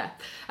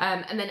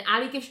and then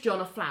Ali gives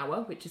John a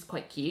flower, which is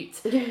quite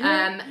cute.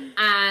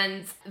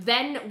 And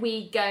then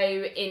we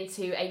go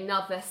into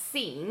another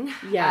scene.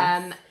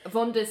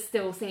 Vonda's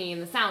still singing in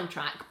the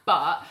soundtrack,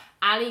 but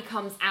Ali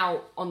comes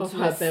out onto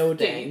her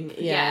building,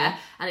 stoop, and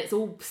it's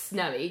all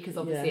snowy because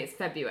obviously it's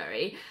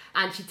February,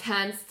 and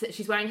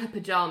she's wearing her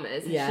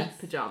pyjamas, her sheep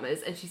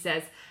pyjamas, and she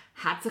says,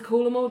 had to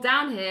cool them all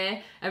down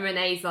here, and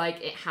Renee's like,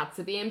 it had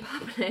to be in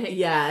public.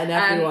 Yeah, and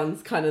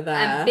everyone's kind of there.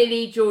 And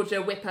Billy, Georgia,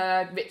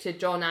 Whipper, Richard,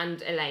 John,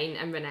 and Elaine,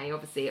 and Renee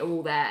obviously are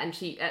all there, and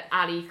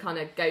Ali kind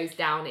of goes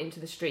down into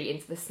the street,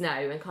 into the snow,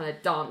 and kind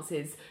of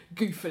dances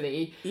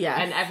goofily. Yes.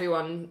 And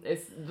everyone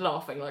is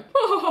laughing like,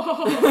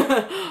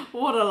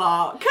 what a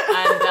lark.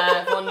 And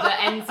Vonda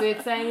ends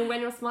with saying, when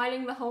you're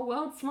smiling, the whole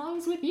world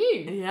smiles with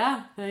you.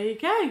 Yeah, there you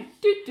go.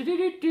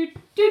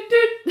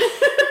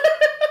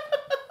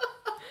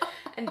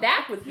 And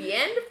that was the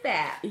end of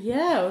that. Yeah,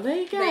 well, there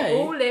you go. They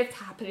all lived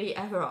happily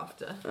ever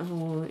after.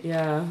 Oh,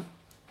 yeah.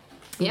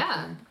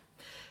 Yeah.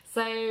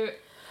 So,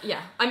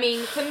 yeah. I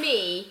mean, for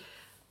me,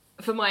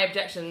 for my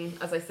objection,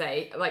 as I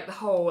say, like, the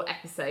whole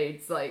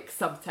episode's, like,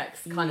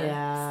 subtext kind of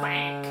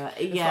stank,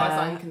 as far as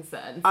I'm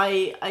concerned.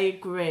 I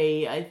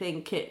agree. I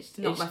think it's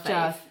not my just...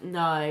 fave.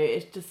 No,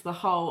 it's just the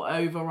whole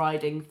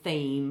overriding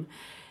theme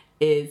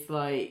is,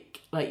 like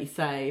you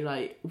say,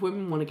 like,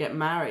 women want to get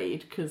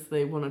married because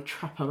they want to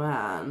trap a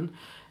man.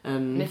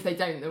 And if they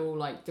don't, they're all,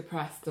 like,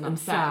 depressed and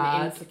upset sad,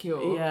 and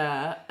insecure.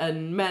 Yeah,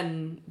 and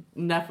men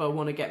never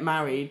want to get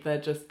married. They're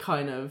just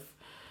kind of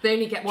They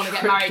only want to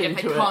get married if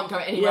they can't go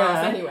anywhere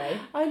else anyway.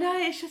 I know,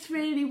 it's just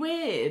really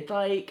weird.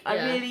 Like,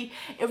 it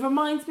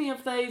reminds me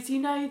of those,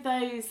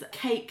 those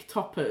cake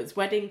toppers,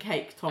 wedding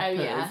cake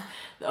toppers.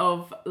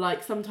 Of,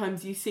 like,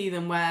 sometimes you see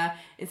them where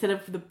instead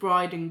of the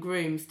bride and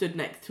groom stood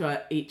next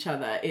to each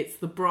other, it's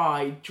the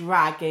bride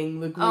dragging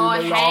the groom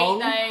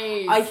along. I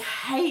hate those. I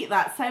hate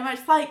that so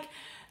much. Like,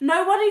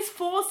 no one is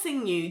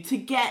forcing you to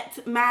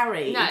get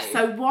married. No.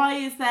 So why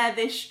is there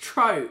this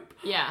trope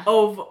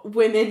of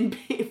women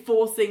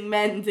forcing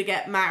men to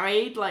get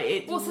married? Like,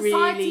 it's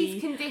society's really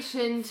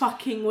conditioned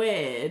fucking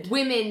weird.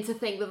 Women to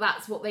think that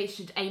that's what they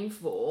should aim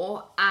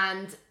for,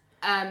 and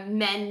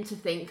men to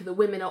think that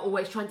women are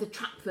always trying to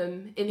trap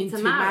them into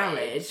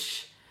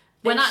marriage.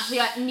 When actually,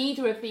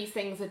 neither of these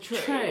things are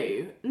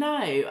true. No,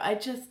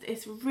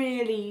 it's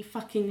really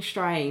fucking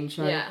strange.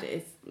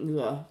 Like,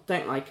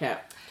 don't like it.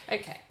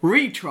 Okay.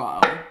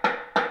 Retrial.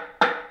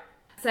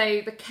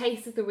 So the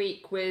case of the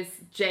week was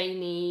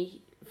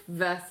Janey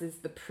versus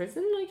the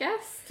prison, I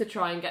guess, to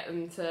try and get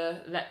them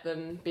to let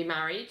them be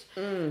married.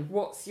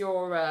 What's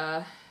your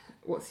thought?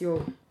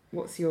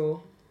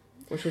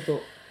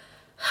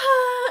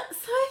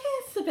 So I think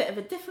it's a bit of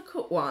a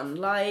difficult one.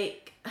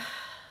 Like,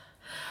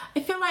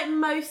 I feel like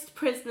most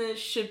prisoners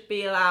should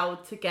be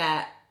allowed to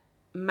get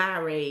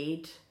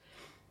married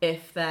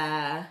if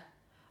they're...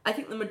 I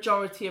think the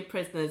majority of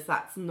prisoners,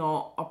 that's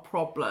not a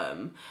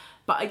problem.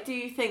 But I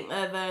do think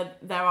that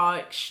there are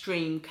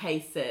extreme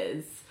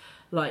cases,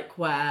 like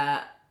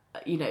where,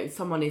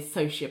 someone is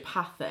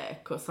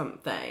sociopathic or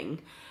something,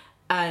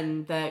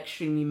 and they're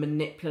extremely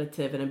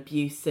manipulative and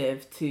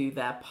abusive to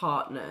their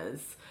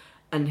partners,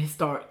 and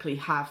historically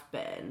have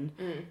been.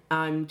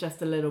 I'm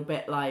just a little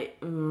bit like,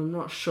 I'm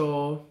not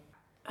sure.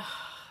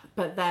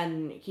 But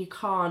then you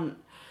can't...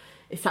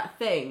 It's that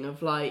thing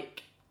of,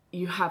 like,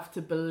 you have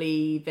to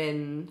believe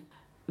in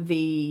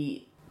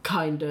the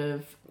kind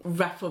of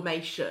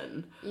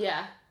reformation.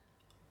 Yeah.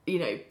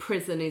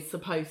 Prison is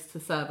supposed to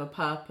serve a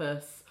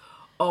purpose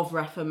of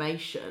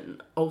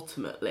reformation,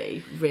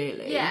 ultimately,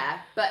 really. Yeah,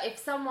 but if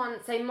someone...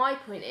 So my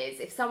point is,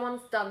 if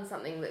someone's done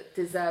something that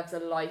deserves a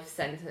life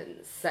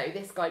sentence, so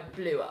this guy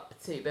blew up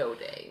 2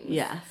 buildings...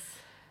 Yes.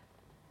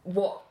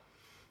 What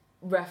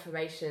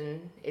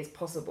reformation is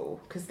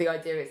possible? Because the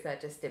idea is they're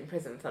just in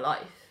prison for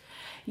life.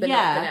 They're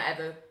not going to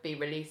ever be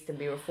released and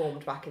be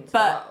reformed back into the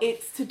world. But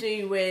it's to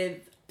do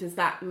with, does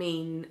that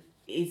mean,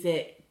 is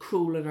it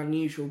cruel and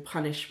unusual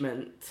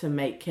punishment to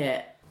make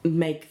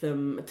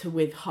them, to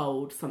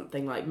withhold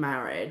something like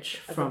marriage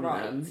from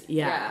them?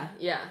 Yeah.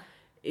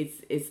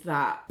 Is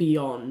that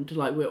beyond,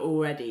 like, we're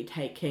already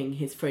taking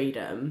his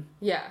freedom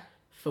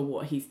for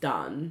what he's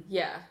done?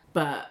 Yeah.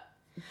 But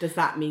does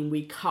that mean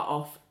we cut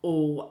off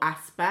all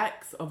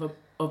aspects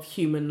of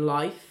human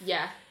life?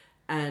 Yeah.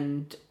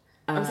 And...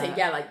 I'm saying,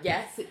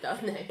 yes, it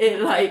does. No.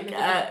 It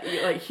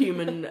like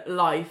human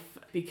life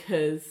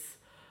because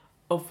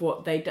of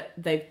what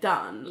they've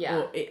done,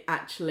 or it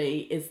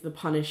actually is the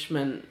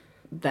punishment.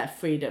 Their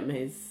freedom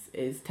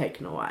is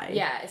taken away.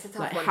 Yeah, it's a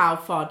tough one. How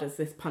far does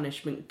this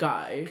punishment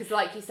go? Because,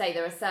 like you say,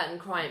 there are certain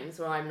crimes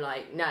where I'm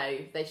like, no,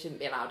 they shouldn't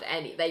be allowed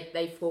any.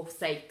 They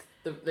forsook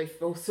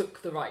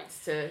the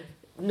rights to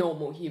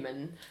normal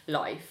human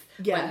life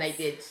when they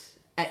did.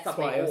 X,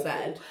 Y, or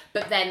Z.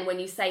 But then when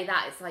you say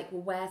that, it's like,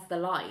 well, where's the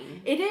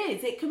line?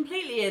 It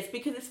completely is,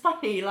 because it's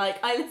funny,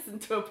 like, I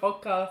listened to a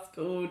podcast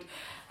called,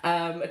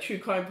 a true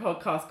crime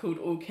podcast called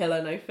All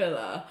Killer No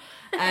Filler,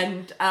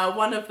 and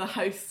one of the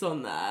hosts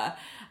on there,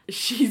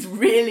 she's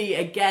really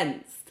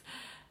against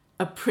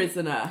a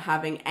prisoner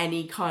having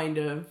any kind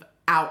of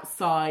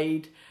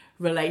outside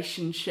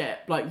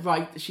relationship,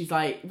 she's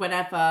like,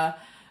 whenever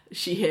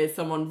she hears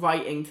someone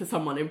writing to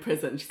someone in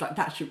prison, she's like,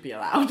 that should be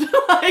allowed.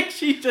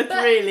 She just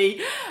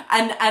really...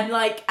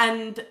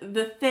 And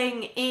the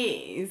thing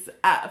is,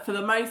 for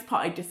the most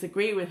part, I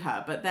disagree with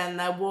her, but then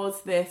there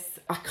was this...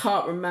 I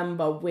can't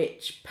remember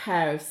which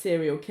pair of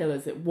serial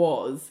killers it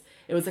was.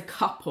 It was a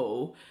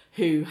couple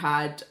who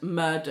had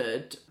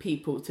murdered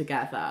people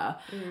together,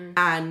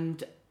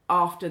 and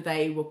after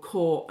they were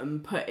caught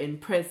and put in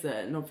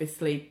prison,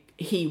 obviously...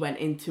 He went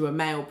into a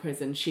male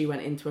prison, she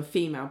went into a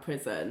female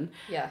prison.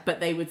 Yeah. But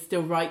they would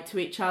still write to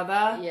each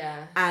other.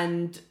 Yeah.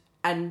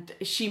 And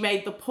she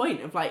made the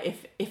point of, like,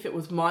 if it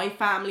was my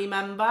family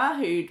member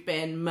who'd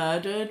been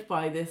murdered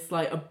by this,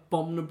 like,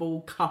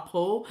 abominable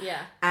couple,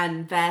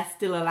 and they're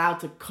still allowed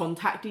to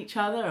contact each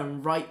other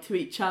and write to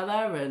each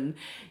other, and,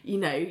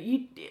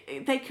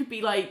 they could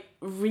be, like,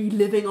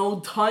 reliving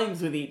old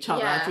times with each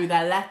other through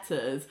their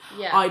letters,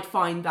 I'd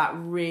find that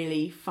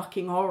really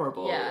fucking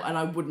horrible, and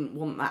I wouldn't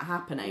want that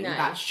happening.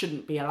 That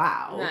shouldn't be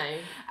allowed.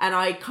 And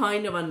I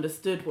kind of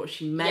understood what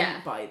she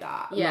meant by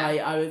that. Like,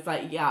 I was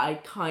like, I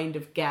kind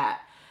of get.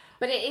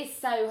 But it is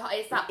so...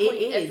 It's that point.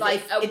 It's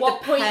like, at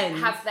what point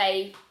have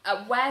they...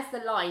 where's the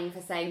line for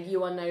saying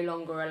you are no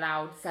longer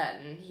allowed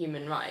certain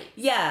human rights?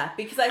 Yeah,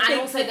 because I think...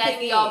 And also there's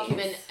the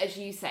argument, as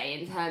you say,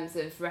 in terms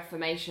of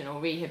reformation or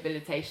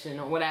rehabilitation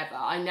or whatever.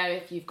 I know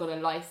if you've got a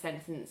life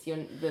sentence,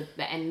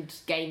 the end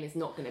game is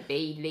not going to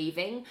be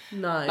leaving.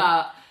 No.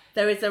 But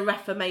there is a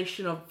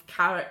reformation of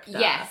character.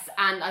 Yes,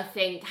 and I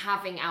think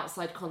having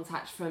outside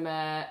contact from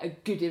a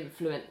good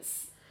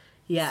influence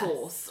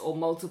source or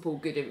multiple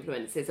good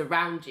influences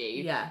around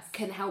you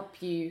can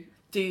help you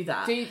do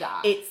that.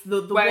 It's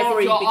the whereas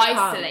worry if you're becomes,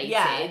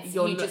 isolated,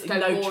 you just go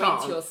more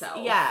chance. into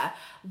yourself. Yeah.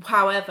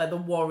 However, the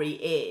worry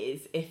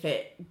is if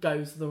it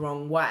goes the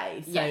wrong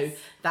way. So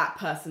that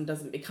person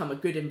doesn't become a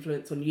good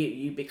influence on you,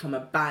 you become a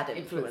bad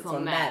influence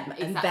on them.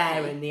 Exactly. And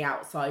they're in the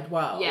outside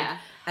world. Yeah.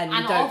 And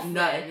you don't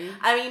know.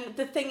 I mean,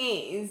 the thing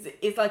is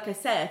like I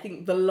say, I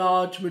think the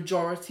large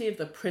majority of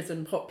the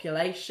prison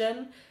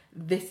population,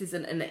 this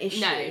isn't an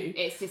issue. No,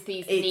 it's just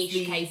these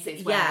niche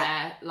cases where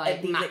they're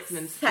like these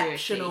maximum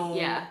exceptional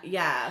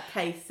security.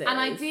 Cases. And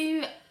I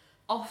do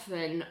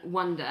often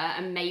wonder,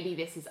 and maybe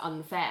this is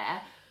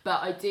unfair,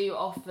 but I do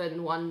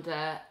often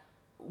wonder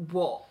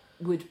what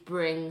would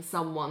bring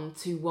someone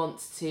to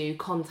want to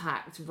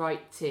contact,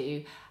 write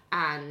to,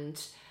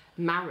 and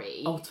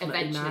marry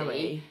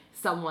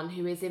someone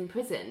who is in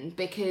prison,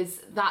 because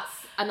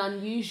that's an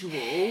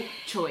unusual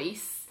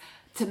choice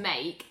to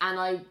make, and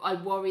I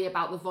worry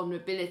about the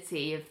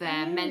vulnerability of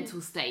their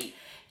mental state.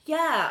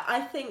 Yeah,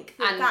 I think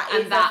that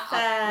is a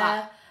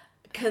fair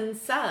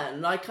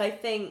concern. Like, I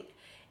think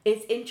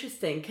it's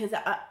interesting because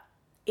I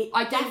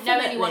don't know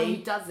anyone who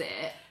does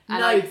it.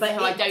 But I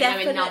don't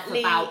know enough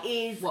about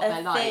is what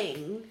they're like.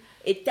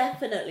 It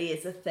definitely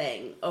is a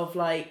thing of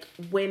like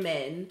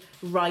women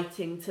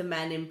writing to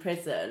men in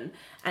prison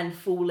and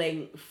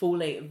falling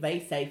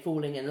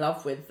in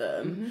love with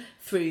them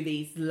through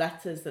these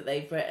letters that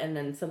they've written,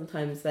 and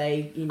sometimes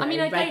they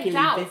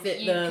regularly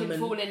visit them. You can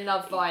fall in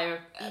love via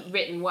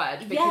written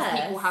word, because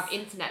people have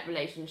internet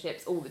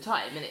relationships all the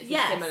time, and it's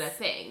a similar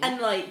thing. And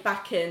like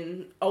back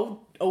in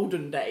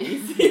olden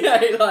days,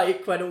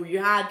 like when all you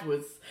had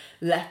was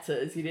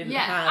letters, you didn't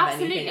have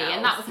anything else.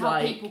 And that was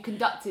how people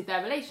conducted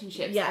their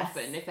relationships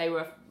often, if they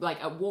were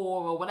like at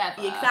war or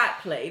whatever.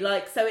 Exactly.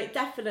 Like, so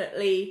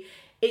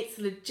it's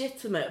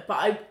legitimate, but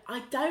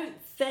I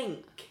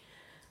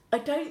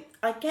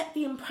get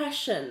the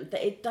impression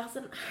that it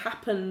doesn't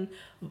happen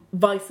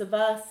vice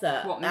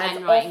versa. What,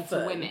 men writing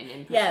to women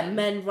in prison? Yeah,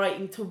 men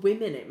writing to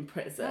women in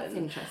prison. That's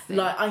interesting.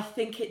 Like, I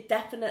think it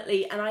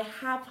definitely, and I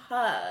have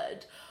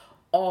heard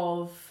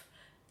of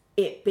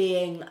it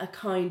being a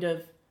kind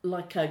of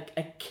like a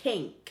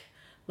kink,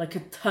 like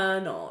a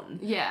turn on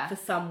for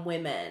some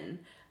women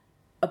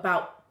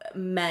about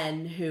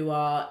men who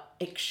are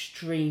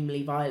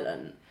extremely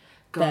violent.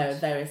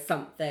 There is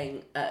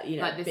something,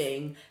 like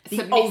being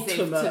the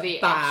ultimate to the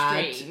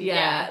bad,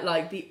 extreme.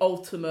 like the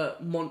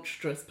ultimate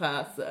monstrous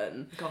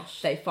person.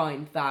 Gosh, they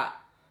find that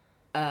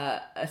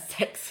a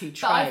sexy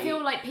trait. But I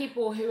feel like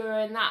people who are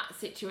in that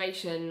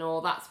situation,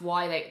 or that's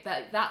why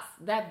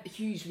they're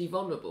hugely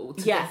vulnerable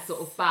to this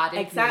sort of bad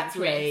influence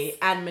risk.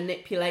 And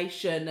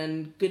manipulation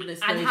and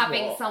goodness knows what. And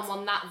having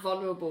someone that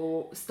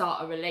vulnerable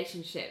start a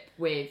relationship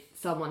with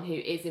someone who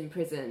is in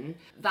prison,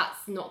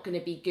 that's not going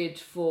to be good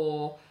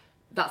for.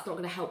 That's not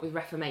going to help with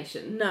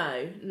reformation.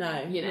 No,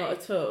 not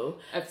at all.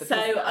 So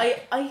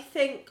I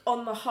think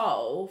on the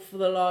whole, for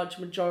the large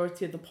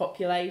majority of the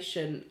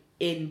population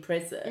in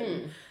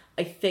prison,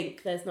 I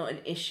think there's not an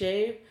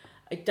issue.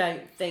 I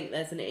don't think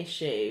there's an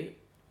issue.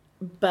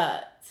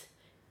 But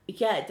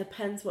yeah, it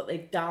depends what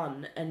they've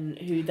done and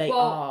who they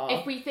are.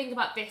 If we think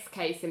about this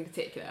case in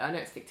particular, I know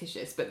it's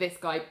fictitious, but this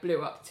guy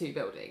blew up 2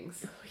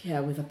 buildings. Yeah,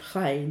 with a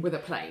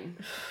plane.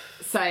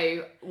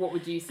 So what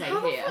would you say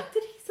How here? How the fuck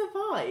did he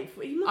survive?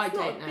 He must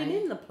not have been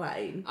in the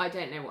plane. I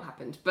don't know what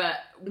happened, but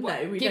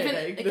we don't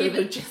know the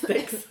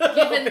logistics.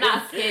 Given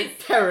that's his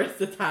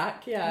terrorist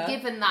attack,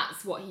 Given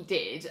that's what he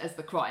did as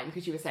the crime,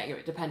 because you were saying it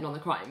would depend on the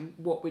crime,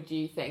 what would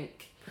you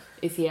think?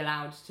 Is he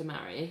allowed to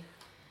marry?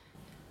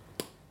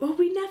 Well,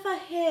 we never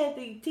hear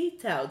the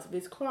details of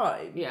his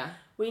crime. Yeah.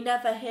 We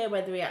never hear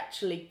whether he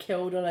actually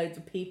killed a load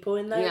of people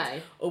in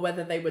those, or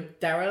whether they were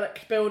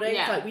derelict buildings.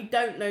 Yeah. Like, we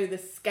don't know the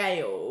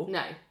scale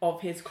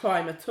of his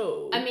crime at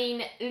all. I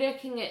mean,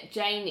 looking at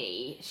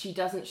Janie, she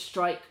doesn't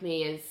strike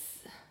me as...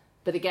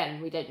 But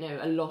again, we don't know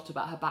a lot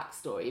about her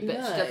backstory, but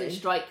she doesn't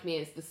strike me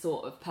as the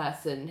sort of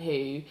person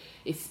who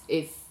is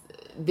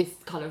this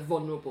kind of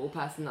vulnerable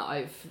person that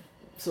I've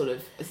sort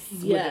of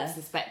would have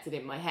suspected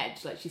in my head.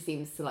 Like, she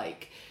seems to,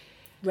 like...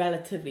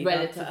 Relatively,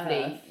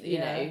 you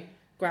know,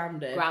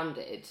 grounded.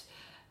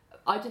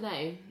 I don't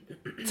know.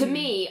 To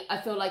me, I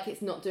feel like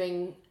it's not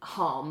doing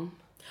harm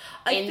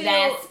in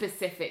their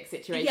specific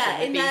situation.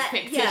 In these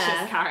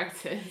fictitious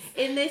characters.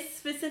 In this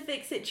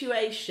specific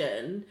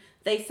situation,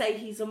 they say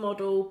he's a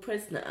model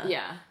prisoner.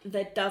 Yeah.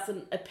 There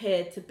doesn't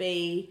appear to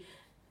be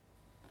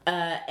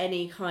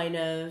any kind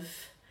of...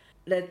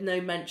 There's no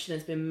mention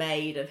has been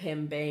made of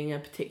him being a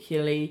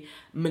particularly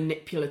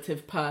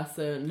manipulative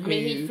person. I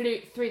mean, he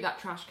flew through that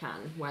trash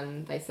can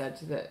when they said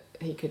that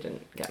he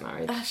couldn't get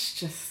married. That's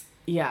just...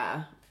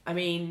 Yeah. I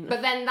mean...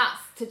 But then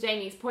that's to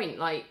Janie's point.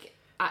 Like,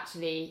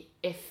 actually,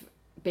 if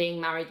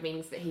being married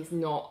means that he's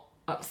not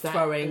upset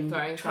throwing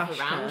stuff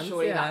around,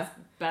 surely that's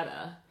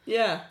better.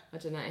 Yeah. I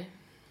don't know.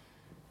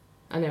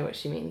 I know what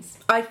she means.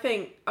 I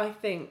think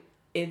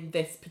in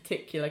this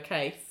particular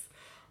case,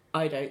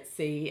 I don't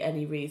see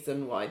any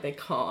reason why they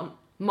can't.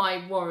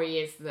 My worry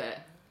is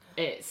that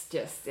it's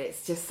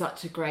just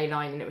such a grey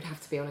line, and it would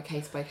have to be on a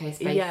case by case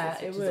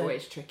basis, which is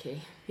always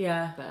tricky.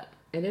 Yeah, but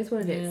it is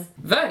what it is.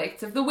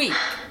 Verdict of the week.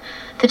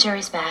 The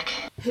jury's back.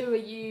 Who are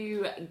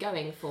you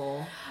going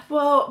for?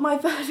 Well, my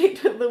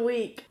verdict of the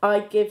week I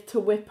give to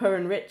Whipper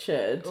and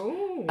Richard.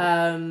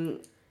 Ooh.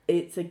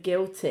 It's a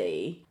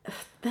guilty.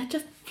 They're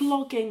just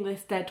flogging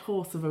this dead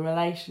horse of a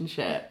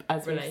relationship,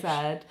 as we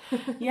said.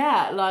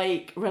 Yeah,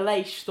 like,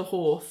 relation the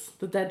horse,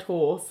 the dead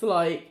horse,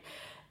 like,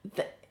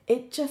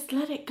 it just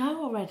let it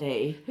go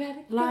already. Let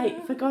it like,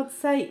 go. for God's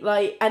sake,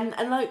 like, and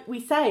like we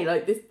say,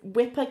 like, this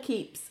Whipper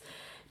keeps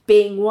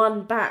being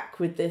won back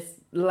with this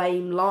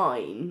lame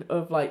line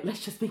of, like,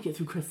 let's just make it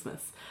through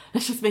Christmas.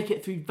 Let's just make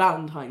it through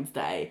Valentine's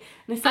Day.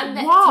 And it's like,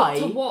 and why?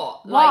 To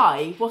what? Why?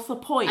 Like, what's the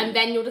point? And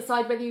then you'll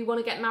decide whether you want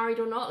to get married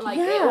or not. Like,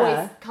 it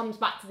always comes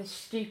back to this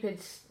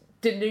stupid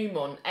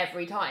denouement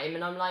every time.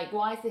 And I'm like,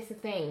 why is this a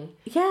thing?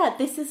 Yeah,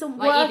 this isn't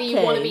like, working. Either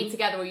you want to be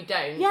together or you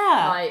don't.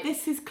 Yeah, like,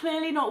 this is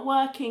clearly not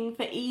working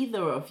for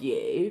either of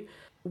you.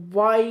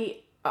 Why?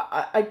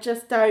 I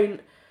just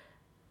don't...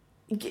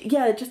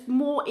 Yeah, just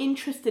more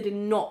interested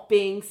in not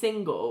being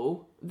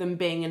single than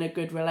being in a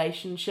good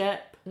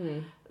relationship.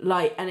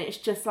 Like, and it's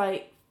just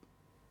like,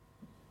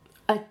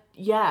 I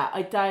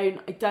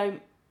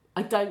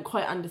don't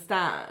quite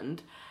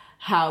understand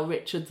how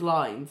Richard's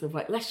lines of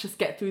like, let's just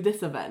get through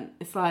this event.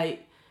 It's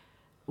like,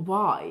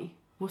 why?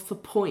 What's the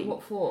point?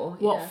 What for?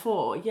 What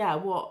for? Yeah,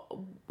 what?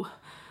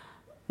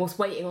 What's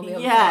waiting on the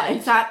other yeah, side?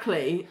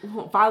 Exactly.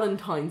 What,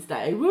 Valentine's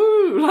Day?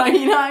 Woo! Like,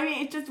 you know what I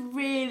mean? It's just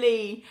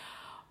really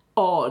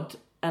odd,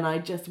 and I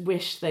just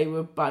wish they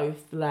would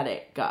both let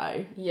it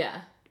go.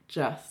 Yeah.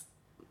 Just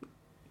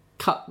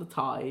cut the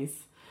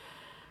ties,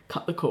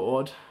 cut the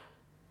cord,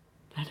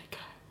 let it go.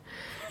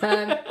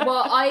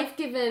 Well, I've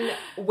given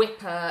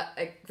Whipper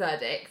a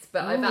verdict,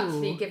 but I've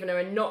actually given her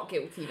a not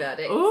guilty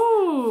verdict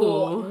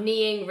for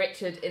kneeing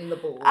Richard in the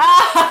balls. Because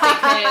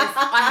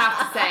I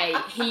have to say,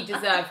 he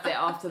deserved it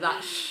after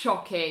that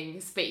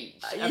shocking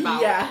speech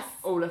about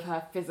all of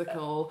her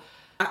physical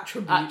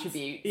attributes.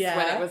 Yeah.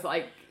 When it was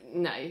like,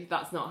 no,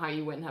 that's not how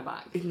you win her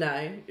back.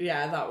 No,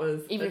 yeah, that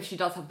was... Even if she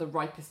does have the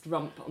ripest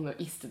rump on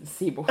the eastern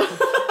seaboard.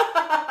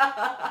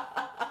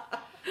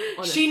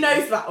 She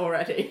knows that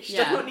already. She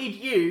does not need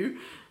you,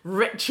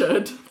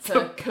 Richard,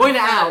 to point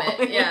it out.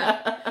 It,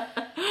 yeah.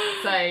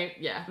 So,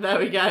 yeah. There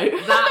we go.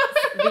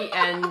 That's the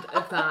end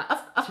of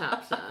that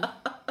chapter.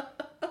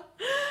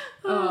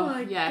 Oh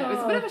my yeah, God. It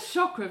was a bit of a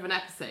shocker of an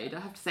episode, I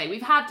have to say. We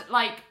had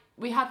like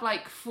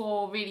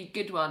 4 really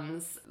good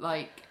ones,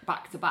 like,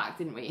 back to back,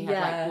 didn't we? We had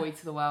like Boy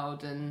to the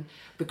World and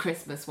the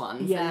Christmas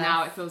ones. Yeah. And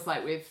now it feels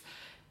like we've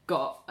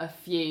got a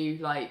few,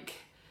 like,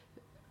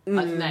 I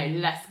don't know,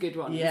 less good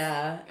ones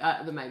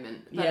at the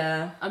moment. But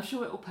I'm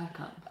sure it'll perk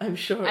up. I'm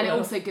sure And it it will.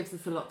 also gives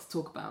us a lot to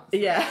talk about. So.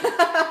 Yeah.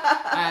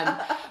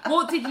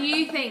 What did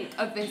you think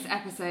of this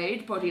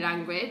episode, Body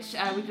Language?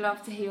 We'd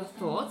love to hear your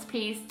thoughts.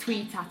 Please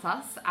tweet at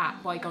us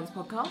at Bygones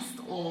Podcast,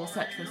 or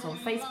search for us on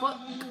Facebook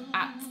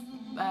at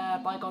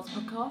Bygones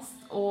Podcast,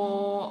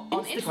 or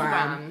on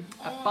Instagram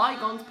at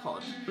Bygones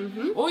Pod.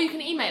 Or you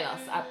can email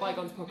us at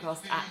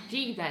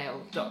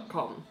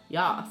bygonespodcast@gmail.com.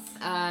 Yes.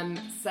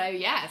 So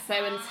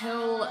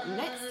until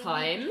next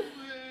time.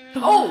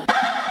 Oh!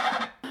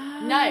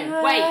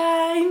 No, wait.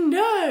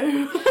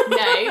 No.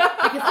 No,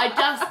 because I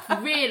just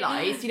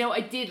realised, you know what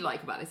I did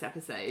like about this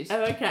episode?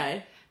 Oh,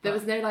 okay. There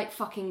was no, like,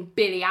 fucking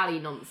Billy Alley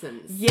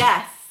nonsense.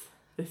 Yes.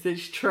 This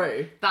is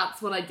true.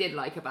 That's what I did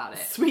like about it.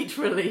 Sweet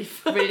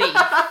relief. Because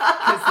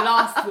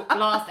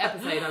last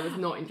episode I was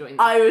not enjoying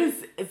that. I was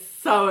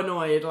so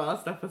annoyed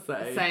last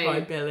episode by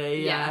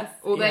Billy, yes.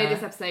 Although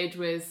this episode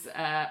was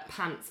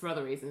pants for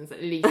other reasons,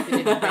 at least it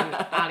didn't bring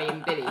Ali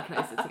and Billy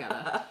closer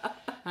together.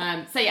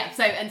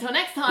 So until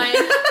next time,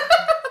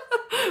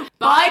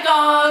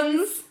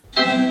 Bygones!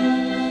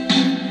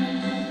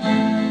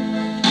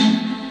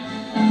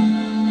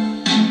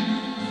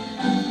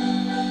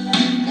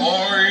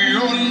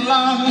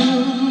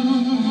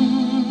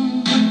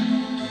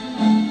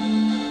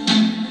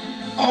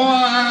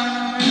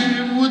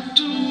 I would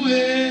do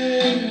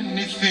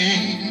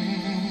anything.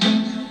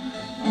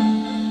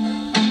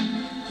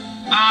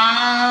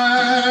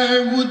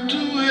 I would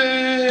do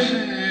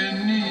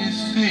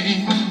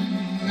anything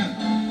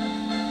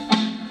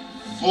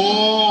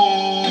for